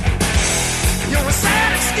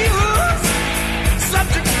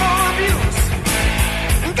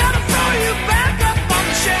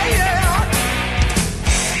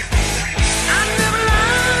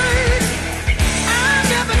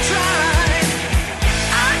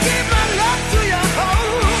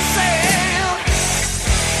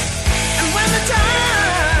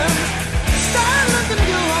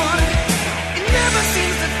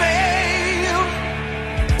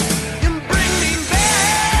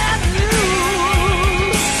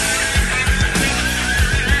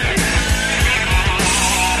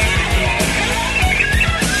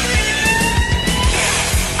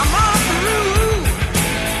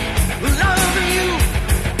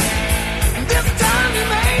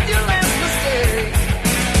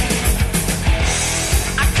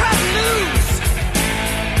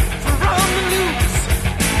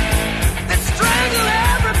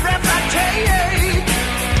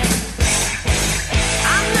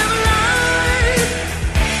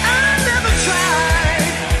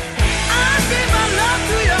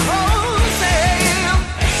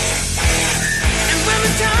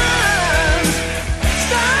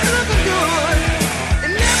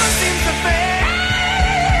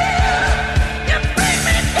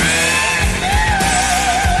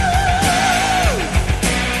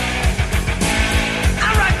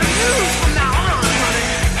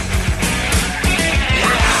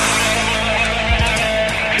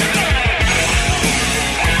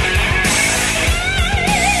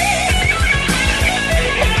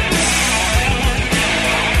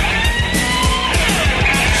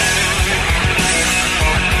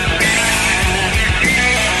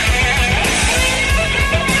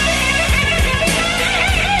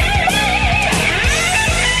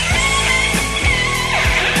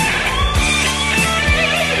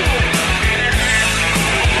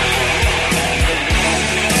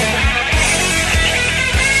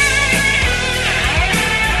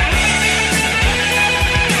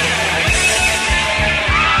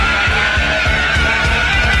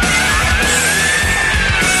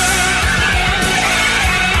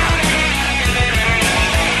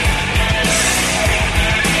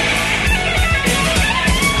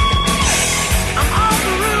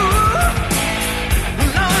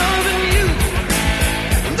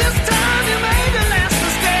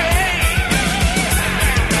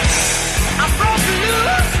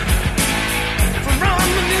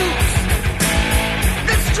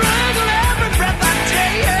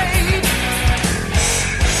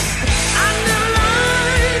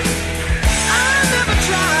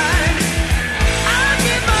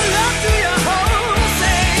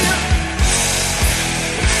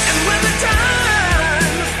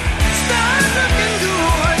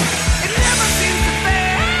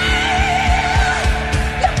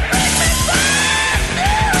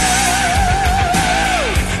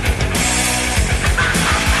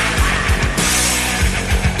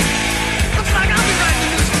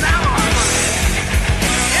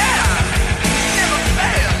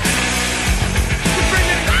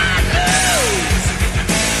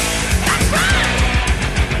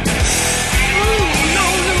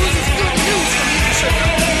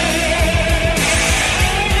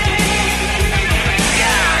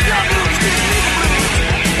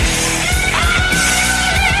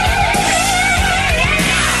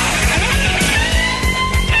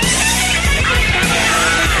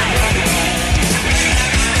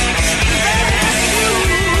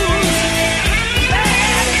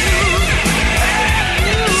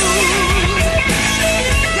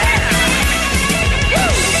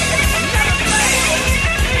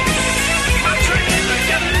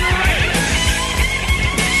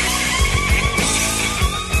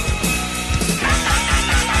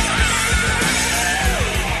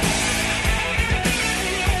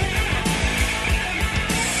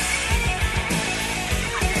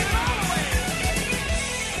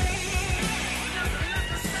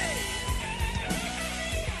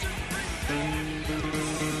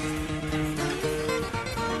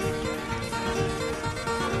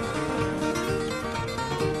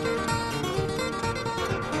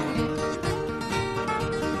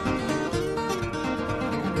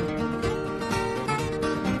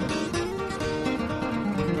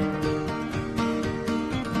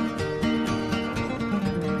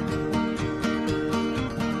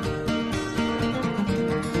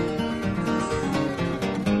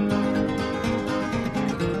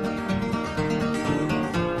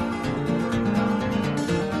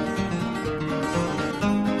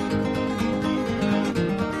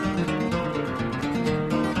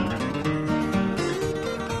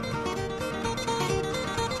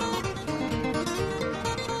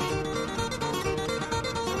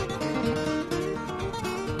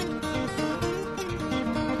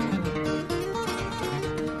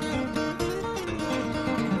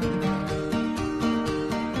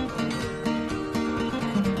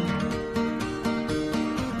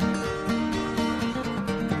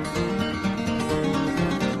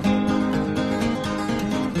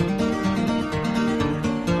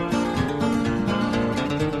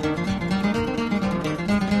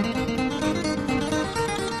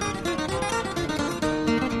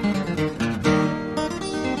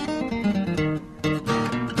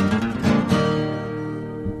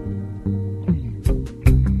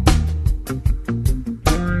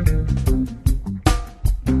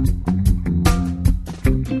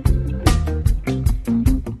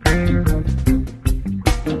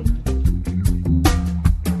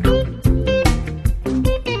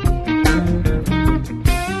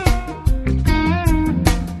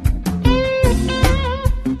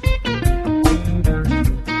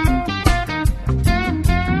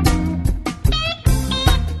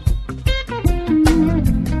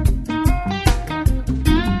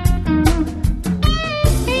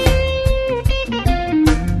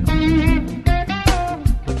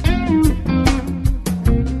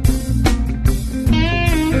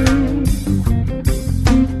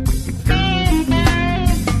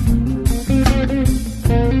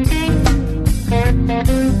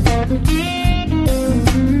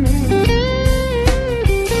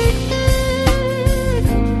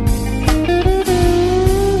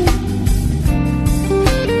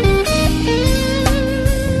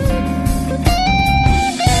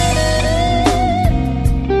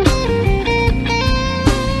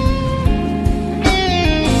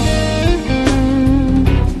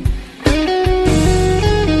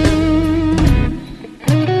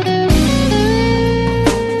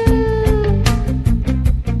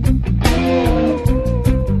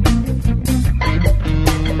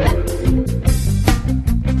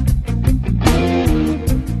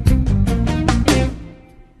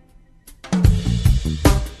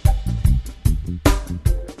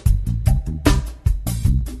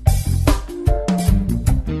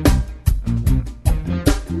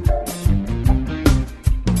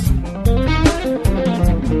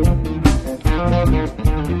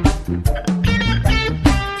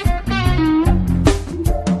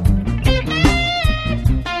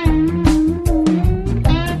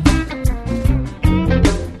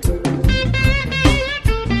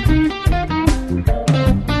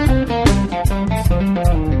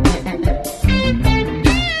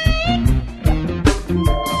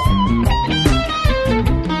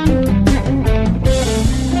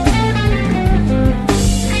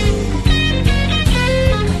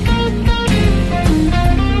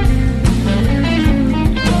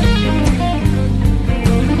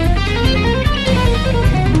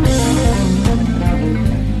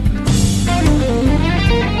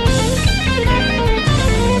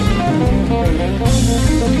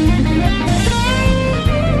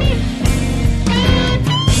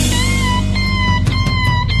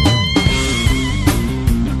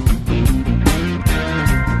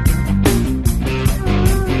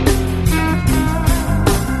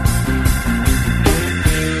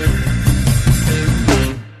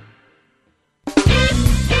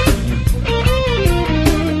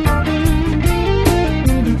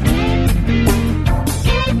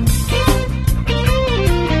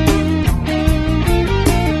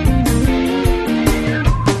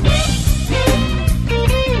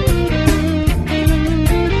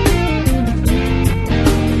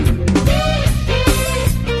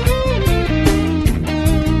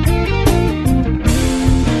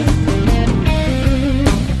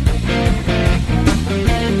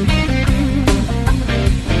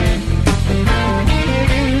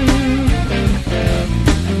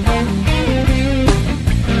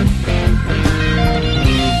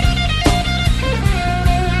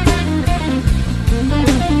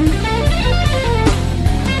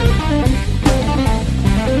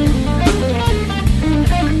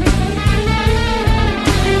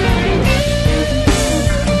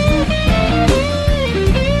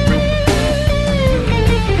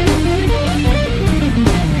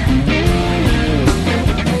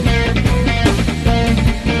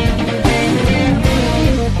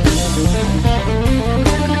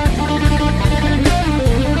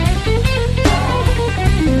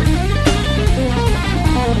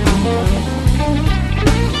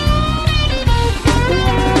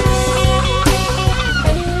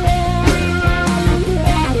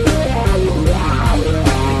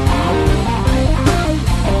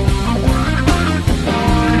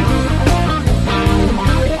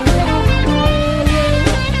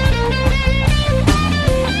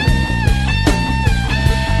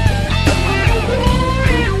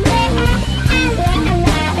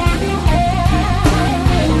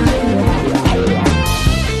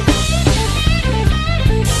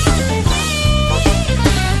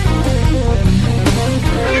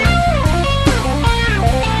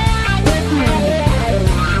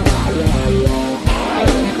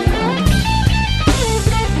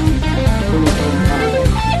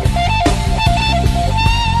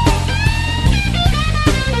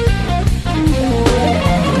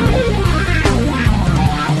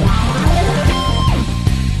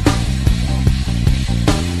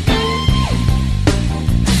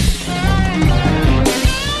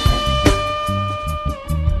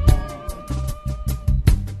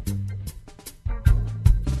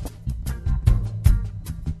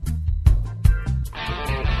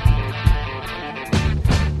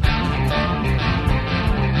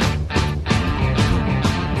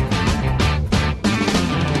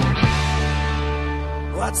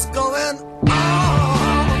 What's going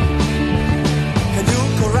on? Can you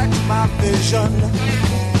correct my vision?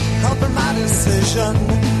 Helping my decision.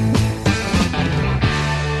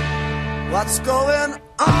 What's going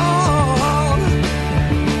on?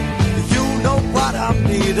 You know what I'm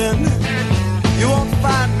needing. You won't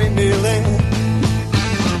find me kneeling.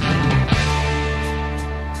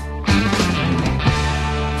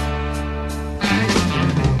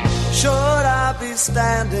 Should I be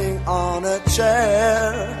standing on a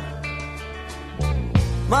chair?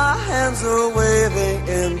 My hands are waving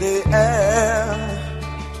in the air.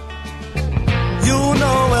 You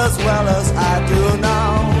know as well as I do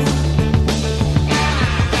now,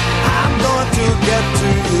 I'm going to get to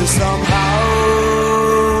you somehow.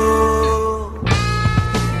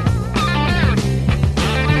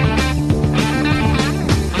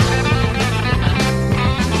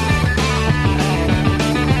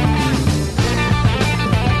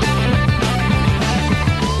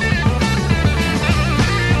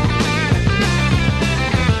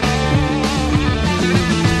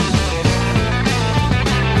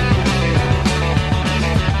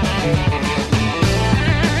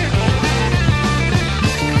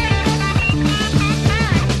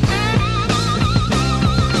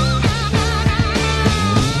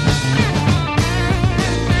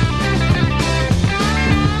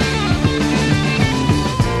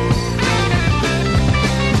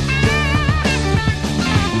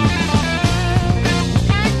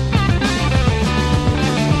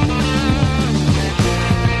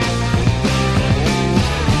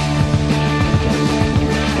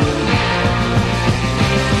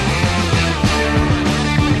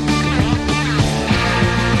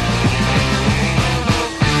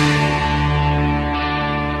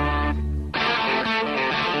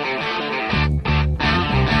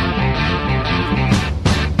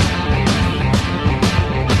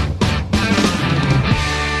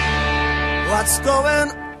 What's going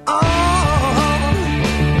on?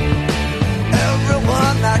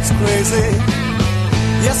 Everyone acts crazy.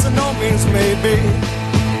 Yes and no means maybe.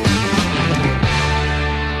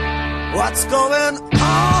 What's going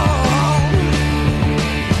on?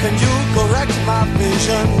 Can you correct my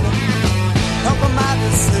vision? Help with my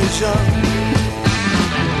decision.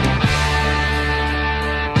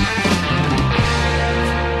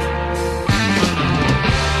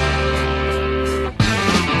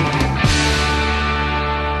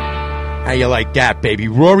 How you like that, baby?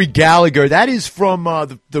 Rory Gallagher. That is from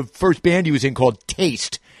the first band he was in called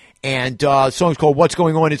Taste. And the song's called What's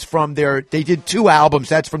Going On. It's from their, they did 2 albums.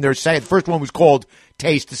 That's from their second. The first one was called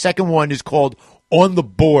Taste. The second one is called On the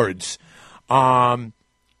Boards. And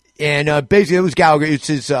basically it was Gallagher. It's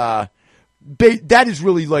his, that is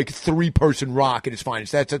really like 3-person rock at its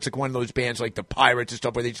finest. That's like one of those bands like the Pirates and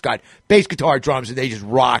stuff where they just got bass guitar, drums, and they just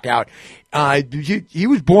rock out. He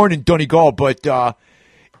was born in Donegal, but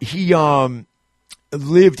he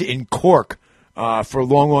lived in Cork for a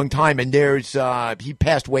long, long time, and he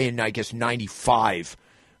passed away in, I guess, 95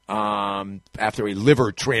 after a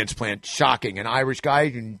liver transplant. Shocking. An Irish guy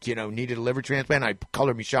and, needed a liver transplant.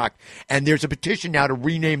 Color me shocked. And there's a petition now to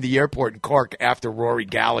rename the airport in Cork after Rory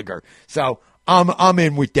Gallagher. So I'm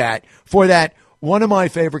in with that. For that, one of my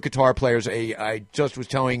favorite guitar players, I just was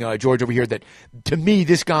telling George over here that to me,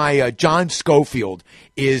 this guy, John Scofield,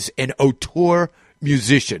 is an auteur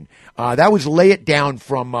musician. That was Lay It Down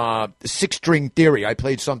from Six String Theory. I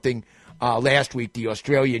played something last week. The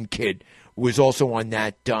Australian kid was also on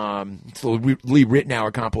that Lee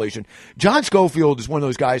Ritenour compilation. John Scofield is one of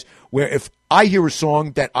those guys where if I hear a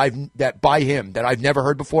song that by him that I've never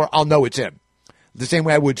heard before, I'll know it's him. The same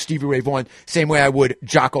way I would Stevie Ray Vaughan, same way I would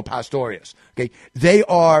Jaco Pastorius. Okay,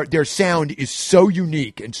 their sound is so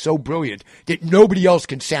unique and so brilliant that nobody else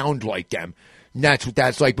can sound like them. And that's what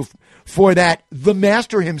that's like. For that, the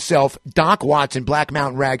master himself, Doc Watson, Black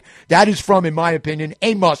Mountain Rag, that is from, in my opinion,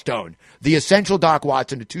 a must-own. The Essential Doc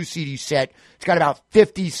Watson, a 2-CD set. It's got about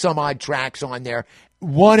 50-some-odd tracks on there,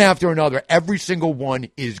 one after another. Every single one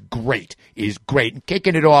is great. And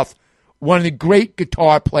kicking it off, one of the great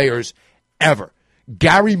guitar players ever.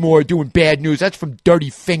 Gary Moore doing Bad News. That's from Dirty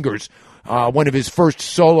Fingers, one of his first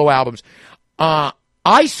solo albums.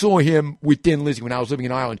 I saw him with Thin Lizzy when I was living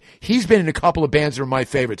in Ireland. He's been in a couple of bands that are my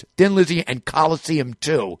favorites, Thin Lizzy and Coliseum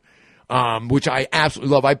 2, which I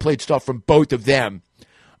absolutely love. I played stuff from both of them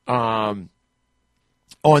on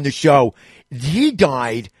the show. He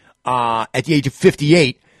died at the age of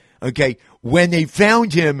 58. Okay, when they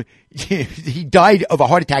found him, he died of a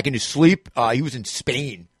heart attack in his sleep. He was in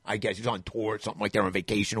Spain, I guess. He was on tour or something like that, on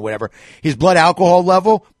vacation or whatever. His blood alcohol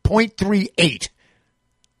level, 0.38.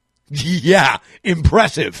 Yeah,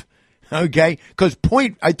 impressive. Okay, because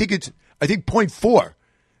I think 0.4.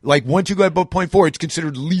 Like, once you go above 0.4, it's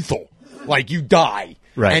considered lethal. Like, you die.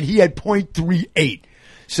 Right. And he had 0.38.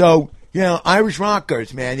 So, Irish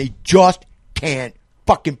rockers, man, they just can't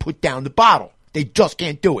fucking put down the bottle. They just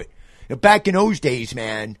can't do it. Back in those days,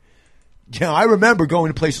 man, I remember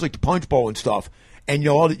going to places like the Punch Bowl and stuff, and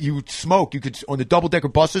you would smoke. You could, on the double-decker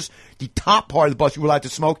buses, the top part of the bus you were allowed to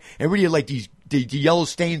smoke, and really had like the yellow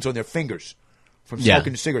stains on their fingers from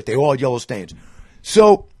smoking the cigarette. They all had yellow stains.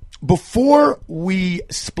 So before we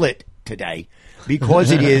split today,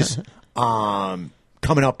 because it is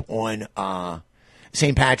coming up on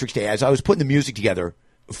St. Patrick's Day, as I was putting the music together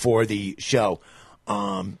for the show,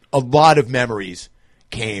 a lot of memories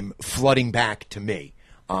came flooding back to me.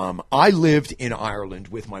 I lived in Ireland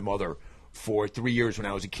with my mother for 3 years when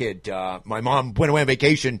I was a kid. My mom went away on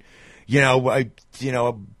vacation. I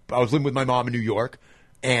was living with my mom in New York,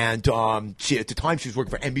 and she, at the time, she was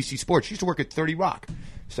working for NBC Sports. She used to work at 30 Rock,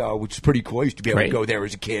 which is pretty cool. I used to be able to go there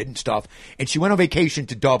as a kid and stuff. And she went on vacation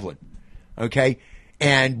to Dublin, okay?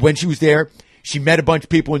 And when she was there, she met a bunch of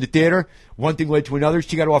people in the theater. One thing led to another.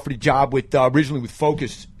 She got offered a job with originally with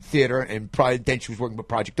Focus Theater, and then she was working with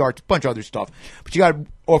Project Arts, a bunch of other stuff. But she got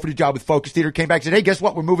offered a job with Focus Theater, came back and said, hey, guess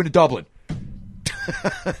what? We're moving to Dublin.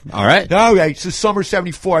 All right. Okay, so summer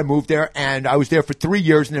 74, I moved there, and I was there for 3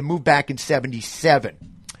 years, and then moved back in 77.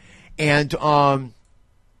 And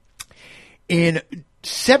in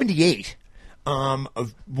 78,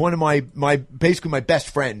 one of my basically my best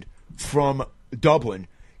friend from Dublin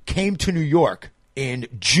came to New York in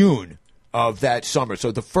June of that summer.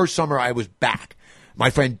 So the first summer I was back, my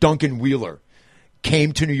friend Duncan Wheeler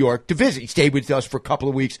came to New York to visit. He stayed with us for a couple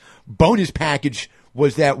of weeks. Bonus package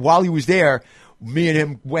was that while he was there, me and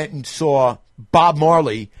him went and saw Bob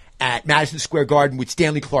Marley at Madison Square Garden with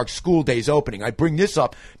Stanley Clark's School Days opening. I bring this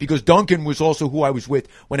up because Duncan was also who I was with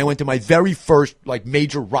when I went to my very first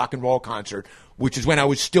major rock and roll concert, which is when I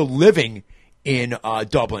was still living in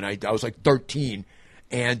Dublin. I was like 13,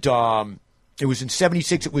 and it was in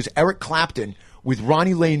 76. It was Eric Clapton with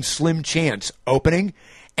Ronnie Lane's Slim Chance opening,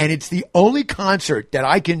 and it's the only concert that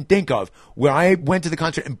I can think of where I went to the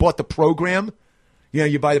concert and bought the program.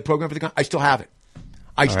 You buy the program for the concert. I still have it.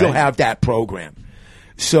 I still have that program.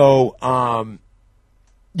 So, a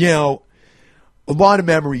lot of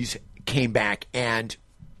memories came back, and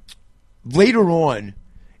later on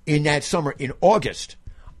in that summer, in August,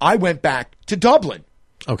 I went back to Dublin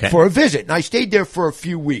for a visit, and I stayed there for a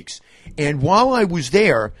few weeks. And while I was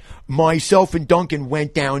there, myself and Duncan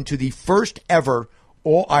went down to the first ever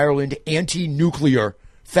All-Ireland Anti-Nuclear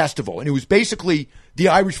Festival, and it was basically the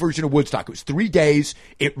Irish version of Woodstock. It was 3 days.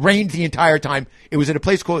 It rained the entire time. It was at a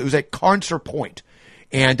place it was at Carnsor Point.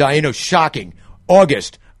 And, shocking.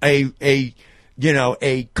 August, a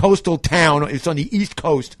coastal town. It's on the east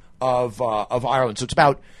coast of Ireland. So it's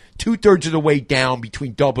about 2/3 of the way down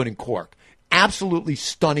between Dublin and Cork. Absolutely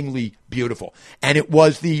stunningly beautiful. And it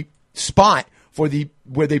was the spot where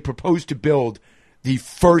they proposed to build the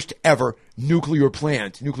first ever nuclear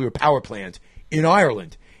power plant in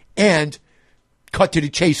Ireland. And cut to the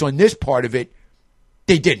chase on this part of it,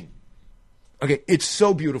 they didn't. Okay, it's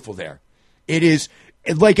so beautiful there. It is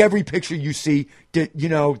like every picture you see,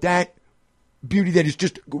 that beauty that is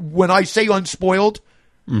just, when I say unspoiled,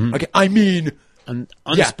 okay, I mean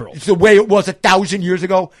unspoiled. It's the way it was 1,000 years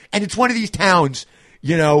ago. And it's one of these towns,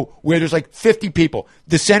 where there's like 50 people.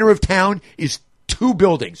 The center of town is 2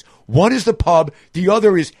 buildings. One is the pub. The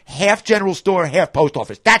other is half general store, half post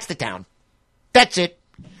office. That's the town. That's it.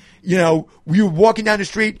 We were walking down the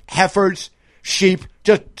street, heifers, sheep,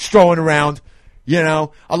 just strolling around. A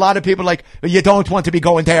lot of people like, you don't want to be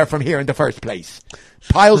going there from here in the first place.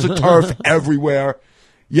 Piles of turf everywhere.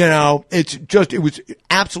 It was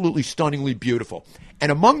absolutely stunningly beautiful.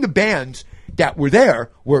 And among the bands that were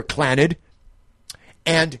there were Clannad,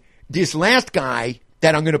 and this last guy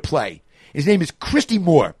that I'm going to play, his name is Christy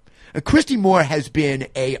Moore. Christy Moore has been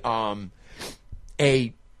a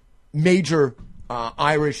major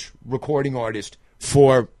Irish recording artist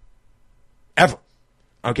for ever.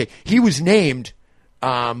 Okay, he was named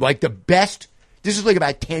the best. This is like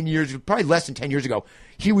about 10 years, probably less than 10 years ago.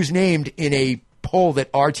 He was named in a poll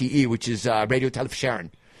that RTE, which is Radio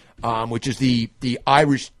Telefisharan, which is the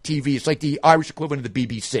Irish TV. It's like the Irish equivalent of the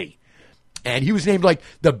BBC, and he was named like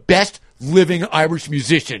the best living Irish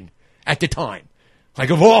musician at the time. Like,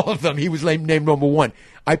 of all of them, he was named number 1.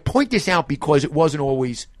 I point this out because it wasn't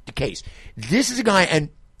always the case. This is a guy, and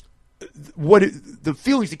the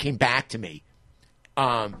feelings that came back to me,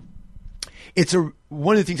 one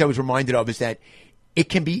of the things I was reminded of is that it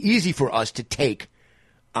can be easy for us to take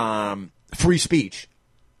free speech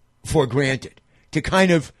for granted, to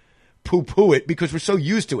kind of poo-poo it because we're so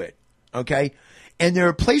used to it. okay? And there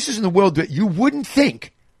are places in the world that you wouldn't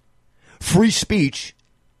think free speech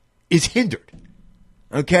is hindered,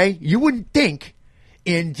 okay? You wouldn't think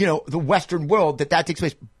in, the Western world that takes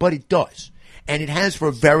place, but it does. And it has for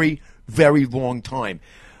a very, very long time.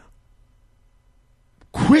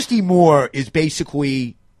 Christy Moore is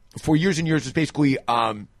basically, for years and years, was basically,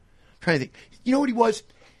 trying to think, you know what he was?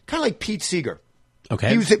 Kind of like Pete Seeger. Okay.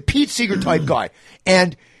 He was a Pete Seeger type guy.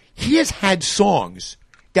 And he has had songs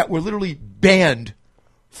that were literally banned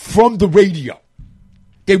from the radio.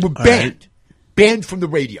 They were banned from the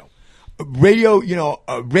radio. Radio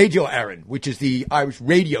Éireann, which is the Irish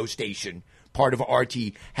radio station, part of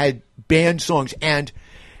RT, had banned songs. And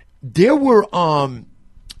there was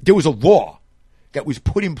a law that was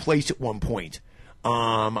put in place at one point.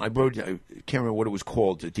 I can't remember what it was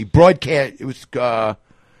called. The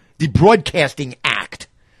Broadcasting Act.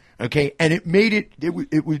 Okay, and it made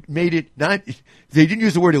it not. They didn't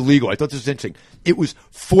use the word illegal. I thought this was interesting. It was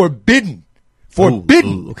forbidden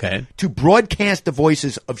to broadcast the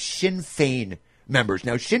voices of Sinn Féin members.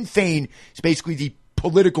 Now, Sinn Féin is basically the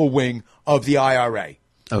political wing of the IRA.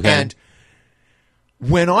 Okay, and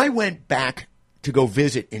when I went back to go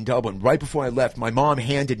visit in Dublin, right before I left, my mom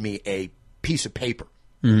handed me a piece of paper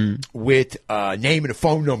with a name and a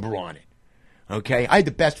phone number on it. Okay, I had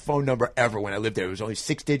the best phone number ever when I lived there. It was only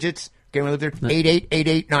 6 digits. Okay, when I lived there,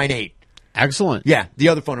 888898. Excellent. Yeah, the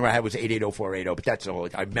other phone number I had was 880480, but that's all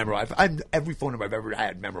I memorized. Every phone number I've ever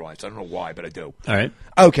had memorized. I don't know why, but I do. All right.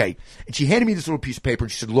 Okay, and she handed me this little piece of paper,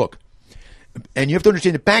 and she said, look, and you have to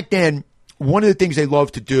understand that back then, one of the things they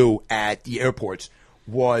loved to do at the airports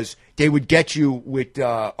was they would get you with,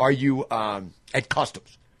 are you at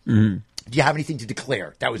customs? Mm-hmm. Do you have anything to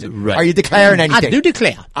declare? That was it. Right. Are you declaring anything? I do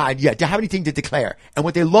declare. Yeah, do you have anything to declare? And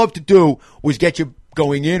what they loved to do was get you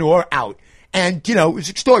going in or out. And, it was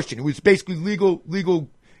extortion. It was basically legal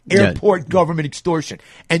airport government extortion.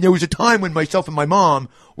 And there was a time when myself and my mom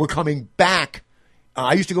were coming back.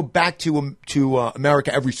 I used to go back to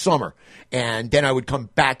America every summer. And then I would come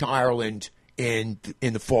back to Ireland in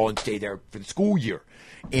the fall and stay there for the school year.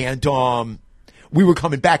 And we were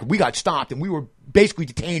coming back, and we got stopped, and we were basically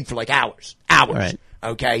detained for like hours, right.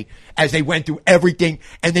 Okay, as they went through everything,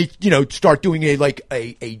 and they, start doing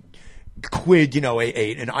a quid,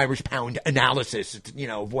 an Irish pound analysis,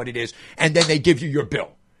 of what it is, and then they give you your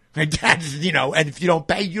bill, and that's, and if you don't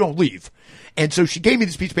pay, you don't leave. And so she gave me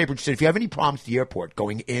this piece of paper and she said, if you have any problems at the airport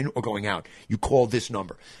going in or going out, you call this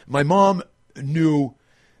number. My mom knew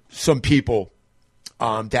some people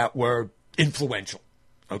that were influential.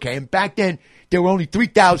 Okay, and back then, there were only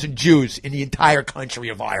 3,000 Jews in the entire country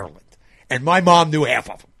of Ireland. And my mom knew half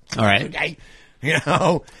of them. All right. Okay?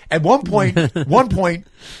 At one point,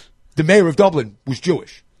 the mayor of Dublin was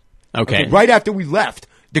Jewish. Okay. Right after we left,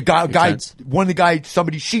 one of the guys,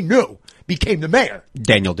 somebody she knew, became the mayor.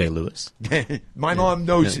 Daniel Day-Lewis. My mom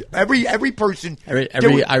knows every person.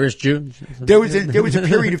 Every Irish Jew. There was a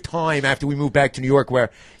period of time after we moved back to New York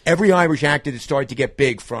where every Irish actor that started to get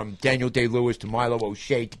big, from Daniel Day-Lewis to Milo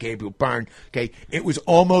O'Shea to Gabriel Byrne. Okay, it was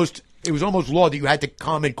almost law that you had to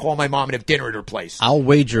come and call my mom and have dinner at her place. I'll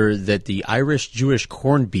wager that the Irish-Jewish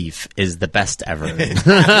corned beef is the best ever. Coming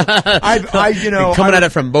at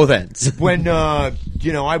it from both ends. When,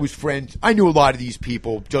 I was friends, I knew a lot of these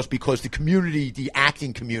people just because the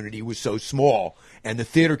acting community was so small and the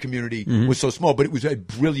theater community was so small, but it was a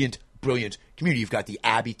brilliant community. You've got the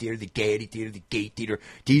Abbey Theater, the Gaiety Theater, the Gate Theater.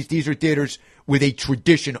 These are theaters with a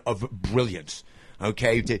tradition of brilliance.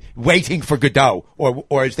 Okay, waiting for Godot,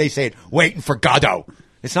 or as they say it, waiting for Godot.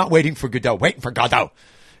 It's not waiting for Godot, waiting for Godot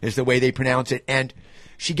is the way they pronounce it. And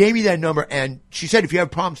she gave me that number, and she said, if you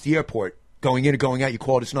have problems at the airport, going in or going out, you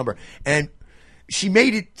call this number. And she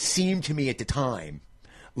made it seem to me at the time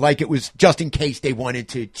like it was just in case they wanted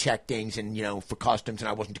to check things and, for customs, and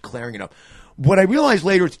I wasn't declaring enough. What I realized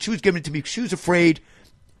later is she was giving it to me because she was afraid,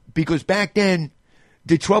 because back then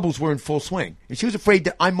the troubles were in full swing, and she was afraid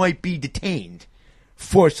that I might be detained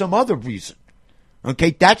for some other reason. Okay,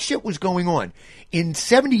 that shit was going on. In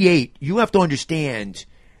 78, you have to understand,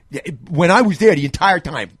 when I was there the entire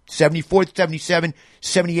time, 74, 77,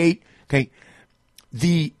 78, okay,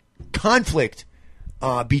 the conflict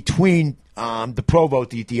between the Provost,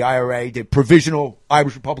 the IRA, the Provisional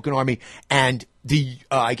Irish Republican Army, and the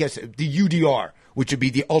UDR, which would be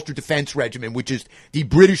the Ulster Defence Regiment, which is the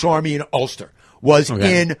British Army in Ulster, was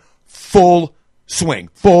in full swing.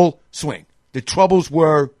 The troubles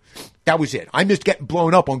were, that was it. I missed getting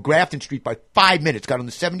blown up on Grafton Street by 5 minutes. Got on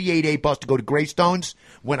the 78A bus to go to Greystones.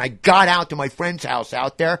 When I got out to my friend's house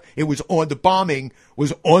out there, the bombing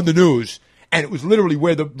was on the news. And it was literally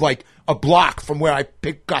where a block from where I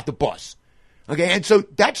got the bus. Okay, and so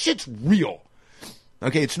that shit's real.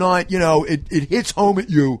 Okay, it's not, it hits home at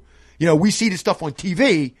you. We see this stuff on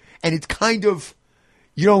TV, and it's kind of,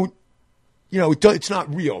 it's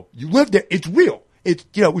not real. You live there, it's real. It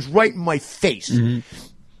was right in my face. Mm-hmm.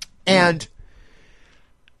 And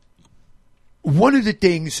one of the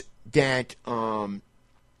things that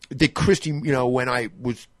Christy, when I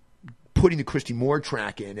was putting the Christy Moore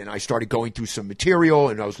track in, and I started going through some material,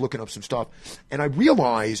 and I was looking up some stuff, and I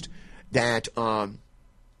realized that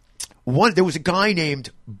there was a guy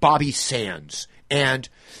named Bobby Sands, and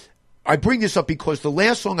I bring this up because the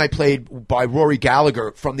last song I played by Rory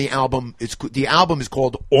Gallagher from the album, the album is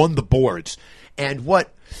called On the Boards, and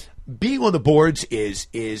what being on the boards is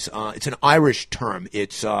it's an Irish term.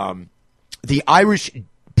 It's the Irish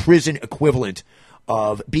prison equivalent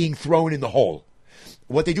of being thrown in the hole.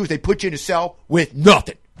 What they do is they put you in a cell with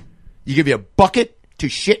nothing. You give you a bucket to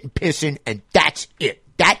shit and piss in, and that's it.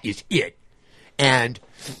 That is it. And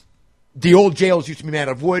the old jails used to be made out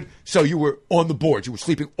of wood, so you were on the boards. You were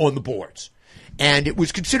sleeping on the boards. And it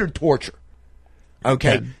was considered torture.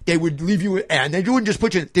 Okay? Yeah. They would leave you, and they wouldn't just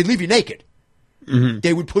put you, they'd leave you naked. Mm-hmm.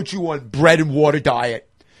 They would put you on bread and water diet.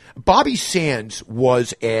 Bobby Sands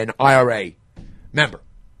was an IRA member.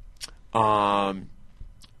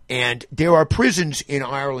 And there are prisons in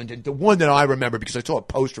Ireland, and the one that I remember because I saw a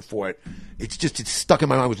poster for it, it's stuck in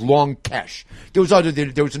my mind, was Long Kesh. There was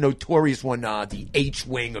a notorious one, the H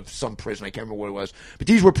wing of some prison, I can't remember what it was. But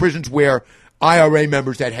these were prisons where IRA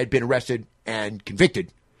members that had been arrested and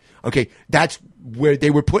convicted, okay, that's where they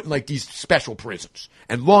were put in like these special prisons.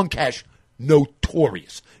 And Long Kesh,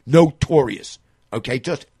 notorious, okay,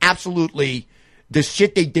 just absolutely the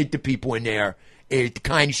shit they did to people in there. The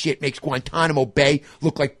kind of shit makes Guantanamo Bay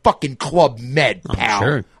look like fucking Club Med, pal.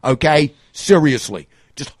 Sure. Okay? Seriously.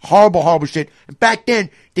 Just horrible shit. And back then,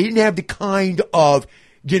 they didn't have the kind of,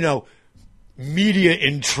 media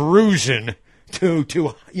intrusion to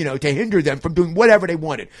hinder them from doing whatever they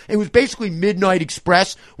wanted. It was basically Midnight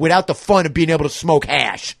Express without the fun of being able to smoke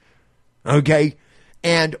hash. Okay?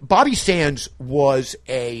 And Bobby Sands was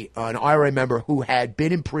an IRA member who had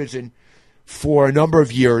been in prison for a number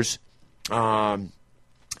of years. And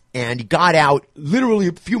he got out literally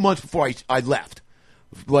a few months before I left,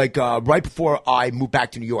 right before I moved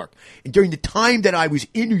back to New York. And during the time that I was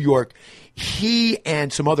in New York, he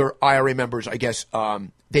and some other IRA members, I guess,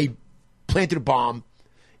 they planted a bomb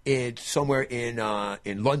somewhere in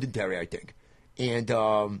Londonderry, I think,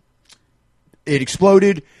 and it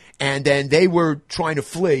exploded. And then they were trying to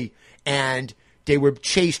flee, and they were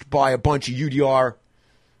chased by a bunch of UDR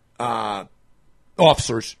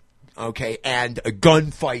officers. Okay, and a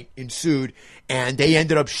gunfight ensued, and they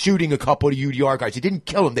ended up shooting a couple of UDR guys. They didn't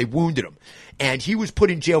kill him, they wounded him. And he was put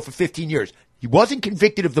in jail for 15 years. He wasn't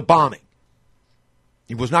convicted of the bombing.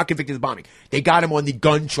 He was not convicted of the bombing. They got him on the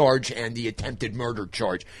gun charge and the attempted murder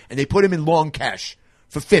charge, and they put him in Long Kesh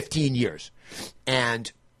for 15 years. And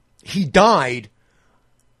he died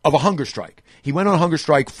of a hunger strike. He went on a hunger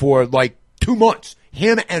strike for 2 months.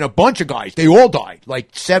 Him and a bunch of guys, they all died.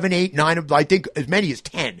 7, 8, 9, I think as many as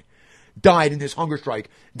 10. Died in this hunger strike.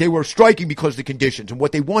 They were striking because of the conditions, and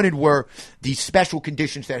what they wanted were these special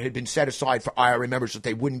conditions that had been set aside for IRA members so that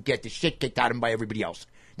they wouldn't get the shit kicked out of them by everybody else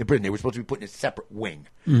in prison. They were supposed to be put in a separate wing.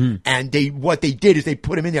 Mm-hmm. And what they did is they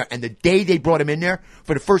put him in there, and the day they brought him in there,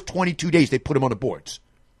 for the first 22 days, they put him on the boards.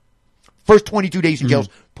 First 22 days in jails,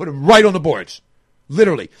 put him right on the boards.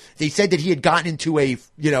 Literally. They said that he had gotten into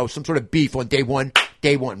some sort of beef on day one,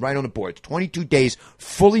 right on the boards. 22 days,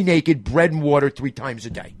 fully naked, bread and water 3 times a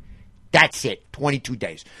day. That's it, 22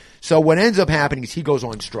 days. So what ends up happening is he goes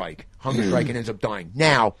on strike, hunger strike, and ends up dying.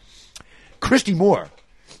 Now, Christy Moore,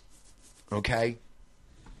 okay,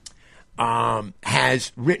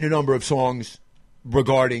 has written a number of songs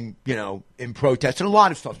regarding, in protest, and a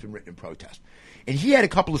lot of stuff's been written in protest. And he had a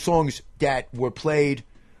couple of songs that were played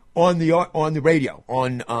on the radio,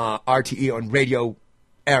 on RTE, on Radio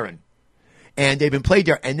Erin. And they've been played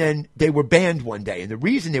there, and then they were banned one day. And the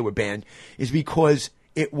reason they were banned is because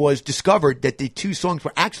it was discovered that the 2 songs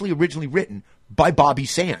were actually originally written by Bobby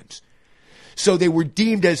Sands. So they were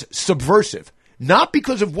deemed as subversive, not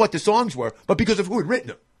because of what the songs were, but because of who had written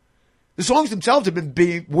them. The songs themselves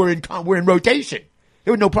were in rotation.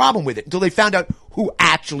 There was no problem with it until they found out who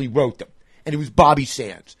actually wrote them. And it was Bobby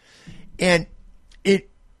Sands. And it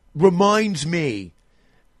reminds me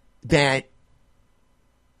that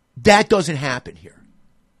doesn't happen here.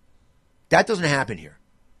 That doesn't happen here.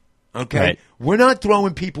 Okay? Right. We're not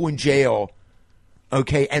throwing people in jail,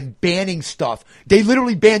 okay, and banning stuff. They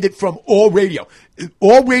literally banned it from all radio.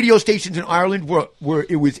 All radio stations in Ireland were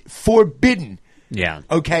it was forbidden,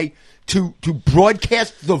 okay, to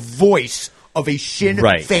broadcast the voice of a Sinn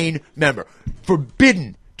Right. Féin member.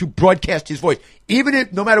 Forbidden to broadcast his voice. Even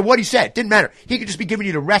if, no matter what he said, didn't matter. He could just be giving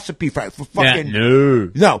you the recipe for fucking... Yeah,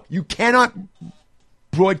 No, you cannot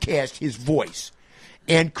broadcast his voice.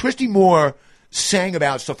 And Christy Moore sang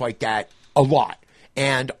about stuff like that a lot.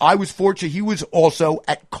 And I was fortunate. He was also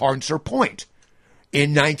at Carnser Point in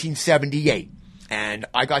 1978. And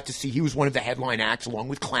I got to see, he was one of the headline acts along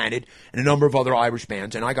with Clannad and a number of other Irish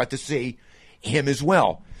bands. And I got to see him as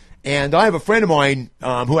well. And I have a friend of mine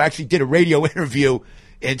who actually did a radio interview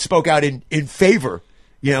and spoke out in favor,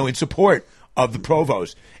 in support of the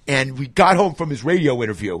Provost. And we got home from his radio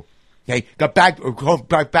interview. Okay, got back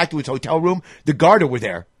to his hotel room. The Garda were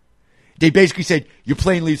there. They basically said, "Your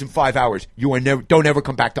plane leaves in 5 hours. Don't ever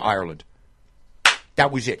come back to Ireland."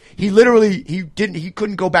 That was it. He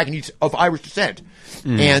couldn't go back, and he's of Irish descent.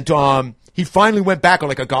 And he finally went back on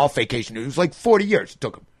like a golf vacation. It was like 40 years it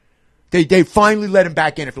took him. They finally let him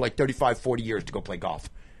back in after like 35, 40 years to go play golf.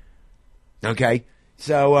 Okay?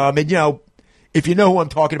 So, if you know who I'm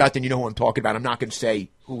talking about, then you know who I'm talking about. I'm not going to say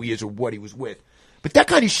who he is or what he was with. But that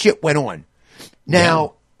kind of shit went on.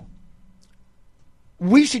 Now,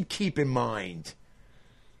 we should keep in mind,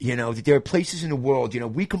 that there are places in the world,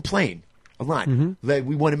 we complain a lot. That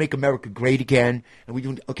we want to make America great again. And we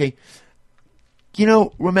do, okay.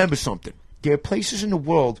 Remember something. There are places in the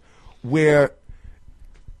world where,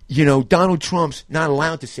 Donald Trump's not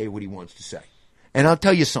allowed to say what he wants to say. And I'll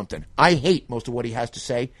tell you something. I hate most of what he has to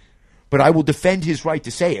say, but I will defend his right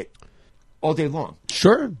to say it all day long.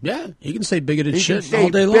 Sure, yeah. He can say bigoted shit all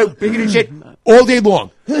day long. Bigoted shit all day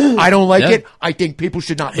long. I don't like it. I think people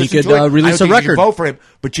should not listen to it. Release I don't a think you should record. vote for him.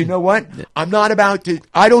 But you know what? I'm not about to.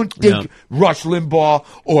 I don't think Rush Limbaugh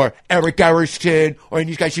or Eric Erickson or any of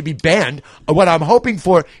these guys should be banned. What I'm hoping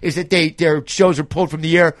for is that their shows are pulled from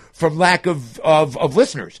the air from lack of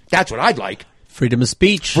listeners. That's what I'd like. Freedom of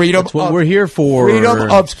speech. That's what we're here for. Freedom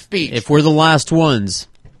of speech. If we're the last ones.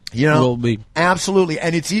 We'll be. Absolutely.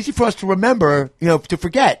 And it's easy for us to remember, to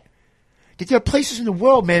forget that there are places in the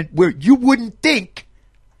world, man, where you wouldn't think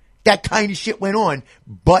that kind of shit went on,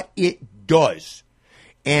 but it does.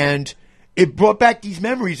 And it brought back these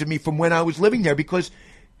memories of me from when I was living there because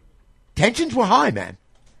tensions were high, man.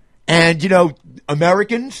 And,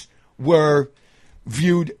 Americans were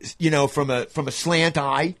viewed, from a slant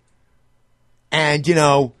eye. And,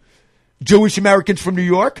 Jewish Americans from New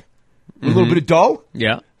York, a little bit of dough.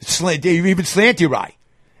 Yeah. Even slanty eye.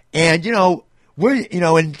 And,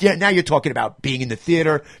 now you're talking about being in the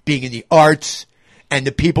theater, being in the arts, and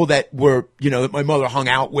the people that were, that my mother hung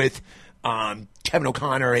out with, Kevin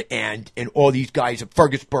O'Connor and all these guys at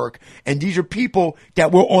Fergus Burke. And these are people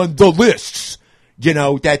that were on the lists,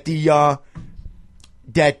 that the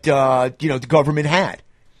government had.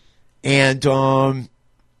 And,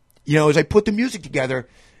 as I put the music together,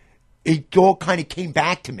 it all kind of came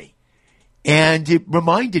back to me. And it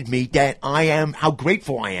reminded me that how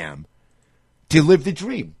grateful I am to live the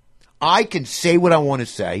dream. I can say what I want to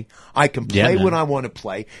say. I can play what I want to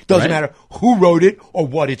play. Doesn't matter who wrote it or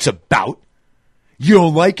what it's about. You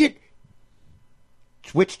don't like it?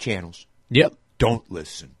 Switch channels. Yep. Don't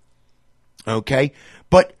listen. Okay?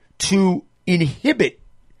 But to inhibit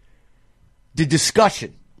the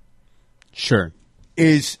discussion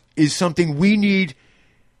is something we need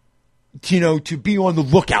to be on the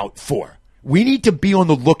lookout for. We need to be on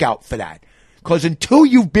the lookout for that. Because until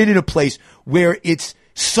you've been in a place where it's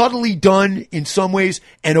subtly done in some ways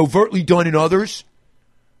and overtly done in other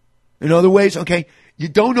ways, okay, you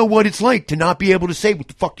don't know what it's like to not be able to say what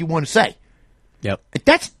the fuck you want to say. Yep.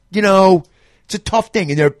 That's, it's a tough thing.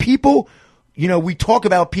 And there are people, we talk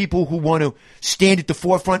about people who want to stand at the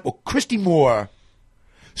forefront. Well, Christy Moore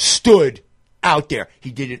stood out there. He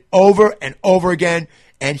did it over and over again.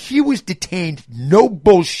 And he was detained, no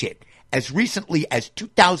bullshit, as recently as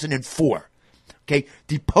 2004. Okay,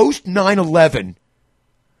 the post 9/11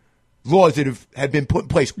 laws that have been put in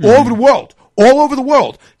place all over the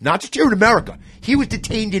world, not just here in America. He was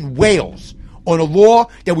detained in Wales on a law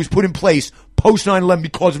that was put in place post 9/11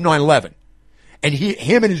 because of 9/11, and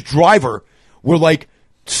him and his driver were like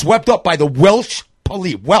swept up by the Welsh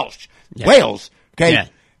police. Wales. Okay,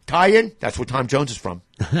 tie in. That's where Tom Jones is from.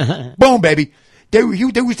 Boom, baby. They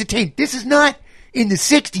was detained. This is not in the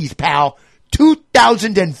 60s, pal.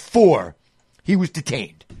 2004, he was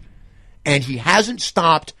detained. And he hasn't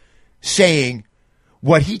stopped saying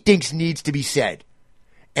what he thinks needs to be said.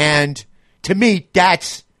 And to me,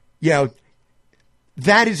 that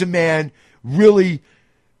is a man really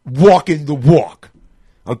walking the walk.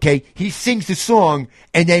 Okay? He sings the song,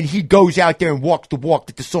 and then he goes out there and walks the walk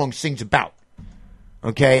that the song sings about.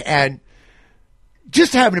 Okay? And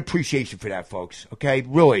just have an appreciation for that, folks. Okay?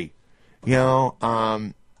 Really.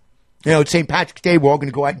 It's St. Patrick's Day. We're all going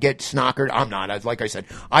to go out and get snockered. I'm not. Like I said,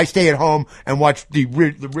 I stay at home and watch the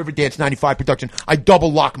Riverdance 95 production. I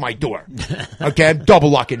double lock my door. Okay, I'm double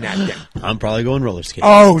locking that thing. I'm probably going roller skating.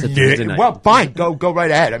 Oh, yeah. Well, fine. Go right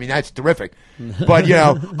ahead. I mean, that's terrific. But,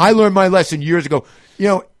 I learned my lesson years ago.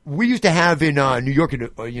 We used to have in New York,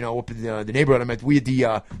 up in the neighborhood I'm at, we had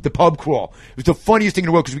the pub crawl. It was the funniest thing in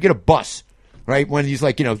the world because we get a bus, right? One of these,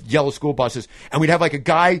 yellow school buses. And we'd have, a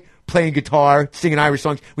guy playing guitar, singing Irish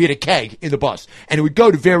songs. We had a keg in the bus. And it would go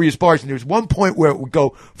to various bars. And there was one point where it would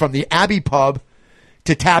go from the Abbey pub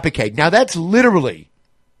to Tap a Keg. Now, that's literally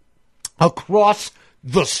across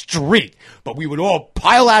the street. But we would all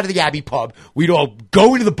pile out of the Abbey pub. We'd all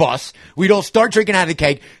go into the bus. We'd all start drinking out of the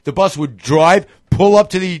keg. The bus would drive, pull up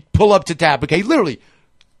to Tap a Keg. Literally,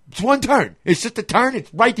 it's one turn. It's just a turn.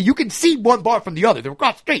 It's right there. You can see one bar from the other. They're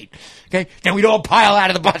across the street. Okay? Then we'd all pile out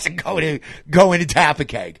of the bus and go into Tap a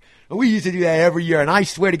Keg. And we used to do that every year. And I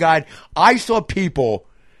swear to God, I saw people,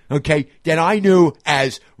 okay, that I knew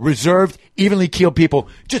as reserved, evenly keeled people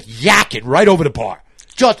just yakking right over the bar.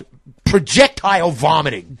 Just projectile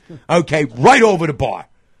vomiting. Okay? Right over the bar.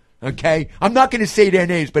 Okay? I'm not going to say their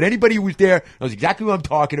names, but anybody who was there knows exactly what I'm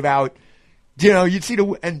talking about. You'd see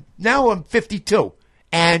and now I'm 52.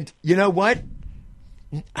 And you know what?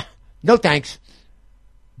 No thanks.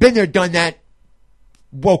 Been there, done that.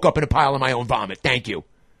 Woke up in a pile of my own vomit. Thank you.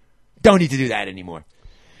 Don't need to do that anymore.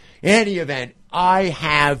 In any event, I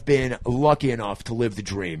have been lucky enough to live the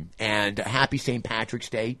dream. And happy St. Patrick's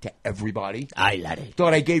Day to everybody. Aye, laddie.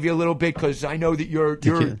 Thought I'd give you a little bit because I know that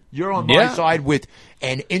you're on my side with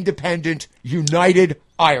an independent, united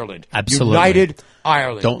Ireland. Absolutely. United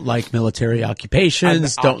Ireland. Don't like military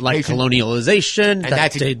occupations. Don't like colonialization.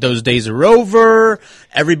 And those days are over.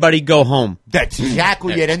 Everybody go home. That's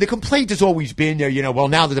exactly it. And the complaint has always been there, well,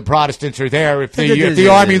 now that the Protestants are there, if the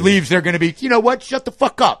army leaves, they're going to be, you know what, shut the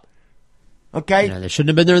fuck up. Okay? They shouldn't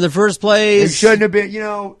have been there in the first place. They shouldn't have been,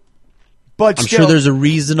 but I'm sure there's a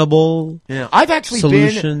reasonable I've actually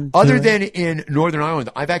solution been, other than in Northern Ireland,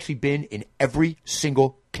 I've actually been in every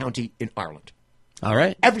single county in Ireland. All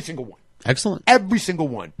right. Every single one. Excellent. Every single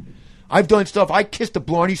one. I've done stuff. I kissed a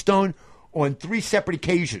Blarney Stone on 3 separate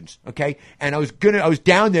occasions, okay? And I was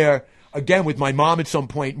down there again with my mom at some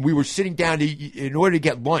point, and we were sitting down in order to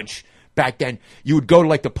get lunch back then. You would go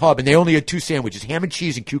to the pub, and they only had 2 sandwiches, ham and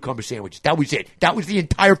cheese and cucumber sandwiches. That was it. That was the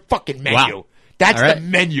entire fucking menu. Wow. That's the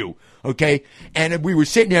menu, okay? And we were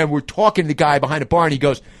sitting there, and we're talking to the guy behind the bar, and he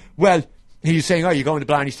goes, well, he's saying, you're going to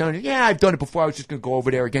Blarney Stone? Yeah, I've done it before. I was just going to go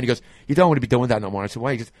over there again. He goes, you don't want to be doing that no more. I said,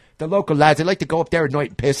 why? He goes, the local lads, they like to go up there at night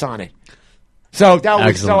and piss on it. So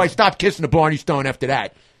I stopped kissing the Blarney Stone after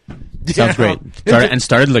that. Sounds great.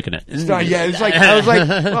 Started licking it. Yeah, it was I was like,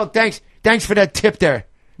 well, thanks for that tip there.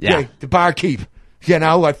 Yeah. The barkeep.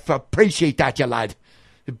 I appreciate that, you lad.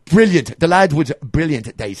 Brilliant. The lad was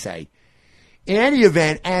brilliant, they say. In any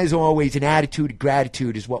event, as always, an attitude of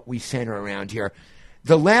gratitude is what we center around here.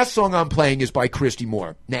 The last song I'm playing is by Christy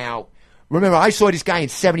Moore. Now, remember, I saw this guy in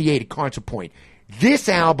 78 at Concert Point. This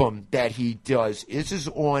album that he does, this is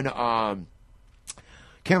on, can't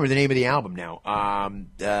remember the name of the album now.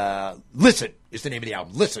 Listen is the name of the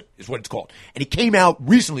album. Listen is what it's called. And it came out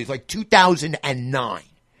recently. It's like 2009.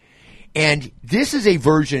 And this is a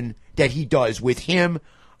version that he does with him.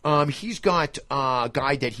 He's got a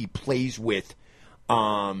guy that he plays with,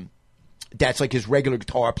 that's like his regular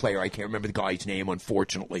guitar player. I can't remember the guy's name,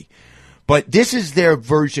 unfortunately. But this is their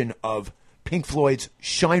version of Pink Floyd's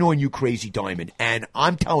Shine On You Crazy Diamond. And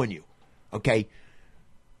I'm telling you, okay,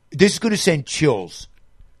 this is going to send chills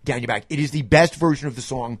down your back. It is the best version of the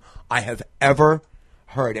song I have ever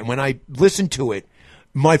heard. And when I listened to it,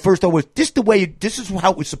 my first thought was, this is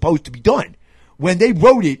how it was supposed to be done. When they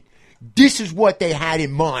wrote it, this is what they had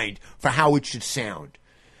in mind for how it should sound.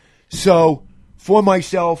 So, for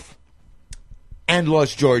myself and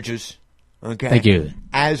Los Georges, okay? Thank you.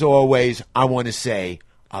 As always, I want to say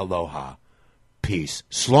aloha, peace,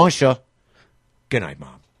 slosha. Good night,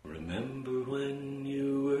 Mom. Remember when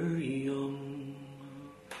you were young,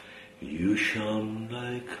 you shone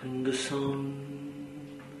like the sun.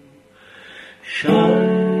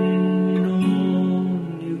 Shine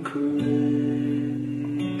on, you crazy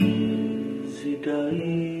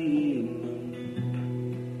diamond.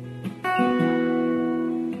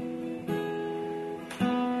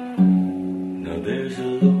 Now there's a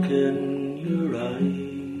look in your eye,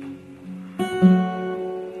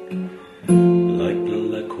 like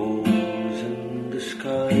the echoes in the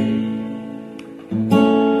sky.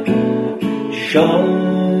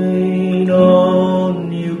 Shine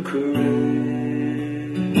on, you crazy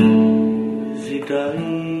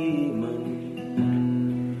diamond.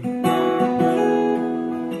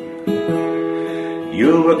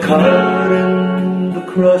 You were caught in the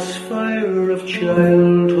crossfire of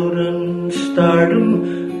childhood and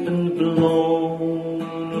stardom and blown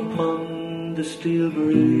upon the steel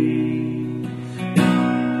breeze.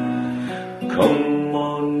 Come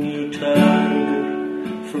on, you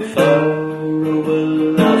target for farewell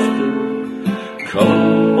laughter.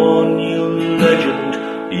 Come on, you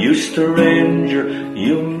legend, you stranger,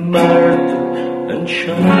 you martyr and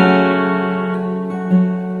shine.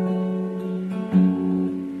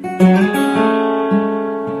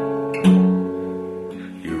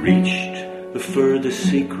 You reached the furthest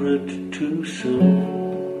secret too soon.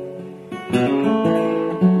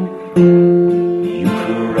 You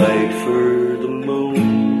cried for the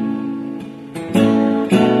moon.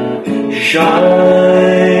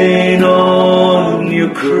 Shine on, you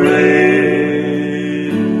crazy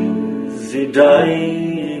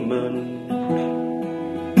diamond.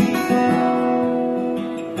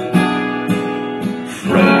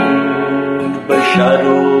 Framed by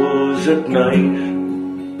shadows at night,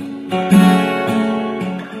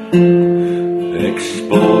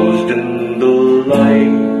 exposed in the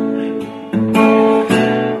light.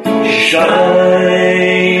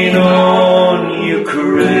 Shine on, you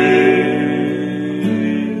crazy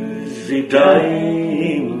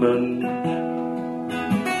diamond.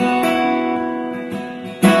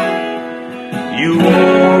 You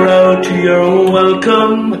wore out your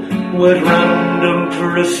welcome with random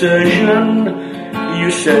precision. You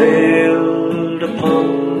sailed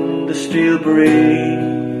upon the steel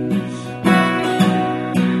breeze.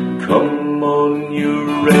 Come on, you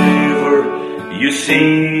raver, you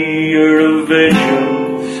see your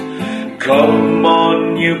visions. Come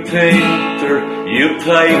on, you painter, you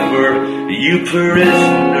piper, you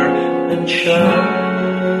prisoner, and shine.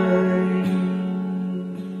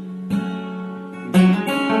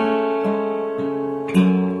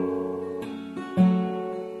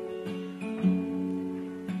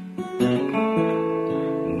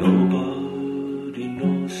 Nobody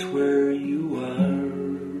knows where you are,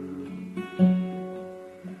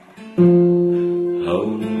 how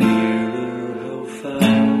near or how far.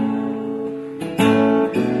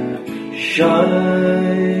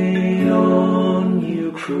 Shine on,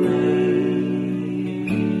 you crazy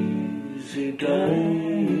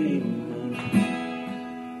diamond.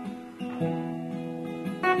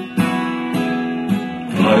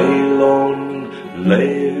 Pylon,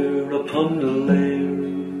 layer upon layer,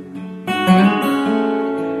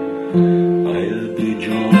 I'll be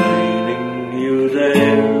joining you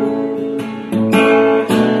there.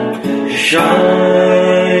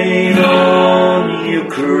 Shine on, you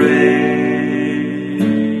crazy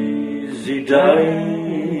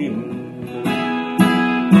diamond.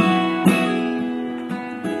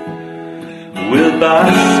 We'll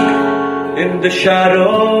bask in the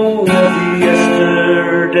shadow of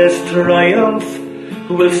yesterday's triumph.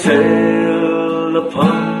 We'll sail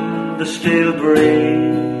upon the steel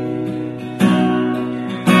breeze.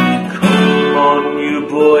 Come on, you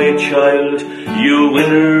boy child, you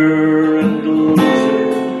winner and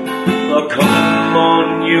loser. Oh, come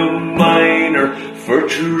on, you miner for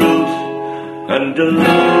truth and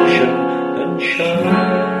delusion and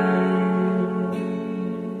shine.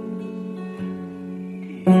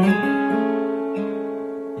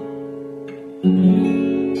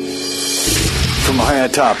 From high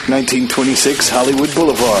atop 1926 Hollywood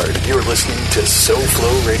Boulevard, you're listening to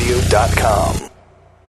SoFloRadio.com.